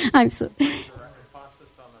 I'm so,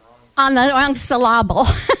 on the wrong syllable.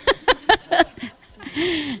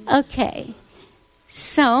 Okay.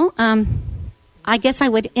 So, I guess I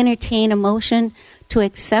would entertain a motion to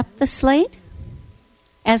accept the slate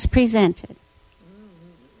as presented.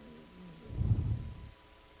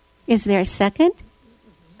 Is there a second?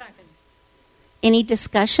 Second. Any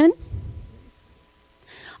discussion?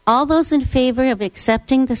 All those in favor of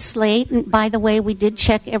accepting the slate, and by the way, we did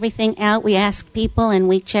check everything out. We asked people and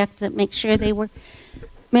we checked to make sure they were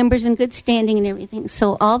members in good standing and everything.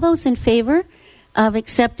 So all those in favor of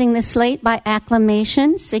accepting the slate by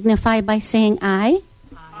acclamation signify by saying aye.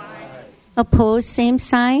 Aye. Opposed, same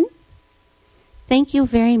sign. Thank you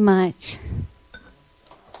very much.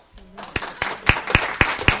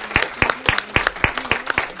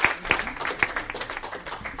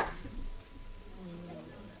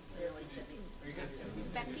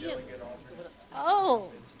 Back to you. Oh.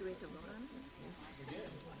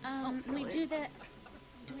 We do that.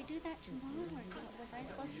 Do we do that tomorrow, or was I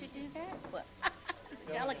supposed to do that? What?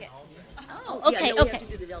 Delegate. Oh, okay, yeah, no, we okay. have to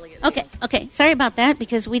do the delegate. Okay. Sorry about that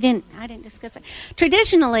because I didn't discuss it.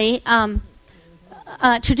 Traditionally,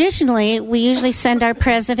 we usually send our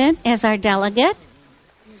president as our delegate.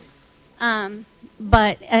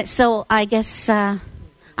 So I guess I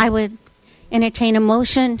would entertain a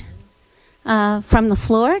motion from the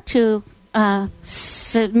floor to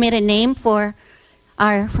submit a name for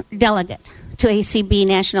our delegate to ACB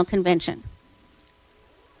National Convention.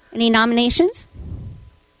 Any nominations?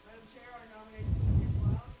 Madam Chair, I nominate Cynthia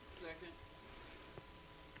Cloud. Second.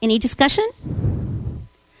 Any discussion?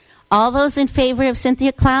 All those in favor of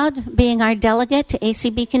Cynthia Cloud being our delegate to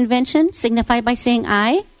ACB Convention signify by saying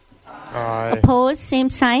aye. Aye. Opposed, same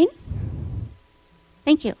sign.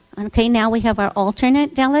 Thank you. Okay, now we have our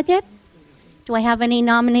alternate delegate. Do I have any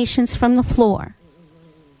nominations from the floor?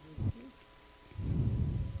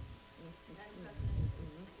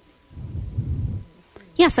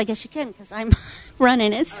 Yes, I guess you can because I'm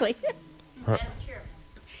running it. So Madam Chair,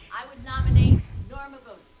 I would nominate Norma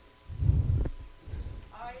Bodie.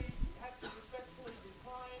 I have to respectfully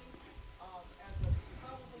decline, as it's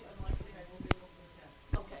probably unlikely I will be able to attend.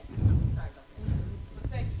 Okay, sorry about that. But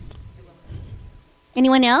thank you.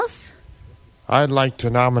 anyone else? I'd like to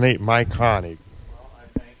nominate Mike Honig. Well, I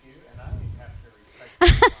thank you, and I have to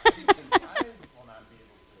respect I will not be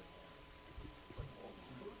able to.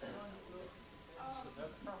 So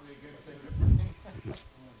that's probably a good thing to bring.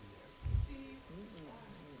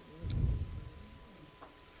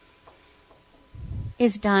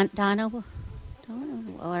 Is Donna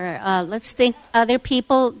or let's think other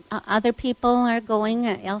people are going.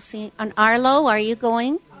 Elsie and Arlo, are you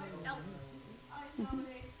going?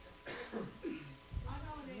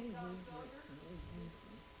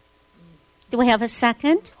 Do we have a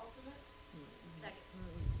second?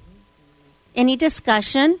 Any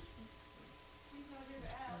discussion?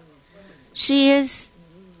 She is.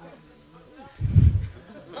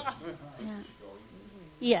 Yeah.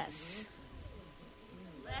 Yes.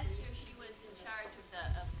 Last year she was in charge of the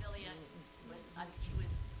affiliate with,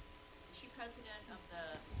 is she president of the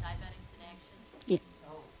Diabetics in Action? Yeah.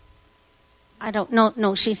 I don't know.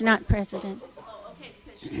 No, she's not president. Oh, okay,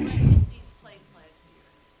 because she went in these place last year.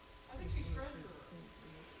 I think she's treasurer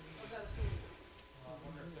of that affiliate. I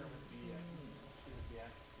wonder if there would be, she would be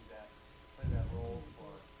asked to do that, play that role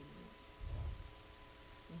for.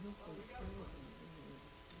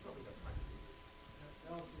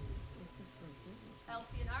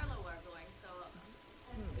 Elsie and Arlo are going, so.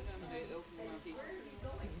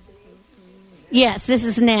 Yes, this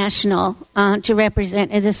is national to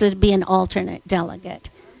represent, and this would be an alternate delegate.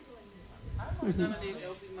 Mhm.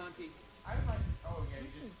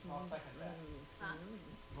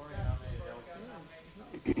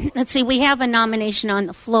 Let's see, we have a nomination on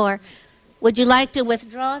the floor. Would you like to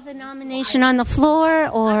withdraw the nomination on the floor,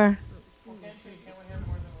 or?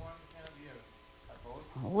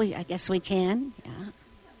 Oh, I guess we can,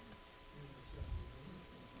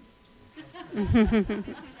 yeah.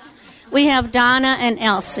 We have Donna and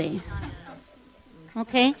Elsie.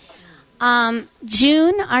 Okay.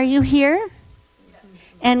 June, are you here?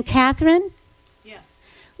 And Catherine? Yes.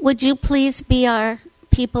 Would you please be our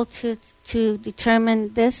people to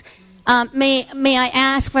determine this? May I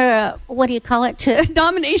ask for what do you call it? To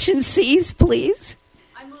nomination C's, please.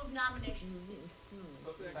 I move nomination C.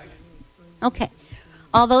 Okay.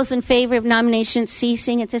 All those in favor of nomination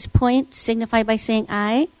ceasing at this point signify by saying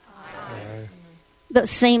aye. Aye. The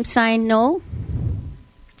same sign, no.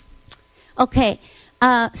 Okay.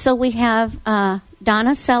 So we have Donna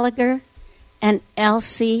Seliger and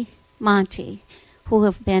Elsie Monty who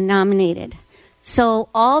have been nominated. So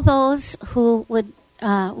all those who would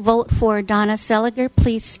vote for Donna Seliger,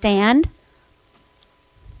 please stand.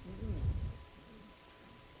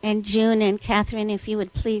 And June and Catherine, if you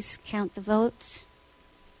would please count the votes.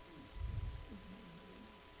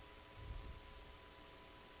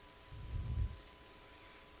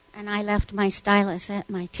 And I left my stylus at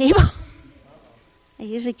my table. I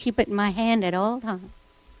usually keep it in my hand at all times.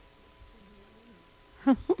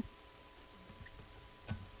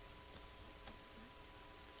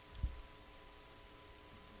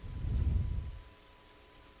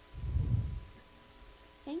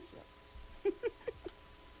 Thank you.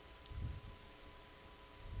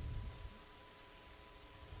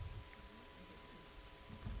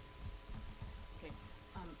 Okay.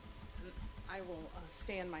 I will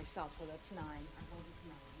stand myself, so that's 9. Our vote is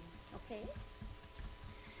 9. Okay.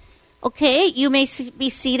 Okay, you may be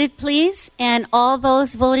seated, please. And all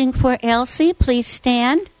those voting for Elsie, please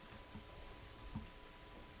stand.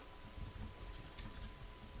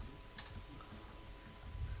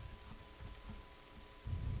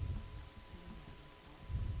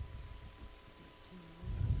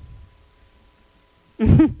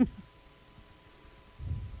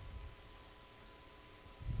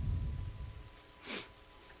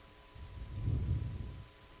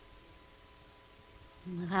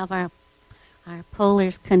 We'll have our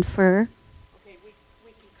pollers confer. Okay, we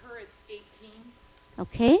concur it's 18.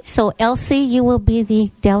 Okay, so Elsie, you will be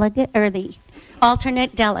the delegate, or the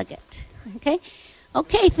alternate delegate. Okay?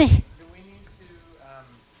 Okay. Do we need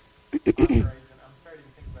to authorize, and I'm sorry to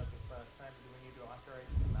think about this last time, but do we need to authorize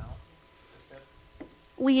the amount?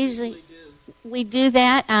 We do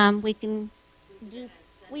that.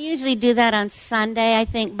 We usually do that on Sunday, I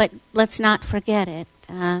think, but let's not forget it.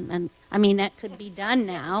 And I mean, that could be done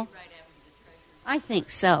now. I think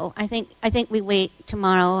so. I think we wait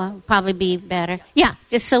tomorrow. Will probably be better. Yeah,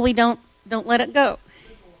 just so we don't let it go.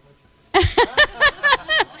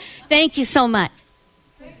 Thank you so much.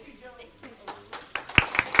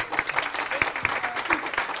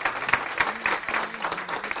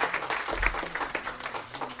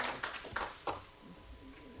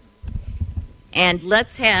 And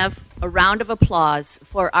let's have a round of applause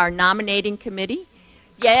for our nominating committee.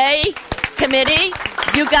 Yay, committee.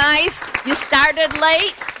 You guys, you started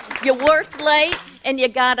late, you worked late, and you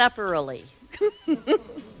got up early.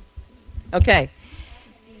 Okay.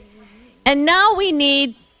 And now we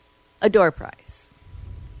need a door prize.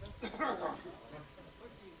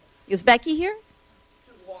 Is Becky here?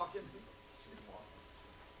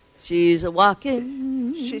 She's a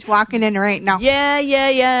walking. She's walking in right now.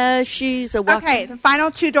 Yeah. She's a walking. Okay, the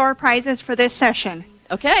final 2 door prizes for this session.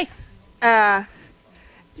 Okay.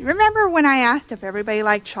 Remember when I asked if everybody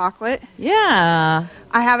liked chocolate? Yeah.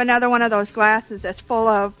 I have another one of those glasses that's full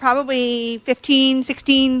of probably 15,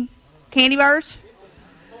 16 candy bars.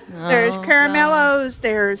 Oh, There's Caramellos,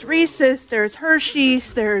 there's Reese's, there's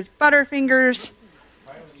Hershey's, there's Butterfingers.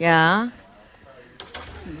 Yeah.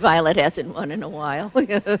 Violet hasn't won in a while. Cut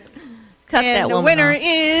and that the woman winner off.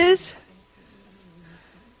 is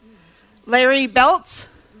Larry Belts.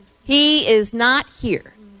 He is not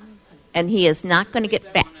here, and he is not going to get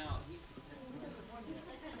fat.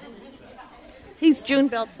 He's June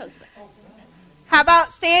Belt's husband. How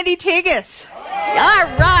about Sandy Tigas? All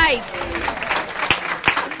right.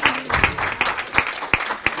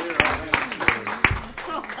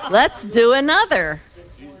 Let's do another.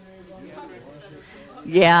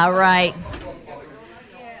 Yeah, right.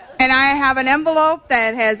 And I have an envelope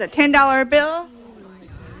that has a $10 bill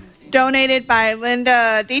donated by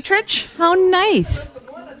Linda Dietrich. How nice.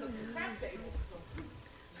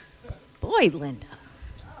 Boy, Linda.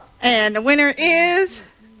 And the winner is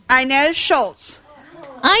Inez Schultz.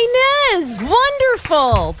 Inez,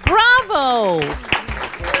 wonderful. Bravo.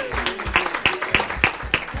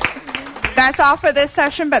 That's all for this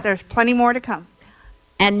session, but there's plenty more to come.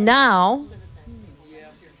 And now,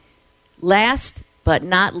 last but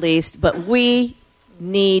not least, but we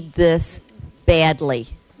need this badly.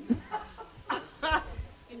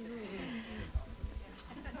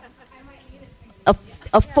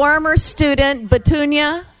 A former student,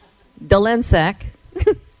 Betunia Dolinsek.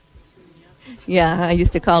 Yeah, I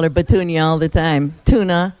used to call her Betunia all the time.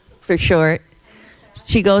 Tuna, for short.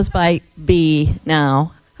 She goes by B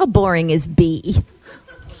now. How boring is B?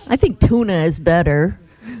 I think Tuna is better.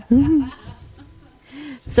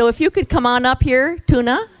 So if you could come on up here,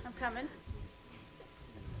 Tuna. I'm coming.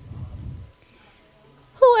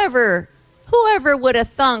 Whoever would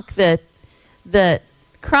have thunk that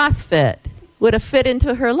CrossFit would have fit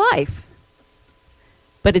into her life?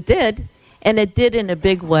 But it did, and it did in a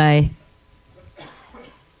big way.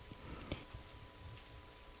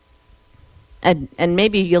 And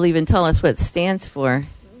maybe you'll even tell us what it stands for.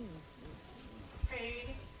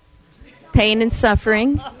 Pain and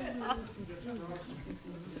suffering.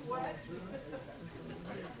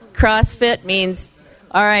 CrossFit means,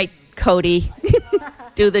 all right, Cody,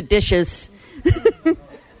 do the dishes.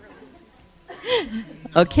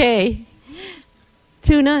 Okay.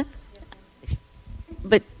 Tuna,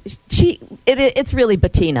 but it's really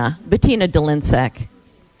Bettina Dolinsek.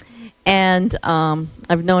 And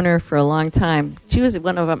I've known her for a long time. She was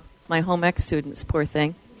one of my home ec students, poor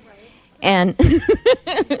thing. And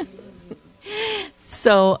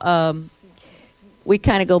so we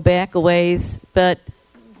kind of go back a ways. But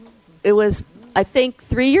it was, I think,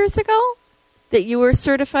 3 years ago that you were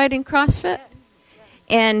certified in CrossFit.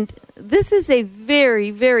 And this is a very,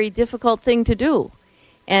 very difficult thing to do.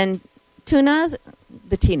 And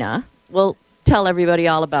Bettina will tell everybody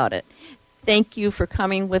all about it. Thank you for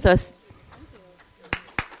coming with us.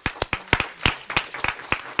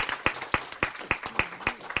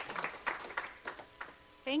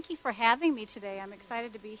 Thank you for having me today. I'm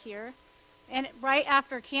excited to be here. And right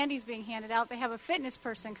after candy's being handed out, they have a fitness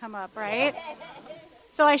person come up, right?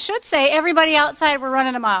 So I should say, everybody outside, we're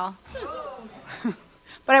running a mile.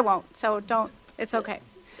 But I won't, so don't, it's okay.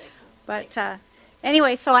 But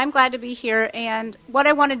anyway, so I'm glad to be here, and what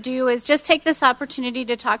I want to do is just take this opportunity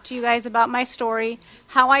to talk to you guys about my story,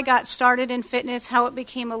 how I got started in fitness, how it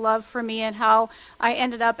became a love for me, and how I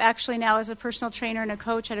ended up actually now as a personal trainer and a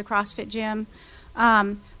coach at a CrossFit gym.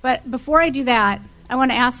 But before I do that, I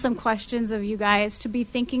want to ask some questions of you guys to be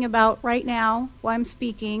thinking about right now while I'm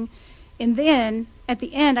speaking, and then at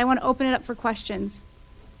the end, I want to open it up for questions.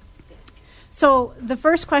 So the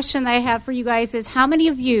first question that I have for you guys is, how many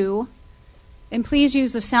of you, and please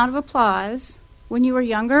use the sound of applause, when you were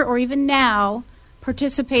younger or even now,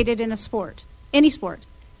 participated in a sport? Any sport?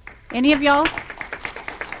 Any of y'all?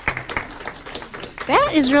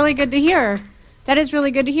 That is really good to hear. That is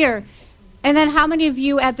really good to hear. And then how many of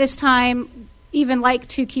you at this time even like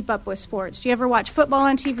to keep up with sports? Do you ever watch football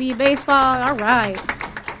on TV, baseball? All right.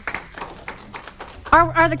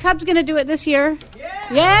 Are the Cubs going to do it this year?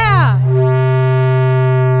 Yeah. I'm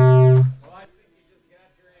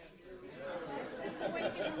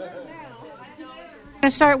going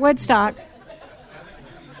to start Woodstock.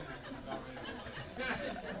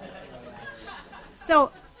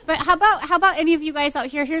 So, but how about any of you guys out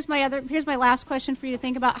here? Here's my last question for you to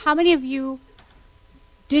think about. How many of you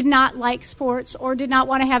did not like sports or did not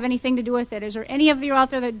want to have anything to do with it? Is there any of you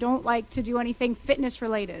out there that don't like to do anything fitness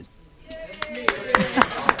related?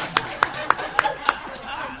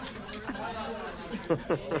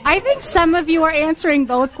 I think some of you are answering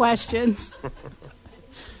both questions.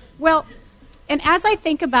 Well, and as I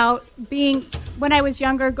think about when I was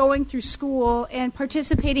younger, going through school and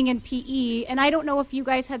participating in PE, and I don't know if you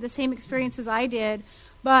guys had the same experience as I did,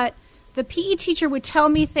 but the PE teacher would tell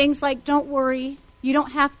me things like, don't worry, you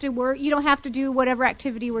don't have to work, you don't have to do whatever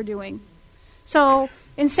activity we're doing. So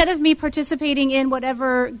instead of me participating in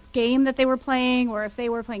whatever game that they were playing, or if they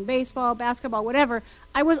were playing baseball, basketball, whatever,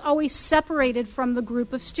 I was always separated from the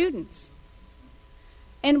group of students.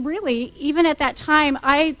 And really, even at that time,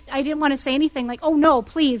 I didn't want to say anything like, oh, no,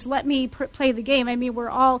 please, let me play the game. I mean,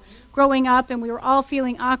 we're all growing up, and we were all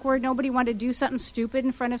feeling awkward. Nobody wanted to do something stupid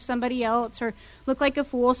in front of somebody else or look like a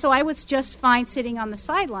fool. So I was just fine sitting on the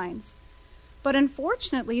sidelines. But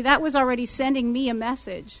unfortunately, that was already sending me a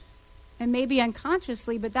message. And maybe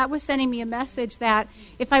unconsciously, but that was sending me a message that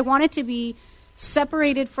if I wanted to be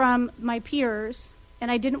separated from my peers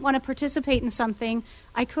and I didn't want to participate in something,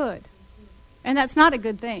 I could. And that's not a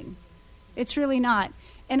good thing. It's really not.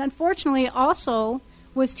 And unfortunately, it also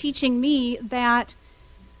was teaching me that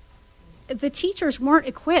the teachers weren't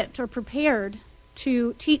equipped or prepared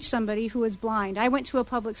to teach somebody who was blind. I went to a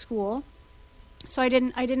public school, so I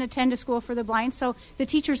didn't attend a school for the blind. So the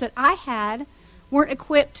teachers that I had weren't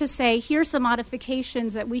equipped to say, here's the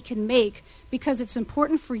modifications that we can make because it's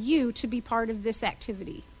important for you to be part of this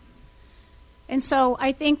activity. And so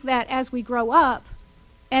I think that as we grow up,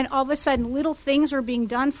 and all of a sudden little things are being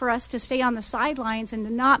done for us to stay on the sidelines and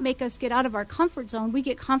to not make us get out of our comfort zone, we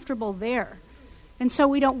get comfortable there. And so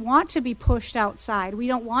we don't want to be pushed outside. We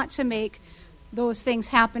don't want to make those things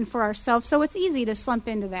happen for ourselves. So it's easy to slump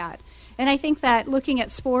into that. And I think that looking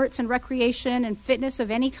at sports and recreation and fitness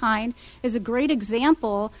of any kind is a great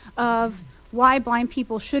example of why blind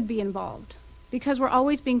people should be involved. Because we're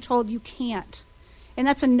always being told you can't. And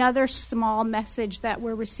that's another small message that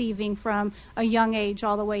we're receiving from a young age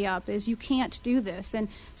all the way up is you can't do this. And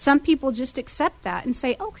some people just accept that and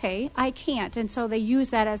say, okay, I can't. And so they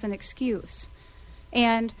use that as an excuse.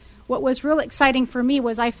 And what was real exciting for me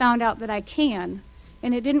was I found out that I can.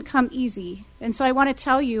 And it didn't come easy. And so I want to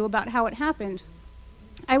tell you about how it happened.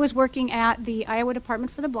 I was working at the Iowa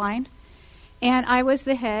Department for the Blind, and I was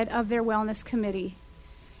the head of their wellness committee.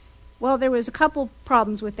 Well, there was a couple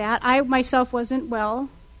problems with that. I myself wasn't well.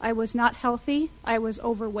 I was not healthy. I was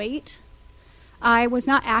overweight. I was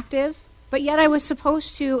not active. But yet I was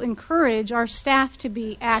supposed to encourage our staff to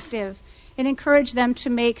be active and encourage them to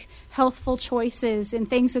make healthful choices in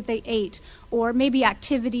things that they ate or maybe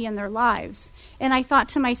activity in their lives. And I thought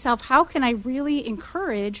to myself, how can I really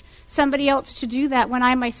encourage somebody else to do that when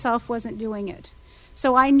I myself wasn't doing it?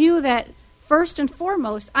 So I knew that first and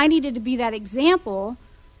foremost, I needed to be that example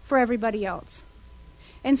for everybody else.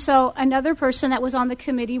 And so another person that was on the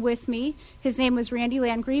committee with me, his name was Randy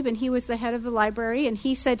Landgrebe, and he was the head of the library, and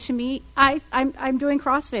he said to me, I'm doing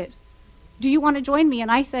CrossFit. Do you want to join me?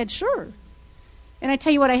 And I said, sure. And I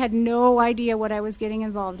tell you what, I had no idea what I was getting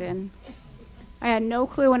involved in. I had no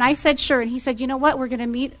clue. And I said, sure. And he said, you know what? We're going to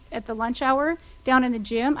meet at the lunch hour down in the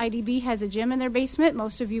gym. IDB has a gym in their basement.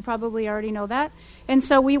 Most of you probably already know that. And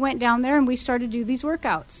so we went down there and we started to do these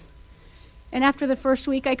workouts. And after the first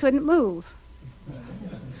week, I couldn't move.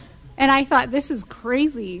 And I thought, this is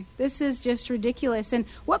crazy. This is just ridiculous. And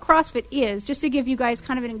what CrossFit is, just to give you guys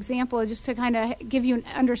kind of an example, just to kind of give you an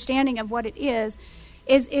understanding of what it is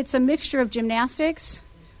it's a mixture of gymnastics,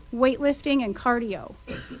 weightlifting, and cardio.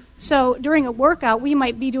 So during a workout, we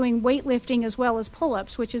might be doing weightlifting as well as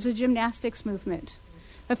pull-ups, which is a gymnastics movement.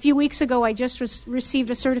 A few weeks ago, I just received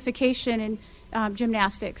a certification in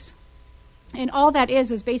gymnastics. And all that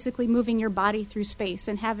is basically moving your body through space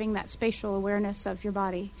and having that spatial awareness of your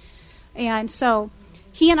body. And so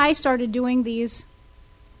he and I started doing these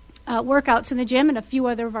workouts in the gym, and a few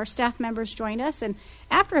other of our staff members joined us. And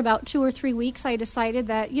after about 2 or 3 weeks, I decided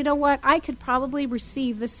that, you know what, I could probably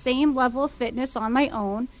receive the same level of fitness on my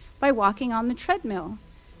own by walking on the treadmill.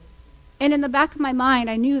 And in the back of my mind,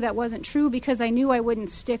 I knew that wasn't true because I knew I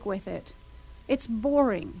wouldn't stick with it. It's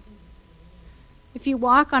boring. If you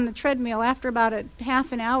walk on the treadmill after about a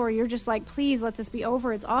half an hour, you're just like, please let this be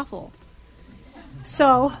over. It's awful.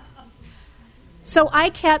 So I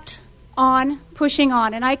kept on pushing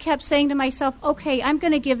on, and I kept saying to myself, okay, I'm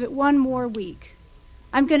going to give it one more week.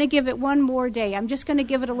 I'm going to give it one more day. I'm just going to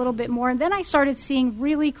give it a little bit more. And then I started seeing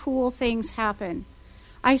really cool things happen.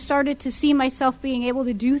 I started to see myself being able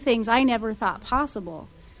to do things I never thought possible.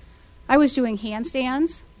 I was doing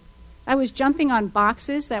handstands. I was jumping on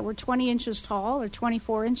boxes that were 20 inches tall or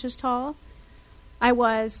 24 inches tall. I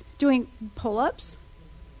was doing pull-ups.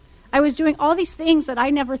 I was doing all these things that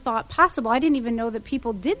I never thought possible. I didn't even know that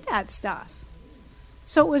people did that stuff.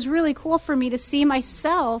 So it was really cool for me to see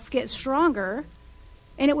myself get stronger,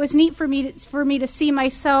 and it was neat for me to see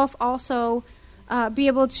myself also be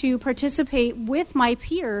able to participate with my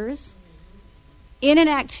peers in an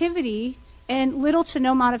activity, and little to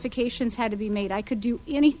no modifications had to be made. I could do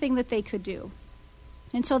anything that they could do.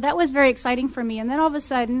 And so that was very exciting for me. And then all of a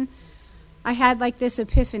sudden, I had like this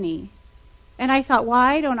epiphany. And I thought,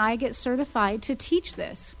 why don't I get certified to teach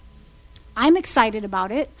this? I'm excited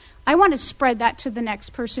about it. I want to spread that to the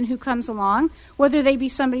next person who comes along, whether they be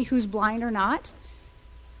somebody who's blind or not.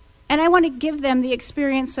 And I want to give them the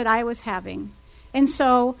experience that I was having. And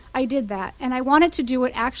so I did that. And I wanted to do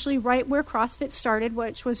it actually right where CrossFit started,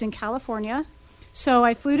 which was in California. So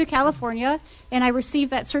I flew to California, and I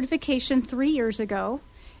received that certification 3 years ago.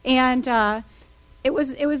 And it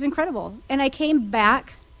was incredible. And I came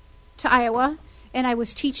back to Iowa, and I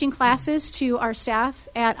was teaching classes to our staff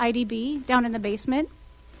at IDB down in the basement.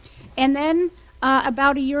 And then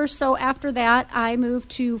About a year or so after that, I moved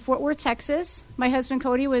to Fort Worth, Texas. My husband,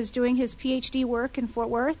 Cody, was doing his PhD work in Fort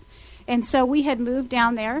Worth, and so we had moved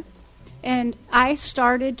down there. And I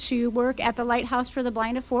started to work at the Lighthouse for the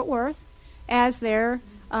Blind of Fort Worth as their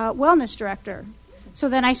wellness director. So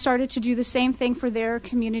then I started to do the same thing for their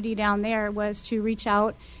community down there, was to reach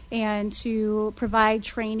out and to provide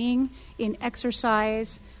training in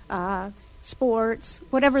exercise, sports,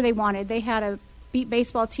 whatever they wanted. They had a beat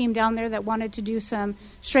baseball team down there that wanted to do some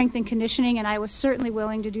strength and conditioning, and I was certainly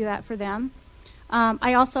willing to do that for them.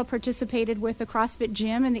 I also participated with a CrossFit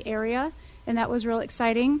gym in the area, and that was real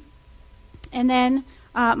exciting. And then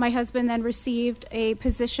my husband then received a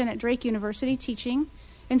position at Drake University teaching,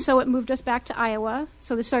 and so it moved us back to Iowa.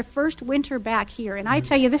 So this is our first winter back here, and I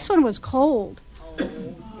tell you, this one was cold.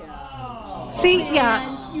 See,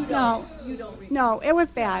 yeah, no, it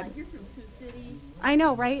was bad. You're from Sioux City. I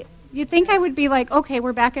know, right? You'd think I would be like, okay,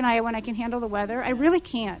 we're back in Iowa and I can handle the weather. I really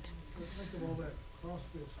can't.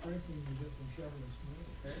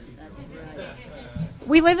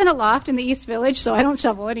 We live in a loft in the East Village, so I don't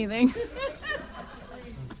shovel anything.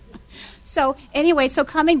 So anyway, so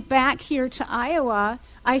coming back here to Iowa,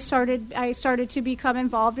 I started to become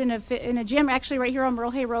involved in a gym actually right here on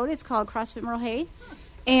Merle Hay Road. It's called CrossFit Merle Hay.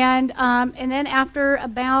 And then after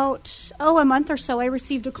about a month or so, I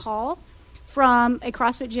received a call from a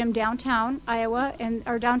CrossFit gym downtown Iowa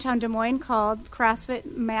or downtown Des Moines called CrossFit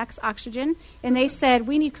Max Oxygen, and they said,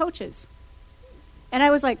 we need coaches. And I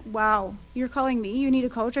was like, wow, you're calling me? You need a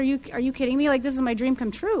coach? Are you kidding me? Like, this is my dream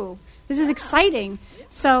come true. This is exciting.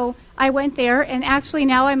 So I went there, and actually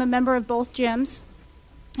now I'm a member of both gyms,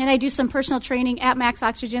 and I do some personal training at Max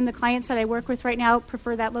Oxygen. The clients that I work with right now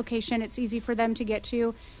prefer that location. It's easy for them to get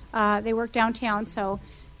to. They work downtown, so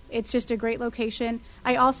it's just a great location.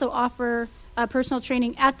 I also offer personal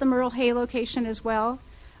training at the Merle Hay location as well.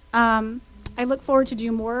 I look forward to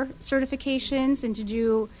do more certifications and to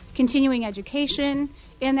do continuing education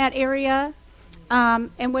in that area.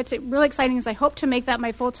 And what's really exciting is I hope to make that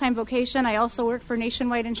my full-time vocation. I also work for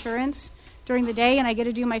Nationwide Insurance during the day, and I get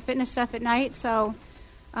to do my fitness stuff at night. So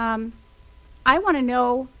I want to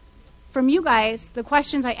know from you guys the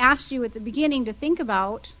questions I asked you at the beginning to think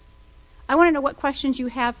about. I want to know what questions you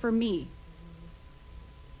have for me.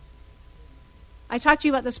 I talked to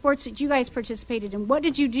you about the sports that you guys participated in. What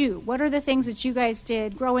did you do? What are the things that you guys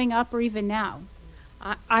did growing up or even now?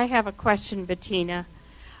 I have a question, Bettina.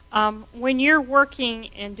 When you're working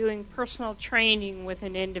and doing personal training with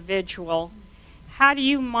an individual, how do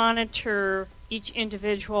you monitor each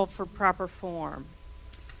individual for proper form?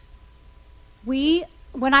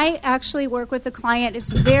 When I actually work with a client,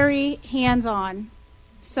 it's very hands-on.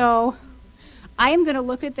 So I am going to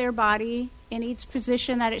look at their body in each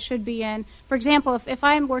position that it should be in. For example, if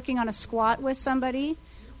I'm working on a squat with somebody,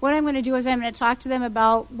 what I'm going to do is I'm going to talk to them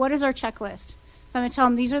about what is our checklist. So I'm going to tell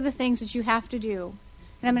them these are the things that you have to do.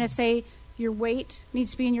 And I'm going to say your weight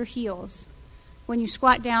needs to be in your heels. When you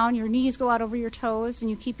squat down, your knees go out over your toes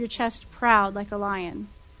and you keep your chest proud like a lion.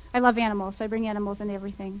 I love animals, so I bring animals into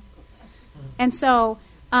everything. And so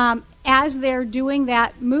as they're doing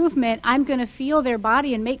that movement, I'm going to feel their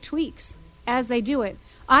body and make tweaks as they do it.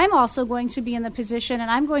 I'm also going to be in the position and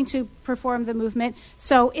I'm going to perform the movement.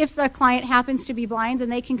 So if the client happens to be blind, then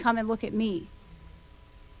they can come and look at me.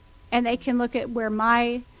 And they can look at where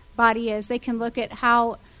my body is. They can look at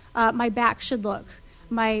how my back should look.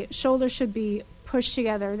 My shoulders should be pushed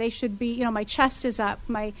together. They should be, my chest is up.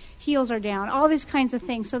 My heels are down. All these kinds of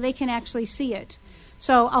things so they can actually see it.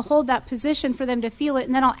 So I'll hold that position for them to feel it.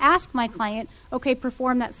 And then I'll ask my client, okay,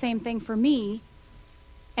 perform that same thing for me.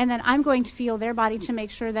 And then I'm going to feel their body to make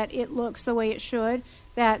sure that it looks the way it should,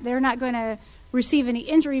 that they're not going to receive any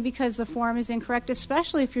injury because the form is incorrect,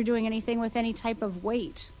 especially if you're doing anything with any type of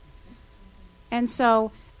weight. And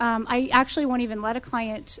so I actually won't even let a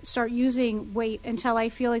client start using weight until I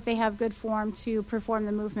feel like they have good form to perform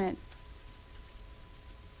the movement.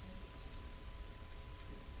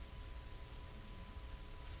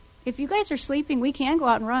 If you guys are sleeping, we can go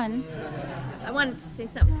out and run. I wanted to say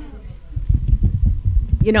something.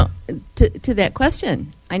 To that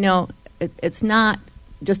question, I know it's not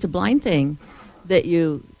just a blind thing that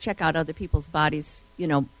you check out other people's bodies,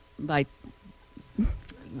 by,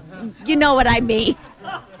 you know what I mean.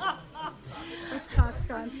 This talk's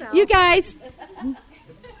gone south. You guys,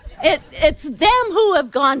 it's them who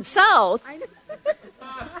have gone south.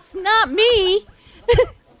 It's not me.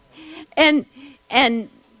 and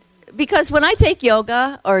because when I take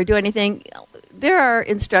yoga or do anything, there are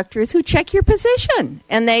instructors who check your position,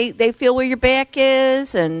 and they feel where your back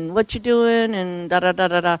is and what you're doing and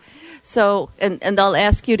da-da-da-da-da. So, and they'll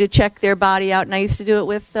ask you to check their body out, and I used to do it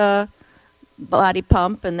with body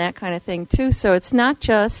pump and that kind of thing too. So it's not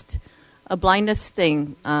just a blindness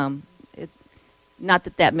thing. Not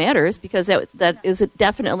that that matters, because that is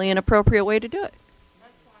definitely an appropriate way to do it.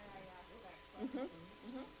 That's why I asked that question.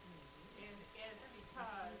 Is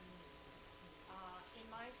because in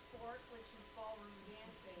my sport, which is ballroom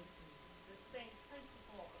dancing, the same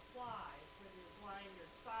principle applies whether you're blind or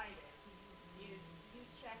sighted. Is you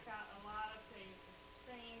check out a lot of things.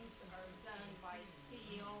 Things are done by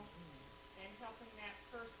feel and helping that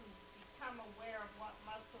person become aware of what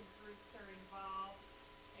muscle groups are involved.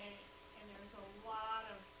 And there's a lot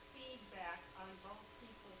of feedback on both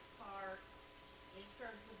people's part in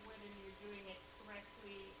terms of whether you're doing it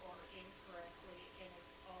correctly or incorrectly, and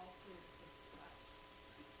it's all through the touch.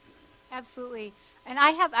 Absolutely. And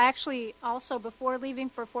I have actually also, before leaving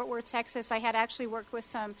for Fort Worth, Texas, I had actually worked with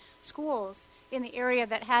some schools in the area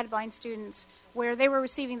that had blind students where they were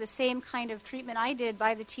receiving the same kind of treatment I did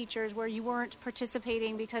by the teachers, where you weren't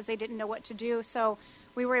participating because they didn't know what to do. So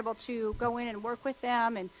we were able to go in and work with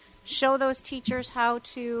them and show those teachers how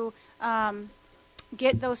to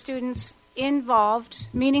get those students involved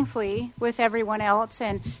meaningfully with everyone else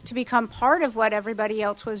and to become part of what everybody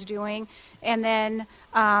else was doing. And then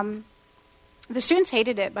the students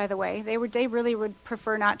hated it, by the way. They really would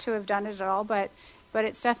prefer not to have done it at all, but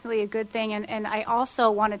it's definitely a good thing. And I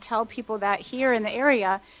also want to tell people that here in the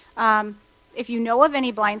area, if you know of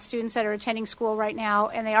any blind students that are attending school right now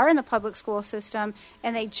and they are in the public school system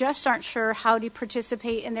and they just aren't sure how to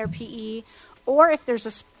participate in their PE, or if there's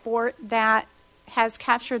a sport that has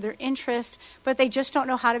captured their interest but they just don't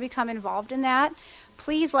know how to become involved in that,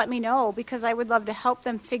 please let me know, because I would love to help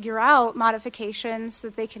them figure out modifications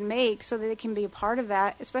that they can make so that they can be a part of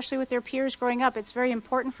that, especially with their peers growing up. It's very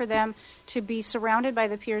important for them to be surrounded by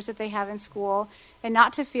the peers that they have in school and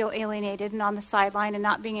not to feel alienated and on the sideline and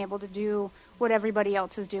not being able to do what everybody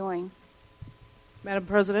else is doing. Madam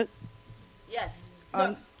President? Yes.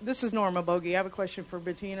 This is Norma Bogey. I have a question for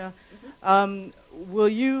Bettina. Will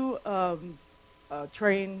you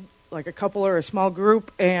train like a couple or a small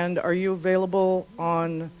group, and are you available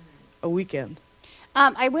on a weekend?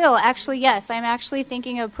 I will, actually, yes. I'm actually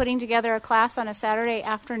thinking of putting together a class on a Saturday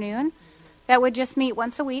afternoon that would just meet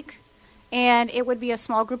once a week, and it would be a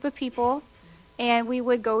small group of people, and we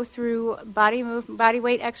would go through body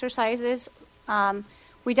weight exercises.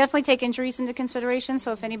 We definitely take injuries into consideration,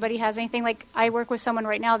 so if anybody has anything, like I work with someone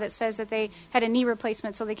right now that says that they had a knee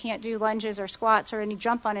replacement, so they can't do lunges or squats or any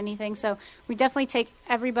jump on anything. So we definitely take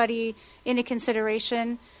everybody into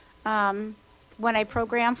consideration when I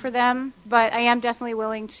program for them. But I am definitely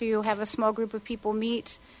willing to have a small group of people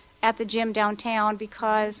meet at the gym downtown,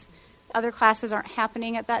 because other classes aren't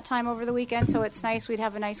happening at that time over the weekend, so it's nice. We'd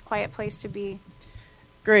have a nice quiet place to be.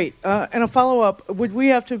 Great. And a follow-up, would we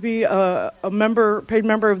have to be a paid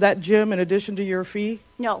member of that gym in addition to your fee?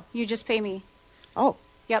 No, you just pay me. Oh,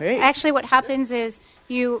 yep. great. Actually, what happens is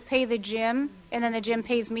you pay the gym, and then the gym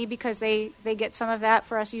pays me because they get some of that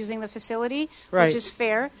for us using the facility, right, which is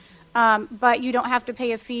fair. But you don't have to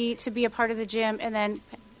pay a fee to be a part of the gym and then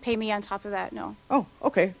pay me on top of that, no. Oh,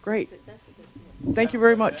 okay, great. Thank you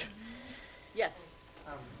very much. Yes.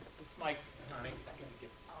 This mic, honey, I gotta get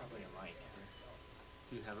probably a mic.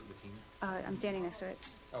 Do you have it, Bettina? I'm standing next to it.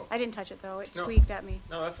 Oh. I didn't touch it, though. It No. squeaked at me.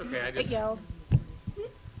 No, that's okay. It yelled.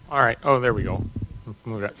 All right. Oh, there we go.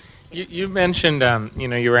 Move it up. You mentioned,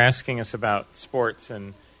 you were asking us about sports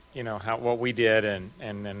and, what we did, and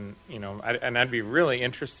then, I'd be really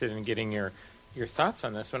interested in getting your thoughts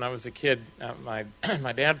on this. When I was a kid, my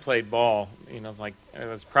dad played ball. It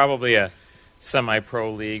was probably a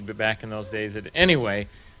semi-pro league, but back in those days, anyway,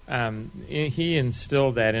 he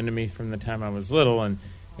instilled that into me from the time I was little, and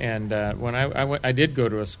when I did go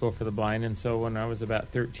to a school for the blind, and so when I was about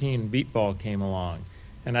 13, beat ball came along.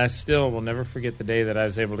 And I still will never forget the day that I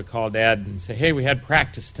was able to call Dad and say, hey, we had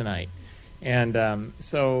practice tonight. And and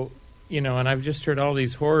I've just heard all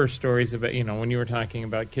these horror stories about, when you were talking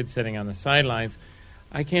about kids sitting on the sidelines.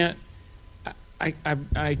 I can't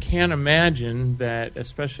imagine that,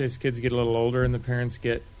 especially as kids get a little older and the parents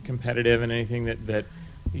get competitive and anything, that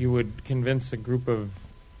you would convince a group of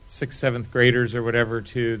 6th, 7th graders or whatever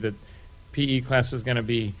that PE class was going to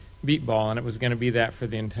be beat ball, and it was going to be that for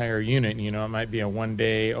the entire unit. It might be a one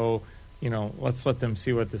day, let's let them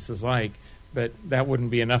see what this is like. But that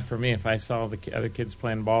wouldn't be enough for me if I saw the other kids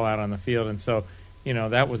playing ball out on the field. And so,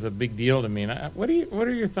 that was a big deal to me. And what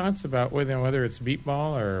are your thoughts about whether it's beat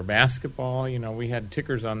ball or basketball? We had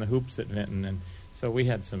tickers on the hoops at Vinton, and so we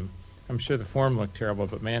had some. I'm sure the form looked terrible,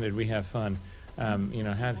 but man, did we have fun. How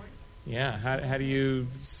do you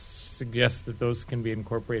suggest that those can be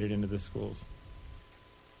incorporated into the schools?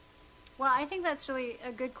 Well, I think that's really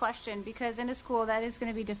a good question because in a school that is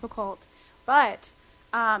going to be difficult. But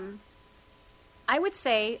I would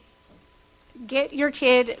say get your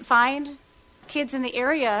kid, find kids in the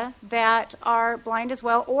area that are blind as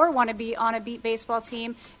well or want to be on a beat baseball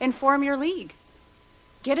team and form your league.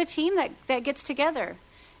 Get a team that gets together.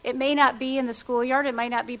 It may not be in the schoolyard. It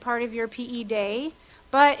might not be part of your PE day,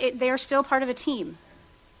 but they're still part of a team.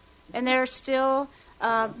 And they're still,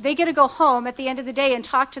 they get to go home at the end of the day and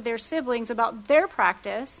talk to their siblings about their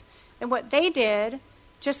practice and what they did,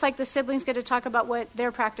 just like the siblings get to talk about what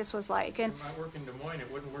their practice was like. And it might work in Des Moines.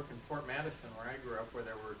 It wouldn't work in Fort Madison, where I grew up, where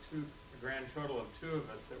there were a grand total of 2 of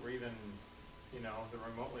us that were even, they're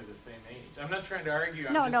remotely the same age. I'm not trying to argue.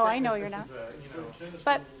 No, I know you're not.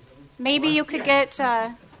 But maybe you could get,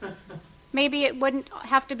 maybe it wouldn't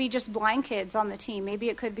have to be just blind kids on the team. Maybe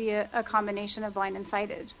it could be a combination of blind and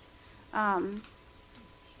sighted.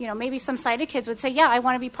 Maybe some sighted kids would say, yeah, I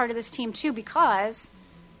want to be part of this team too because,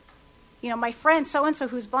 my friend so-and-so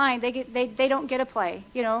who's blind, they don't get to play,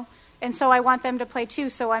 and so I want them to play too,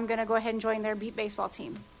 so I'm going to go ahead and join their beat baseball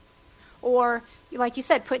team. Or, like you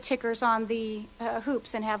said, put tickers on the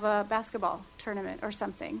hoops and have a basketball tournament or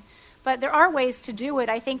something. But there are ways to do it.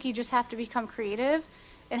 I think you just have to become creative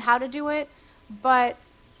in how to do it. But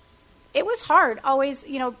it was hard always,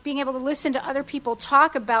 being able to listen to other people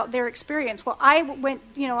talk about their experience. Well, I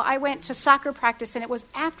went to soccer practice and it was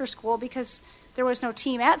after school because there was no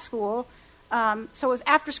team at school. So it was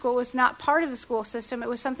after school. It was not part of the school system. It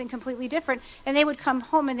was something completely different. And they would come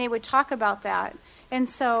home and they would talk about that. And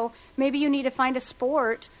so maybe you need to find a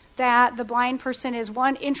sport that the blind person is,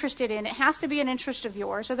 one, interested in. It has to be an interest of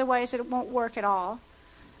yours. Otherwise, it won't work at all.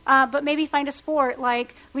 But maybe find a sport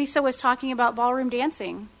like Lisa was talking about ballroom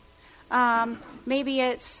dancing. Maybe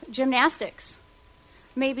it's gymnastics.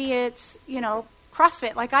 Maybe it's,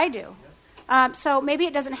 CrossFit like I do. So maybe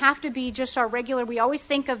it doesn't have to be just our regular, we always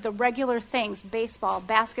think of the regular things, baseball,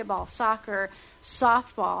 basketball, soccer,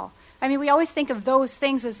 softball. I mean, we always think of those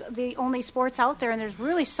things as the only sports out there, and there's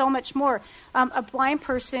really so much more. A blind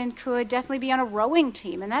person could definitely be on a rowing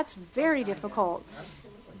team, and that's very difficult.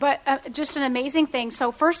 But just an amazing thing.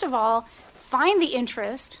 So first of all, find the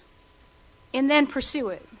interest, and then pursue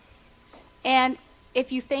it. And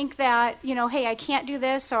if you think that, hey, I can't do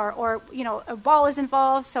this, or a ball is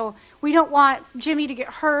involved, so we don't want Jimmy to get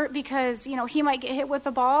hurt because, he might get hit with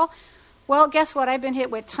the ball. Well, guess what? I've been hit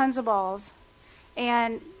with tons of balls.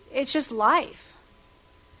 And it's just life.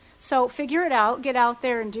 So figure it out, get out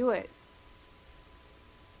there and do it.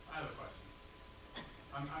 I have a question.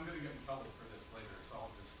 I'm going to get in trouble for this later, so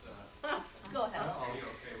I'll just... Go ahead. I'll be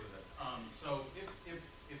okay with it. So if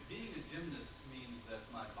being a gymnast means that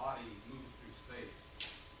my body moves through space,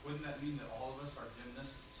 wouldn't that mean that all of us are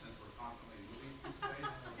gymnasts since we're constantly moving through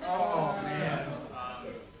space? Oh, man.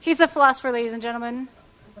 He's a philosopher, ladies and gentlemen.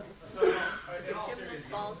 So, in all seriousness,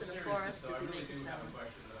 I really do have a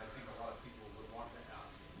question that I think a lot of people would want to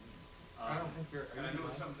ask. I don't think you're... And I know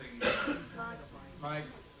something... Mike.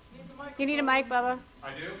 You need a mic, Bubba.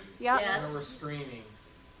 I do? Yep. Yes. We're streaming.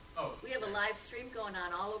 Oh. We have a live stream going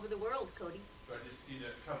on all over the world, Cody. Do I just need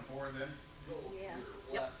to come forward then? Yeah.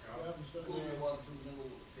 Yep. Do we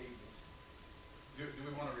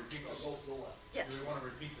want to repeat this? Yes. Do we want to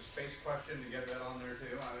repeat the space question to get that on there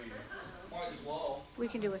too? Might as well. We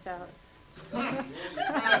can do without. More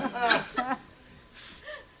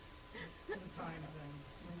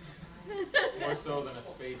so than a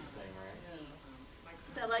space thing, right?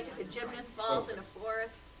 So like if a gymnast falls in a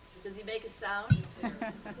forest, does he make a sound?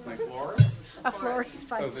 My florist? A florist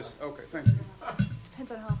fights. Okay, thanks.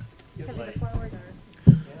 Depends on how heavy the forward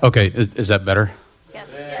or... Okay, is that better? Yes.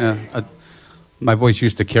 Yeah. My voice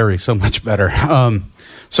used to carry so much better.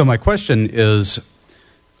 So my question is,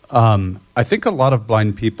 I think a lot of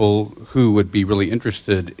blind people who would be really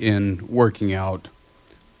interested in working out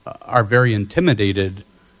are very intimidated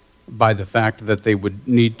by the fact that they would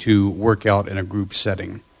need to work out in a group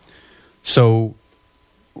setting. So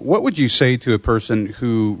what would you say to a person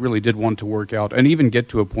who really did want to work out and even get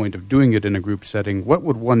to a point of doing it in a group setting? What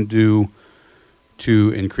would one do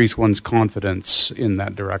to increase one's confidence in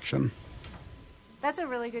that direction? That's a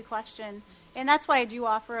really good question. And that's why I do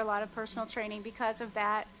offer a lot of personal training, because of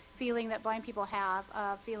that feeling that blind people have,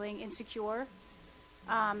 feeling insecure.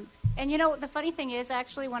 And the funny thing is,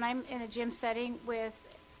 actually, when I'm in a gym setting with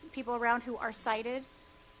people around who are sighted,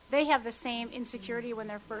 they have the same insecurity when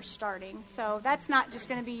they're first starting. So that's not just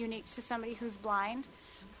going to be unique to somebody who's blind.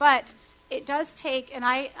 But it does take, and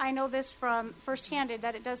I know this from firsthand,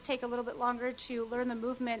 that it does take a little bit longer to learn the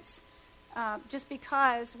movements, just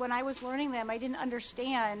because when I was learning them, I didn't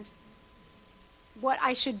understand what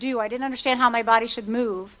I should do. I didn't understand how my body should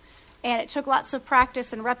move. And it took lots of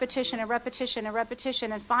practice and repetition and repetition and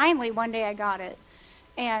repetition. And finally, one day I got it.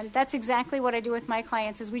 And that's exactly what I do with my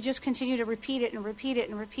clients is we just continue to repeat it and repeat it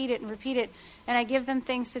and repeat it and repeat it. And I give them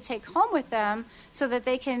things to take home with them so that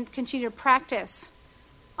they can continue to practice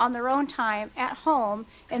on their own time at home.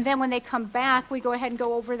 And then when they come back, we go ahead and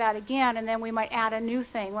go over that again. And then we might add a new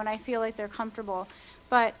thing when I feel like they're comfortable.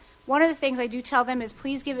 But one of the things I do tell them is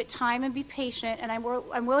please give it time and be patient. And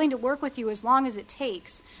I'm willing to work with you as long as it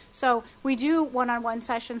takes. So we do one-on-one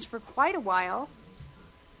sessions for quite a while.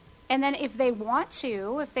 And then if they want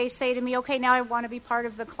to, if they say to me, okay, now I want to be part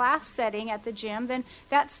of the class setting at the gym, then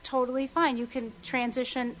that's totally fine. You can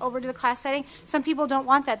transition over to the class setting. Some people don't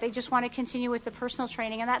want that. They just want to continue with the personal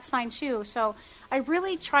training, and that's fine too. So I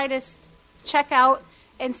really try to check out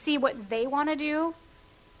and see what they want to do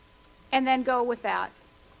and then go with that.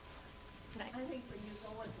 I think when you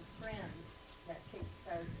go with a friend, that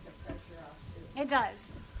kickstarts the pressure off too. It does.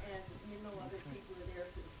 And you know other people are there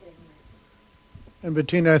for the same reason. And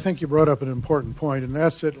Bettina, I think you brought up an important point, and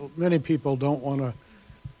that's that many people don't want to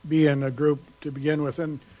be in a group to begin with.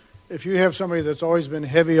 And if you have somebody that's always been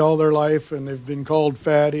heavy all their life and they've been called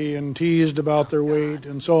fatty and teased about their weight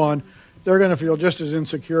and so on, they're going to feel just as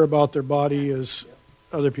insecure about their body as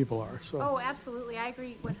other people are. So. Oh, absolutely. I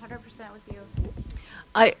agree 100% with you.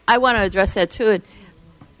 I want to address that too. And,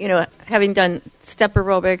 you know, having done step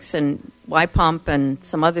aerobics and Y pump and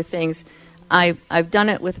some other things, I've done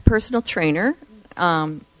it with a personal trainer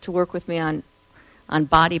to work with me on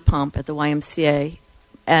body pump at the YMCA,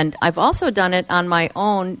 and I've also done it on my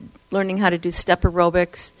own, learning how to do step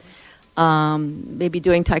aerobics, maybe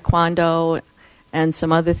doing taekwondo and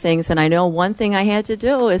some other things. And I know one thing I had to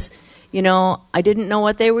do is, you know, I didn't know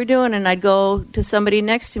what they were doing, and I'd go to somebody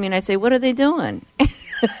next to me and I'd say, "What are they doing?"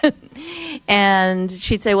 And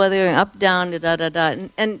she'd say, "Well, they're going up, down, da da da."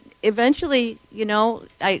 And eventually, you know,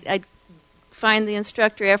 I'd find the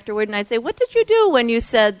instructor afterward, and I'd say, "What did you do when you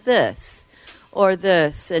said this or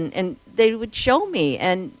this?" And they would show me.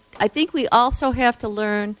 And I think we also have to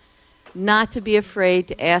learn not to be afraid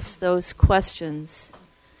to ask those questions.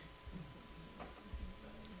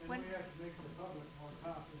 And we have to make the public more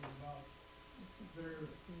confident about their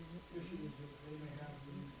issues that they may have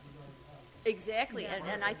in regard to health. Exactly,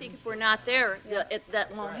 and I think if we're not there,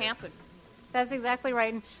 that won't happen. That's exactly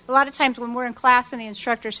right. And a lot of times when we're in class and the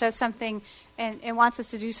instructor says something and wants us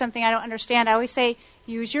to do something I don't understand, I always say,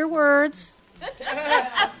 use your words.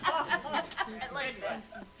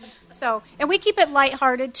 So, and we keep it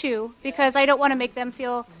lighthearted too, because I don't want to make them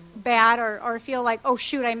feel bad or feel like, oh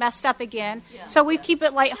shoot, I messed up again. Yeah. So we keep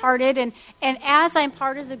it lighthearted, and as I'm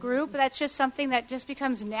part of the group, that's just something that just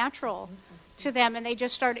becomes natural to them, and they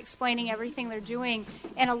just start explaining everything they're doing.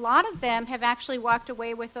 And a lot of them have actually walked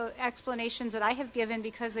away with the explanations that I have given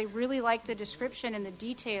because they really like the description and the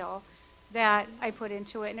detail that I put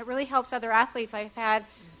into it. And it really helps other athletes. I've had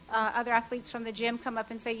other athletes from the gym come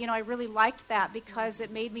up and say, you know, I really liked that because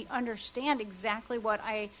it made me understand exactly what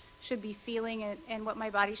I should be feeling and what my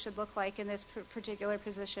body should look like in this particular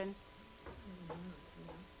position.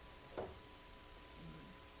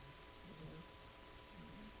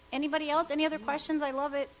 Anybody else? Any other questions? I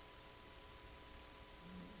love it.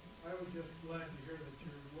 I was just glad to hear that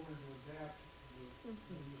you're willing to adapt. You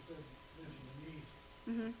said, mentioned the knees.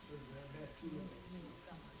 Mm-hmm. So I've had two of those.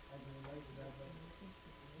 I've been related to that. But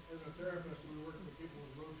as a therapist, we work with people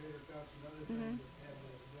with rotator cuffs and other things that have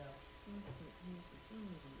to adapt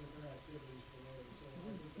different activities for those. So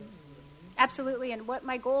I think that's good. Absolutely, and what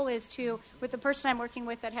my goal is to, with the person I'm working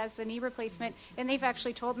with that has the knee replacement, and they've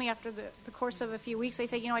actually told me after the course of a few weeks, they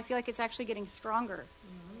say, you know, I feel like it's actually getting stronger.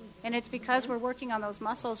 And it's because we're working on those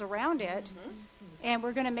muscles around it, and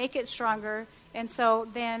we're going to make it stronger. And so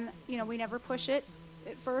then, you know, we never push it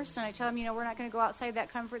at first, and I tell them, you know, we're not going to go outside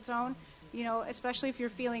that comfort zone. You know, especially if you're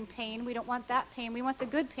feeling pain, we don't want that pain. We want the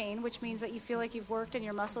good pain, which means that you feel like you've worked and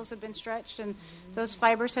your muscles have been stretched and those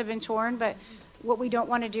fibers have been torn. But what we don't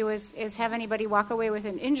want to do is have anybody walk away with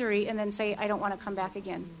an injury and then say, I don't want to come back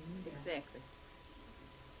again. Exactly.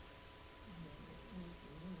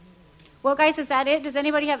 Well, guys, is that it? Does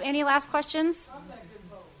anybody have any last questions?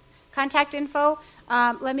 Contact info.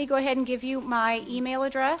 Let me go ahead and give you my email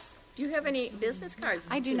address. Do you have any business cards?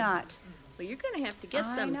 I do not. Well, you're going to have to get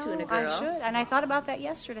some, I Tuna know, Girl. I should, and I thought about that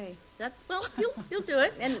yesterday. Well, you'll do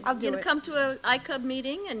it, and I'll do it. Come to a ICUB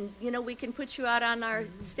meeting, and you know we can put you out on our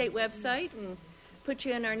state website and put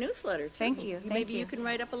you in our newsletter too. Thank you. Maybe you can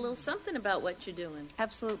write up a little something about what you're doing.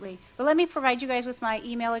 Absolutely. Well, let me provide you guys with my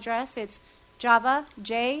email address. It's Java,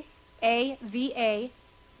 Java, Junkie,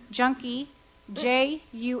 Junky.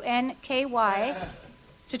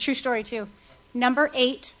 It's a true story too.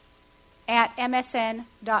 8 at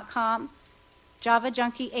msn.com,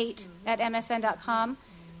 javajunkie8 at msn.com,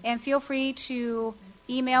 and feel free to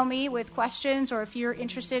email me with questions, or if you're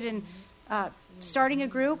interested in starting a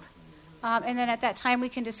group, and then at that time we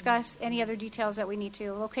can discuss any other details that we need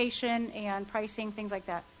to, location and pricing, things like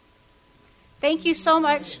that. Thank you so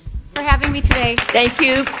much for having me today. Thank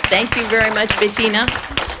you very much, Bettina.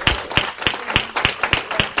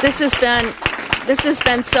 This has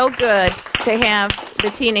been so good to have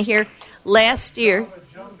Bettina here. Last year,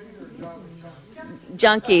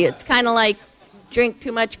 junkie. It's kind of like drink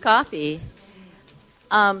too much coffee.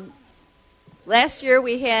 Last year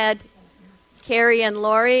we had Carrie and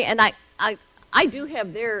Lori, and I do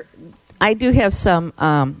have some.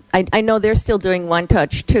 I know they're still doing One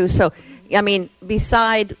Touch too. So, I mean,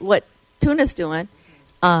 beside what Tuna's doing,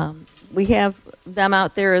 we have them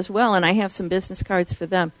out there as well, and I have some business cards for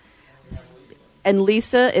them. And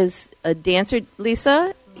Lisa is a dancer.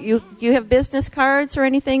 Lisa, you have business cards or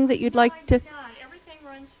anything that you'd like to? Everything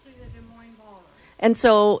runs through the Des Moines Ballroom. And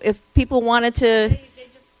so, if people wanted to, They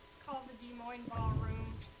just call the Des Moines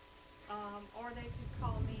Ballroom, or they could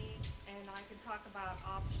call me, and I could talk about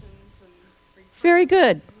options and. very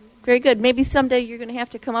good, very good. Maybe someday you're going to have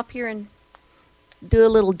to come up here and do a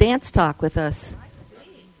little dance talk with us.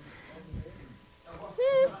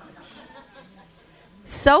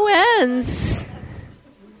 So ends.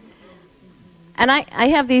 And I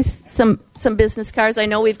have these some business cards. I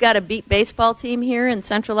know we've got a beat baseball team here in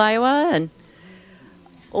Central Iowa, and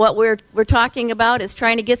what we're talking about is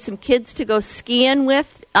trying to get some kids to go skiing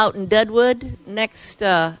with out in Deadwood next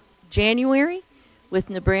January with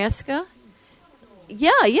Nebraska.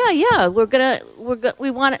 Yeah. I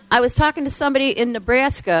was talking to somebody in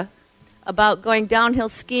Nebraska about going downhill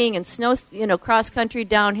skiing and cross country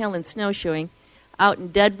downhill and snowshoeing out in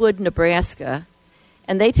Deadwood, Nebraska.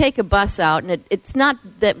 And they take a bus out, and it's not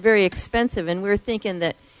that very expensive. And we were thinking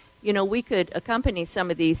that, we could accompany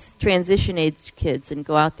some of these transition age kids and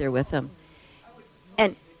go out there with them,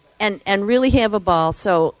 and really have a ball.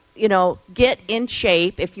 So, get in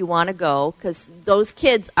shape if you want to go, because those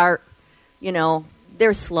kids are,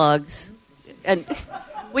 they're slugs, and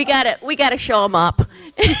we gotta show them up.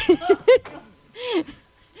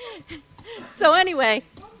 So anyway,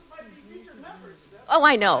 oh,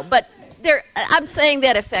 I know, but I'm saying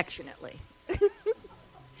that affectionately.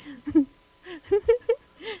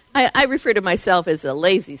 I refer to myself as a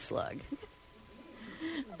lazy slug.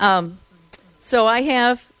 So I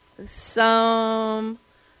have some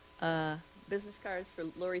business cards for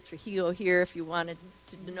Lori Trujillo here if you wanted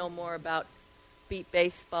to know more about beat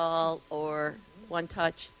baseball or One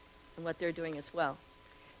Touch and what they're doing as well.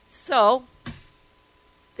 So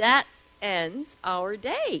that ends our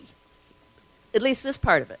day, at least this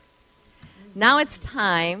part of it. Now it's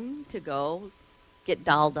time to go get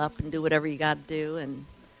dolled up and do whatever you got to do and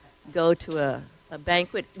go to a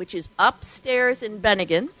banquet, which is upstairs in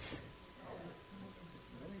Bennigan's.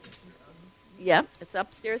 Yep, it's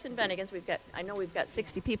upstairs in Bennigan's. I know we've got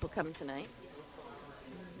 60 people coming tonight.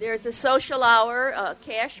 There's a social hour, a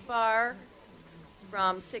cash bar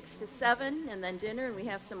from 6 to 7, and then dinner, and we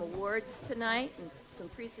have some awards tonight and some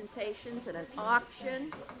presentations and an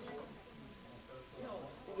auction.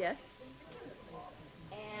 Yes.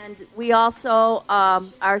 And we also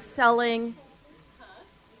are selling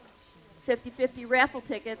 50-50 raffle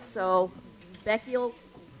tickets, so Becky will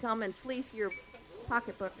come and fleece your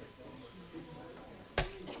pocketbook.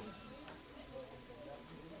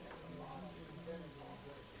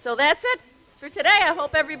 So that's it for today. I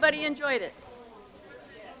hope everybody enjoyed it.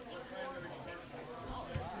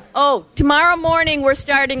 Oh, tomorrow morning we're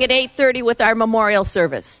starting at 8:30 with our memorial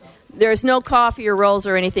service. There's no coffee or rolls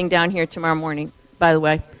or anything down here tomorrow morning, by the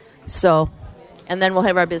way. So, and then we'll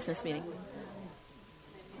have our business meeting.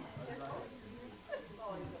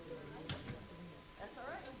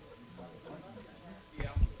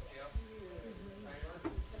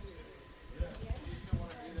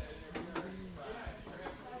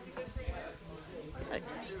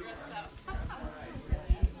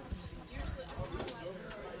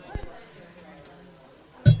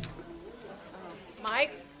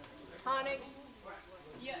 Mike, Honig.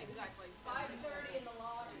 Yeah, exactly. 5:30 in the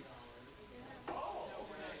lobby.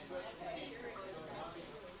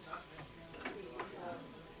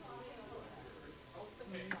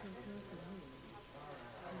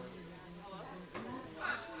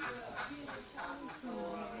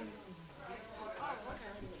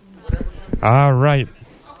 All right.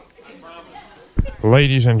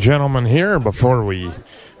 Ladies and gentlemen, here, before we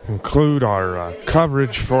conclude our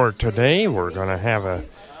coverage for today, we're going to have an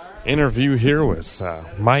interview here with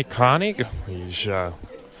Mike Honig. He's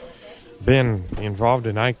been involved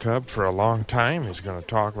in ICUB for a long time. He's going to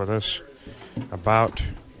talk with us about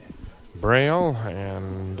Braille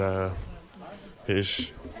and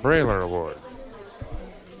his Brailler Award.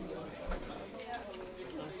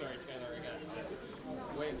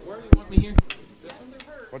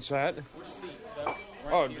 What's that?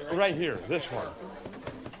 Oh, right here, this one.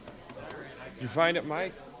 You find it,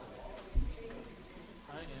 Mike?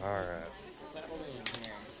 All right.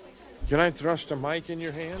 Can I thrust a mic in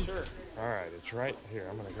your hand? Sure. All right, it's right here.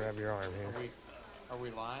 I'm going to grab your arm here. Are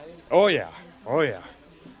we live? Oh, yeah. Oh, yeah.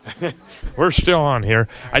 We're still on here.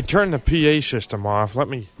 I turned the PA system off. I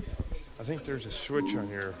think there's a switch on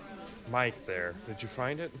your mic there. Did you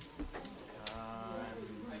find it?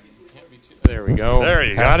 There we go. There,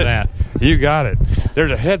 you got it. That? You got it.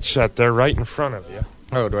 There's a headset there right in front of you.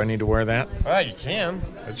 Oh, do I need to wear that? You can.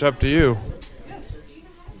 It's up to you.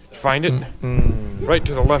 Find it? Right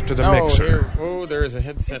to the left of the mixer. Here. Oh, there is a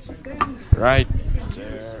headset. Right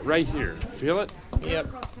there. Right here. Feel it? Yep.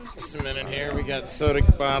 Just a minute here. We got soda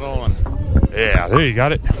bottle and... Yeah, there you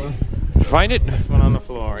got it. Find it? This one on the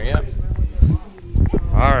floor, yep.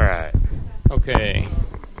 All right. Okay.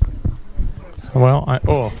 Well,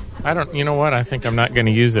 I don't... You know what? I think I'm not going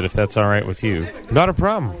to use it if that's all right with you. Not a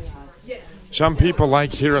problem. Some people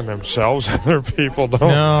like hearing themselves, other people don't.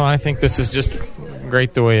 No, I think this is just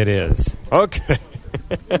great the way it is. Okay.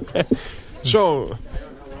 So,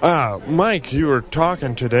 Mike, you were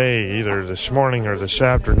talking today, either this morning or this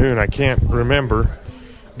afternoon, I can't remember,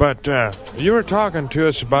 but you were talking to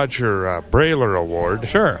us about your Brailler Award.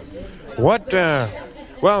 Sure. What,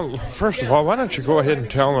 well, first of all, why don't you go ahead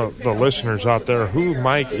and tell the listeners out there who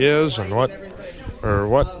Mike is and how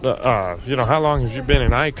long have you been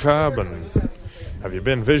in ICUB, and have you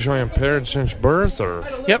been visually impaired since birth? Or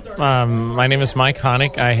Yep. My name is Mike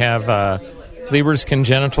Honick. I have Leber's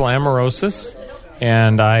congenital amaurosis,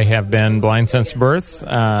 and I have been blind since birth.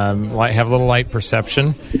 Have little light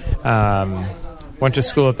perception. Went to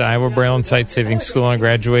school at the Iowa Braille and Sight Saving School. I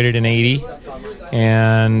graduated in 80,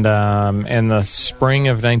 and in the spring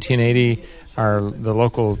of 1980, the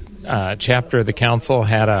local chapter of the council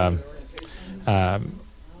had a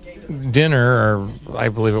dinner, or I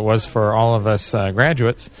believe it was for all of us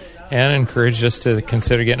graduates, and encouraged us to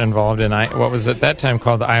consider getting involved in what was at that time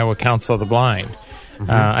called the Iowa Council of the Blind.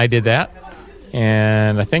 Mm-hmm. I did that,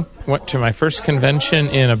 and I think went to my first convention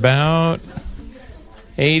in about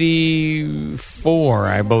 84,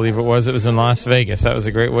 I believe it was. It was in Las Vegas. That was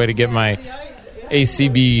a great way to get my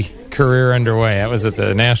ACB career underway. That was at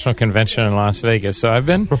the National Convention in Las Vegas. So I've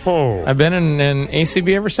been in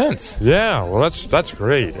ACB ever since. Yeah, well, that's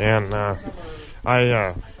great, and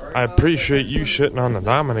I appreciate you sitting on the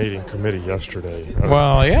nominating committee yesterday.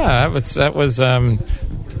 Well, yeah, that was.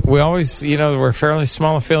 We always, we're a fairly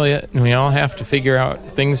small affiliate, and we all have to figure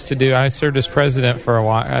out things to do. I served as president for a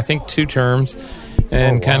while, I think 2 terms,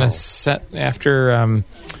 and kind of set after.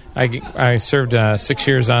 I served 6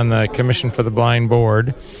 years on the Commission for the Blind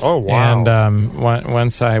Board. Oh, wow. And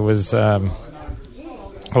once I was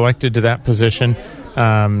elected to that position,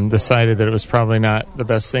 decided that it was probably not the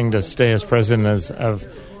best thing to stay as president of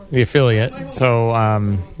the affiliate. So,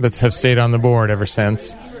 but have stayed on the board ever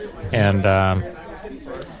since. And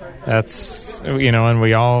that's, and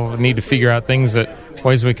we all need to figure out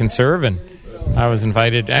ways we can serve. And I was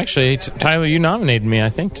invited, actually, Tyler, you nominated me, I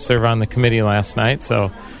think, to serve on the committee last night.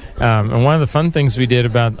 So, and one of the fun things we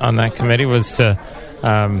did on that committee was to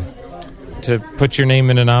put your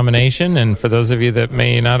name in a nomination. And for those of you that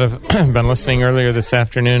may not have been listening earlier this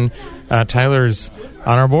afternoon, Tyler's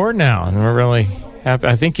on our board now, and we're really happy.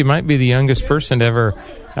 I think you might be the youngest person to ever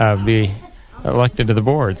be elected to the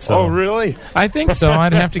board. So, oh, really? I think so.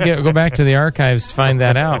 I'd have to go back to the archives to find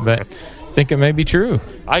that out, but I think it may be true.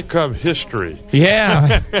 ICUB history.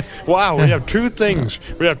 Yeah. Wow, we have 2 things.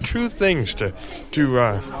 We have 2 things to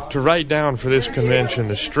write down for this convention: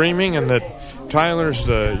 the streaming, and that Tyler's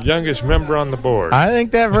the youngest member on the board. I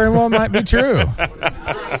think that very well might be true.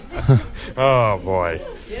 Oh boy.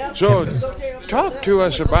 So, talk to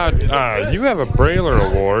us about you have a Brailler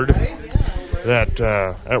Award that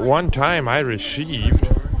at one time I received.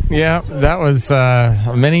 Yeah, that was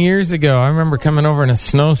many years ago. I remember coming over in a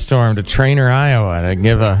snowstorm to Trainer, Iowa, to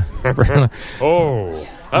give a. Oh,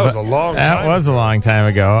 that was a long time. That was a long time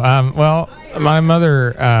ago. Well, my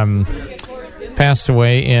mother passed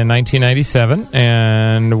away in 1997,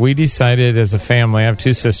 and we decided as a family. I have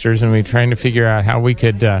 2 sisters, and we were trying to figure out how we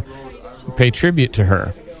could pay tribute to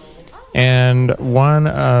her. And one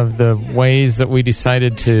of the ways that we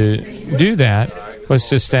decided to do that was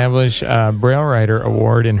to establish a Braille Writer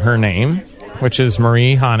Award in her name, which is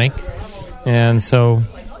Marie Honick. And so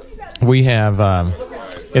we have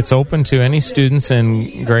It's open to any students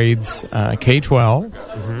in grades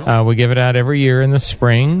K-12. We give it out every year in the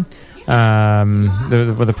spring.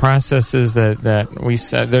 The process is that we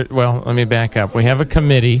said. Well, let me back up. We have a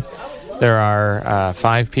committee. There are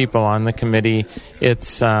 5 people on the committee.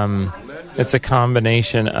 It's a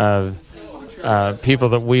combination of people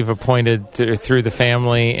that we've appointed through the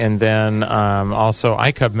family, and then also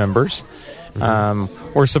ICUB members.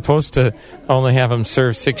 We're supposed to only have them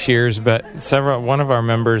serve 6 years, but one of our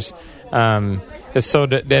members is so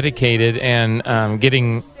dedicated and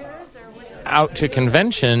getting out to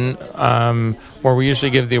convention, where we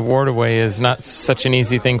usually give the award away, is not such an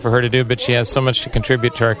easy thing for her to do, but she has so much to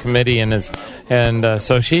contribute to our committee, so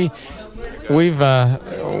she's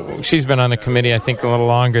been on the committee, I think, a little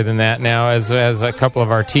longer than that now, as a couple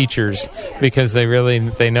of our teachers, because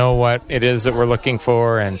they know what it is that we're looking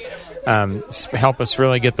for, and help us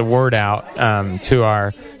really get the word out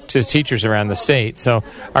to teachers around the state. So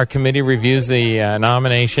our committee reviews the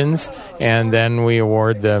nominations, and then we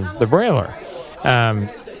award the Brailer.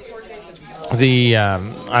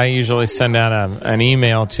 I usually send out an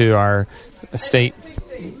email to our state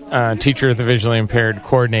teacher of the visually impaired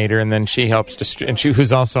coordinator, and then she helps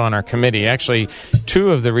who's also on our committee. Actually,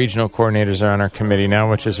 2 of the regional coordinators are on our committee now,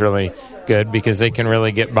 which is really good because they can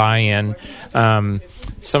really get buy-in.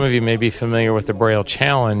 Some of you may be familiar with the Braille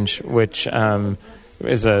Challenge, which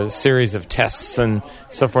is a series of tests and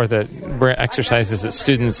so forth, exercises that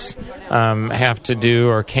students have to do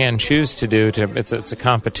or can choose to do. It's a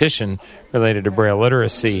competition related to Braille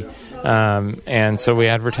literacy. And so we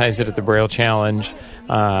advertise it at the Braille Challenge,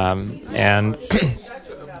 and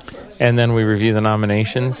then we review the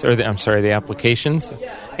nominations, the applications,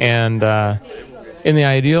 and in the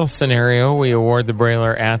ideal scenario, we award the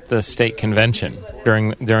Brailer at the state convention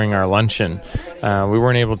during our luncheon. We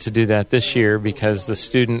weren't able to do that this year because the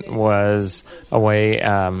student was away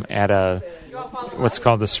at what's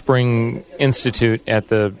called the Spring Institute at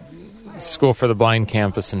the School for the Blind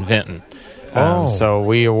campus in Vinton. So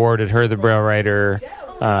we awarded her the Braille Writer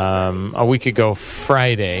a week ago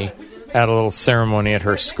Friday at a little ceremony at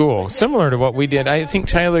her school, similar to what we did. I think,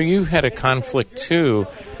 Tyler, you had a conflict too.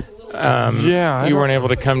 You weren't able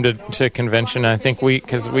to come to convention. I think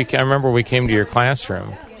I remember we came to your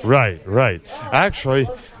classroom. Right. Actually,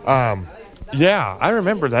 I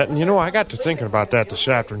remember that. And, I got to thinking about that this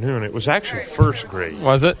afternoon. It was actually first grade.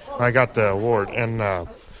 Was it? I got the award. And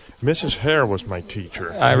Mrs. Hare was my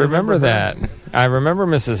teacher. I remember that. I remember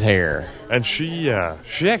Mrs. Hare. And she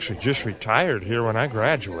actually just retired here when I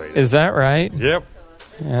graduated. Is that right? Yep.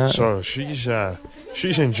 Yeah. So she's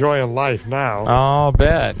enjoying life now. I'll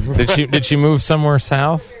bet. Did she move somewhere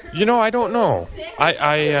south? I don't know.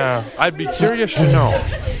 I'd be curious to know.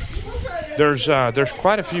 There's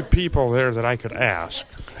quite a few people there that I could ask.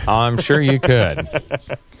 I'm sure you could.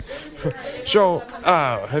 So,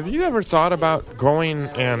 have you ever thought about going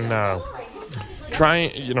and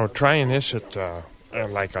trying this at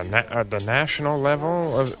the national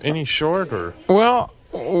level of any sort, or? Well,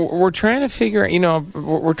 we're trying to figure.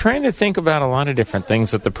 We're trying to think about a lot of different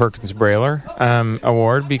things at the Perkins Brailer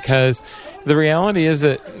Award, because the reality is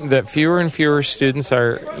that fewer and fewer students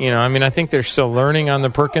are. I think they're still learning on the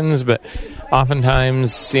Perkins, but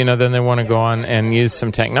oftentimes, then they want to go on and use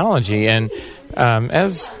some technology, and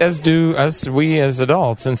as do us, we as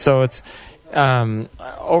adults, and so it's.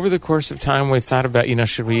 Over the course of time, we've thought about,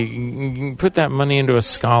 should we put that money into a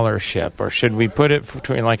scholarship, or should we put it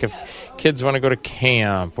between, if kids want to go to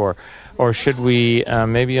camp, or should we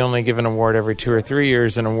maybe only give an award every 2 or 3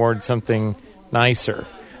 years and award something nicer?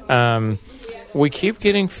 We keep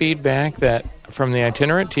getting feedback from the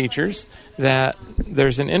itinerant teachers that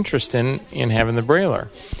there's an interest in having the Brailer.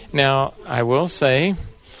 Now, I will say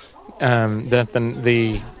that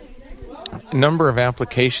the number of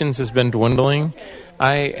applications has been dwindling.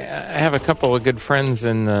 I have a couple of good friends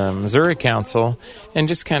in the Missouri Council, and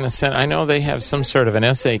just kind of I know they have some sort of an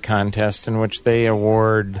essay contest in which they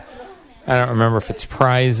award, I don't remember if it's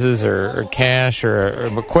prizes or cash or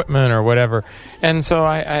equipment or whatever. And so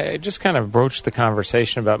I just kind of broached the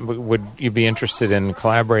conversation about, would you be interested in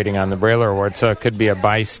collaborating on the Brailer Award? So it could be a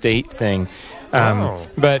by-state thing.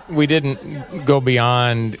 But we didn't go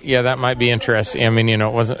beyond, that might be interesting.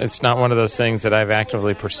 it's not one of those things that I've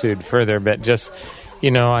actively pursued further, but just,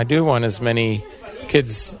 I do want as many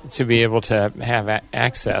kids to be able to have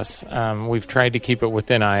access. We've tried to keep it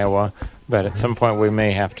within Iowa, but at some point we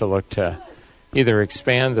may have to look to either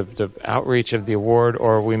expand the outreach of the award,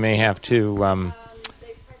 or we may have to,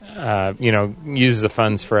 use the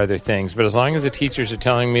funds for other things. But as long as the teachers are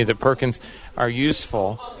telling me that Perkins are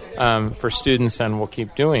useful for students, then we'll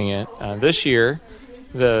keep doing it. This year,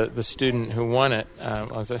 the student who won it,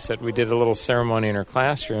 as I said, we did a little ceremony in her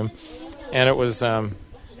classroom, and it was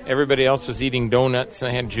everybody else was eating donuts,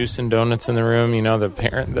 and they had juice and donuts in the room.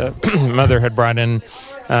 The mother had brought in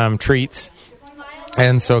treats,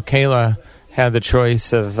 and so Kayla had the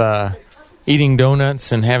choice of eating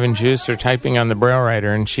donuts and having juice or typing on the Braille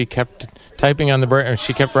writer, and she kept typing on the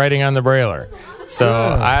she kept writing on the Brailler. So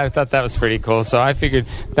I thought that was pretty cool. So I figured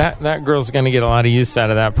that girl's going to get a lot of use out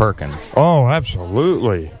of that Perkins. Oh,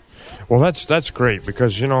 absolutely. Well, that's great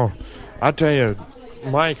because I'll tell you,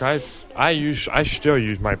 Mike, I still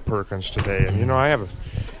use my Perkins today, and I have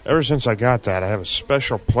ever since I got that, I have a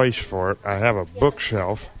special place for it. I have a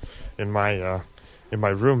bookshelf in my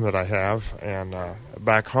room that I have, and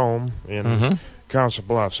back home in Council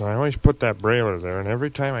Bluffs, and I always put that Brailler there, and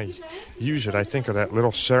every time I use it, I think of that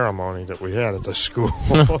little ceremony that we had at the school.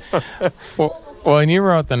 Well, and you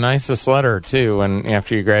wrote the nicest letter too,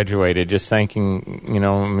 after you graduated, just thanking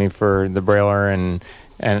me for the Brailler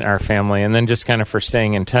and our family, and then just kind of for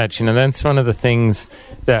staying in touch. That's one of the things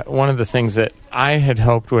that I had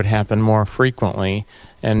hoped would happen more frequently,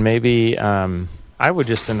 and maybe I would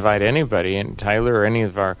just invite anybody, and Tyler or any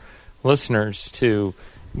of our listeners, to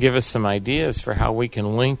give us some ideas for how we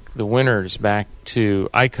can link the winners back to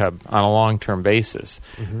ICUB on a long-term basis.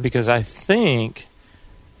 Because I think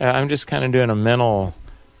I'm just kind of doing a mental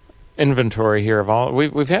inventory here of all.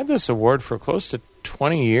 We've had this award for close to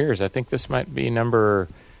 20 years. I think this might be number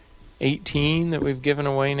 18 that we've given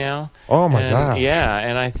away now. Oh, my gosh. Yeah,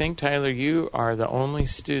 and I think, Tyler, you are the only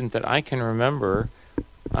student that I can remember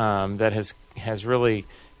that has really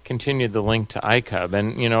continued the link to ICUB.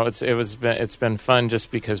 And, it's been fun just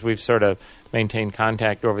because we've sort of maintained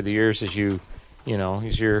contact over the years as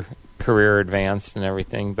as your career advanced and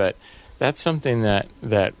everything. But that's something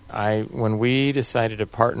that when we decided to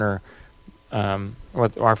partner,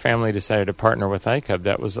 our family decided to partner with ICUB,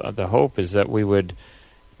 that was the hope, is that we would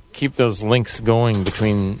keep those links going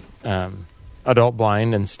between adult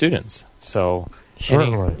blind and students. So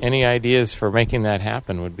certainly, any ideas for making that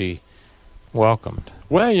happen would be welcomed.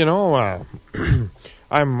 Well,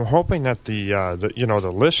 I'm hoping that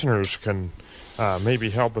the listeners can maybe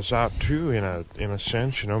help us out too in a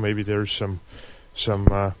sense. Maybe there's some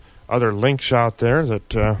other links out there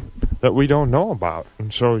that we don't know about,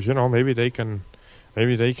 and so maybe they can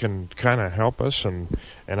kind of help us, and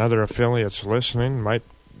other affiliates listening might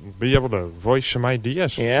be able to voice some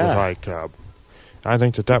ideas with ICUB. I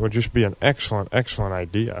think that would just be an excellent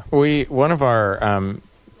idea. One of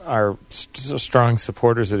our strong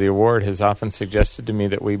supporters of the award has often suggested to me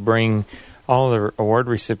that we bring all the award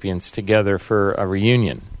recipients together for a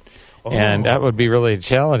reunion. Oh. And that would be really a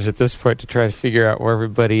challenge at this point to try to figure out where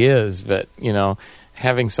everybody is. But,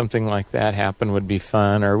 having something like that happen would be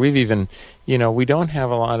fun. Or we've even, we don't have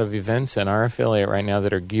a lot of events in our affiliate right now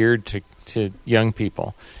that are geared to young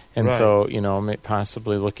people. And right. So,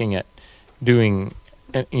 possibly looking at doing,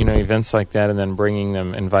 events like that and then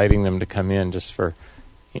inviting them to come in just for,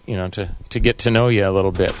 to get to know you a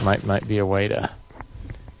little bit might be a way to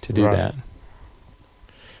do right. that.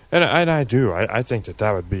 And I do. I think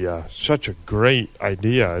that would be such a great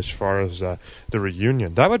idea as far as the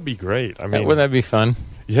reunion. That would be great. I mean, would that be fun?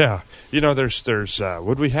 Yeah. There's.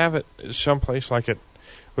 Would we have it someplace like it?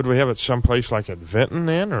 Would we have it someplace like at Vinton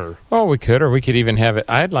then, or? Oh, we could, or we could even have it.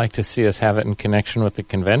 I'd like to see us have it in connection with the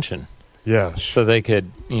convention. Yes. So they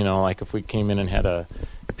could, like if we came in and had a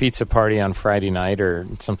pizza party on Friday night or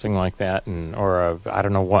something like that, or I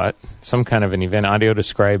don't know what, some kind of an event, audio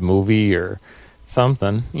described movie or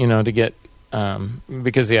something, to get,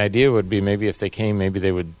 because the idea would be maybe if they came, maybe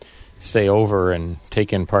they would stay over and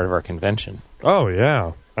take in part of our convention. Oh,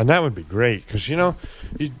 yeah. And that would be great because,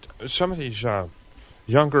 some of these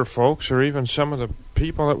younger folks or even some of the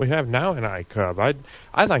people that we have now in ICUB,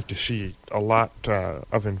 I'd like to see a lot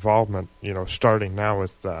of involvement, starting now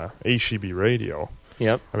with ACB Radio.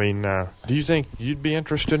 Yep. I mean, do you think you'd be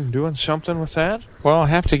interested in doing something with that? Well, I'll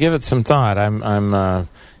have to give it some thought. I'm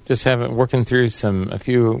just working through a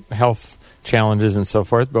few health challenges and so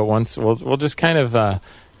forth. But once we'll just kind of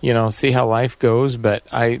see how life goes. But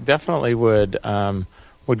I definitely would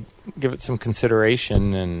give it some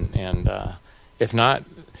consideration. And if not,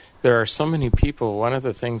 there are so many people. One of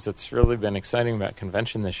the things that's really been exciting about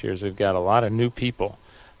convention this year is we've got a lot of new people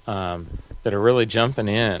that are really jumping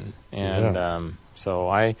in. And so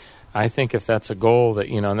I think if that's a goal that,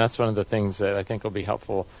 and that's one of the things that I think will be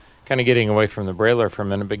helpful, kind of getting away from the Brailler for a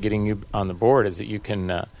minute, but getting you on the board, is that you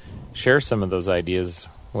can share some of those ideas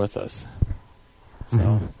with us.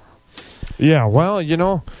 So. Yeah, well,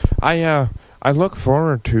 I look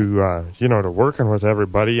forward to to working with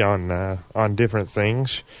everybody on different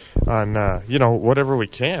things, on whatever we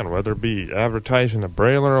can, whether it be advertising the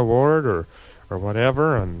Brailer Award or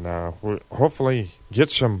whatever, and we'll hopefully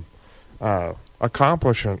get some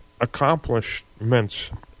accomplishments,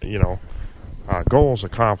 goals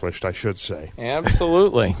accomplished, I should say.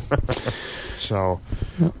 Absolutely. So,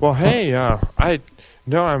 well, hey, I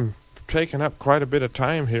know I'm taking up quite a bit of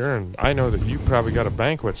time here, and I know that you probably got a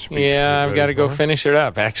banquet speech. Yeah, I've got to go finish it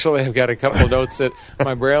up. Actually, I've got a couple notes that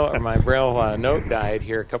my Braille note died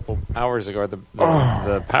here a couple hours ago.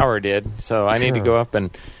 The power did, so I need to go up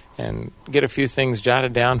and get a few things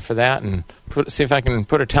jotted down for that, and see if I can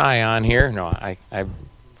put a tie on here. No, I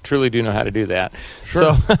truly do know how to do that.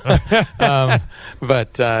 Sure. So,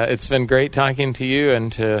 but it's been great talking to you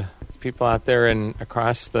and to people out there and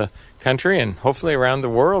across the country and hopefully around the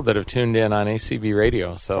world that have tuned in on ACB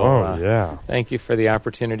Radio. So, thank you for the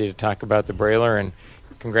opportunity to talk about the Brailer, and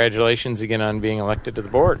congratulations again on being elected to the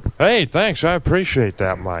board. Hey, thanks. I appreciate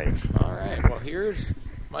that, Mike. All right. Well, here's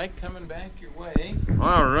Mike coming back your way.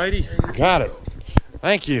 All righty. Got it.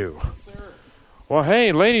 Thank you. Well,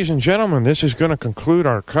 hey, ladies and gentlemen, this is going to conclude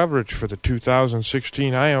our coverage for the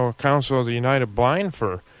 2016 Iowa Council of the United Blind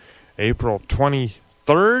for April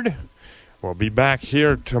 23rd. We'll be back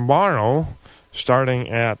here tomorrow starting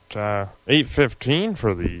at 8:15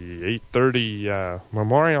 for the 8:30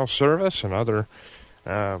 memorial service and other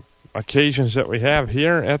occasions that we have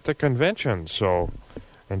here at the convention. So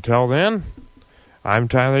until then, I'm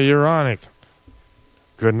Tyler Uronic.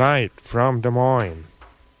 Good night from Des Moines.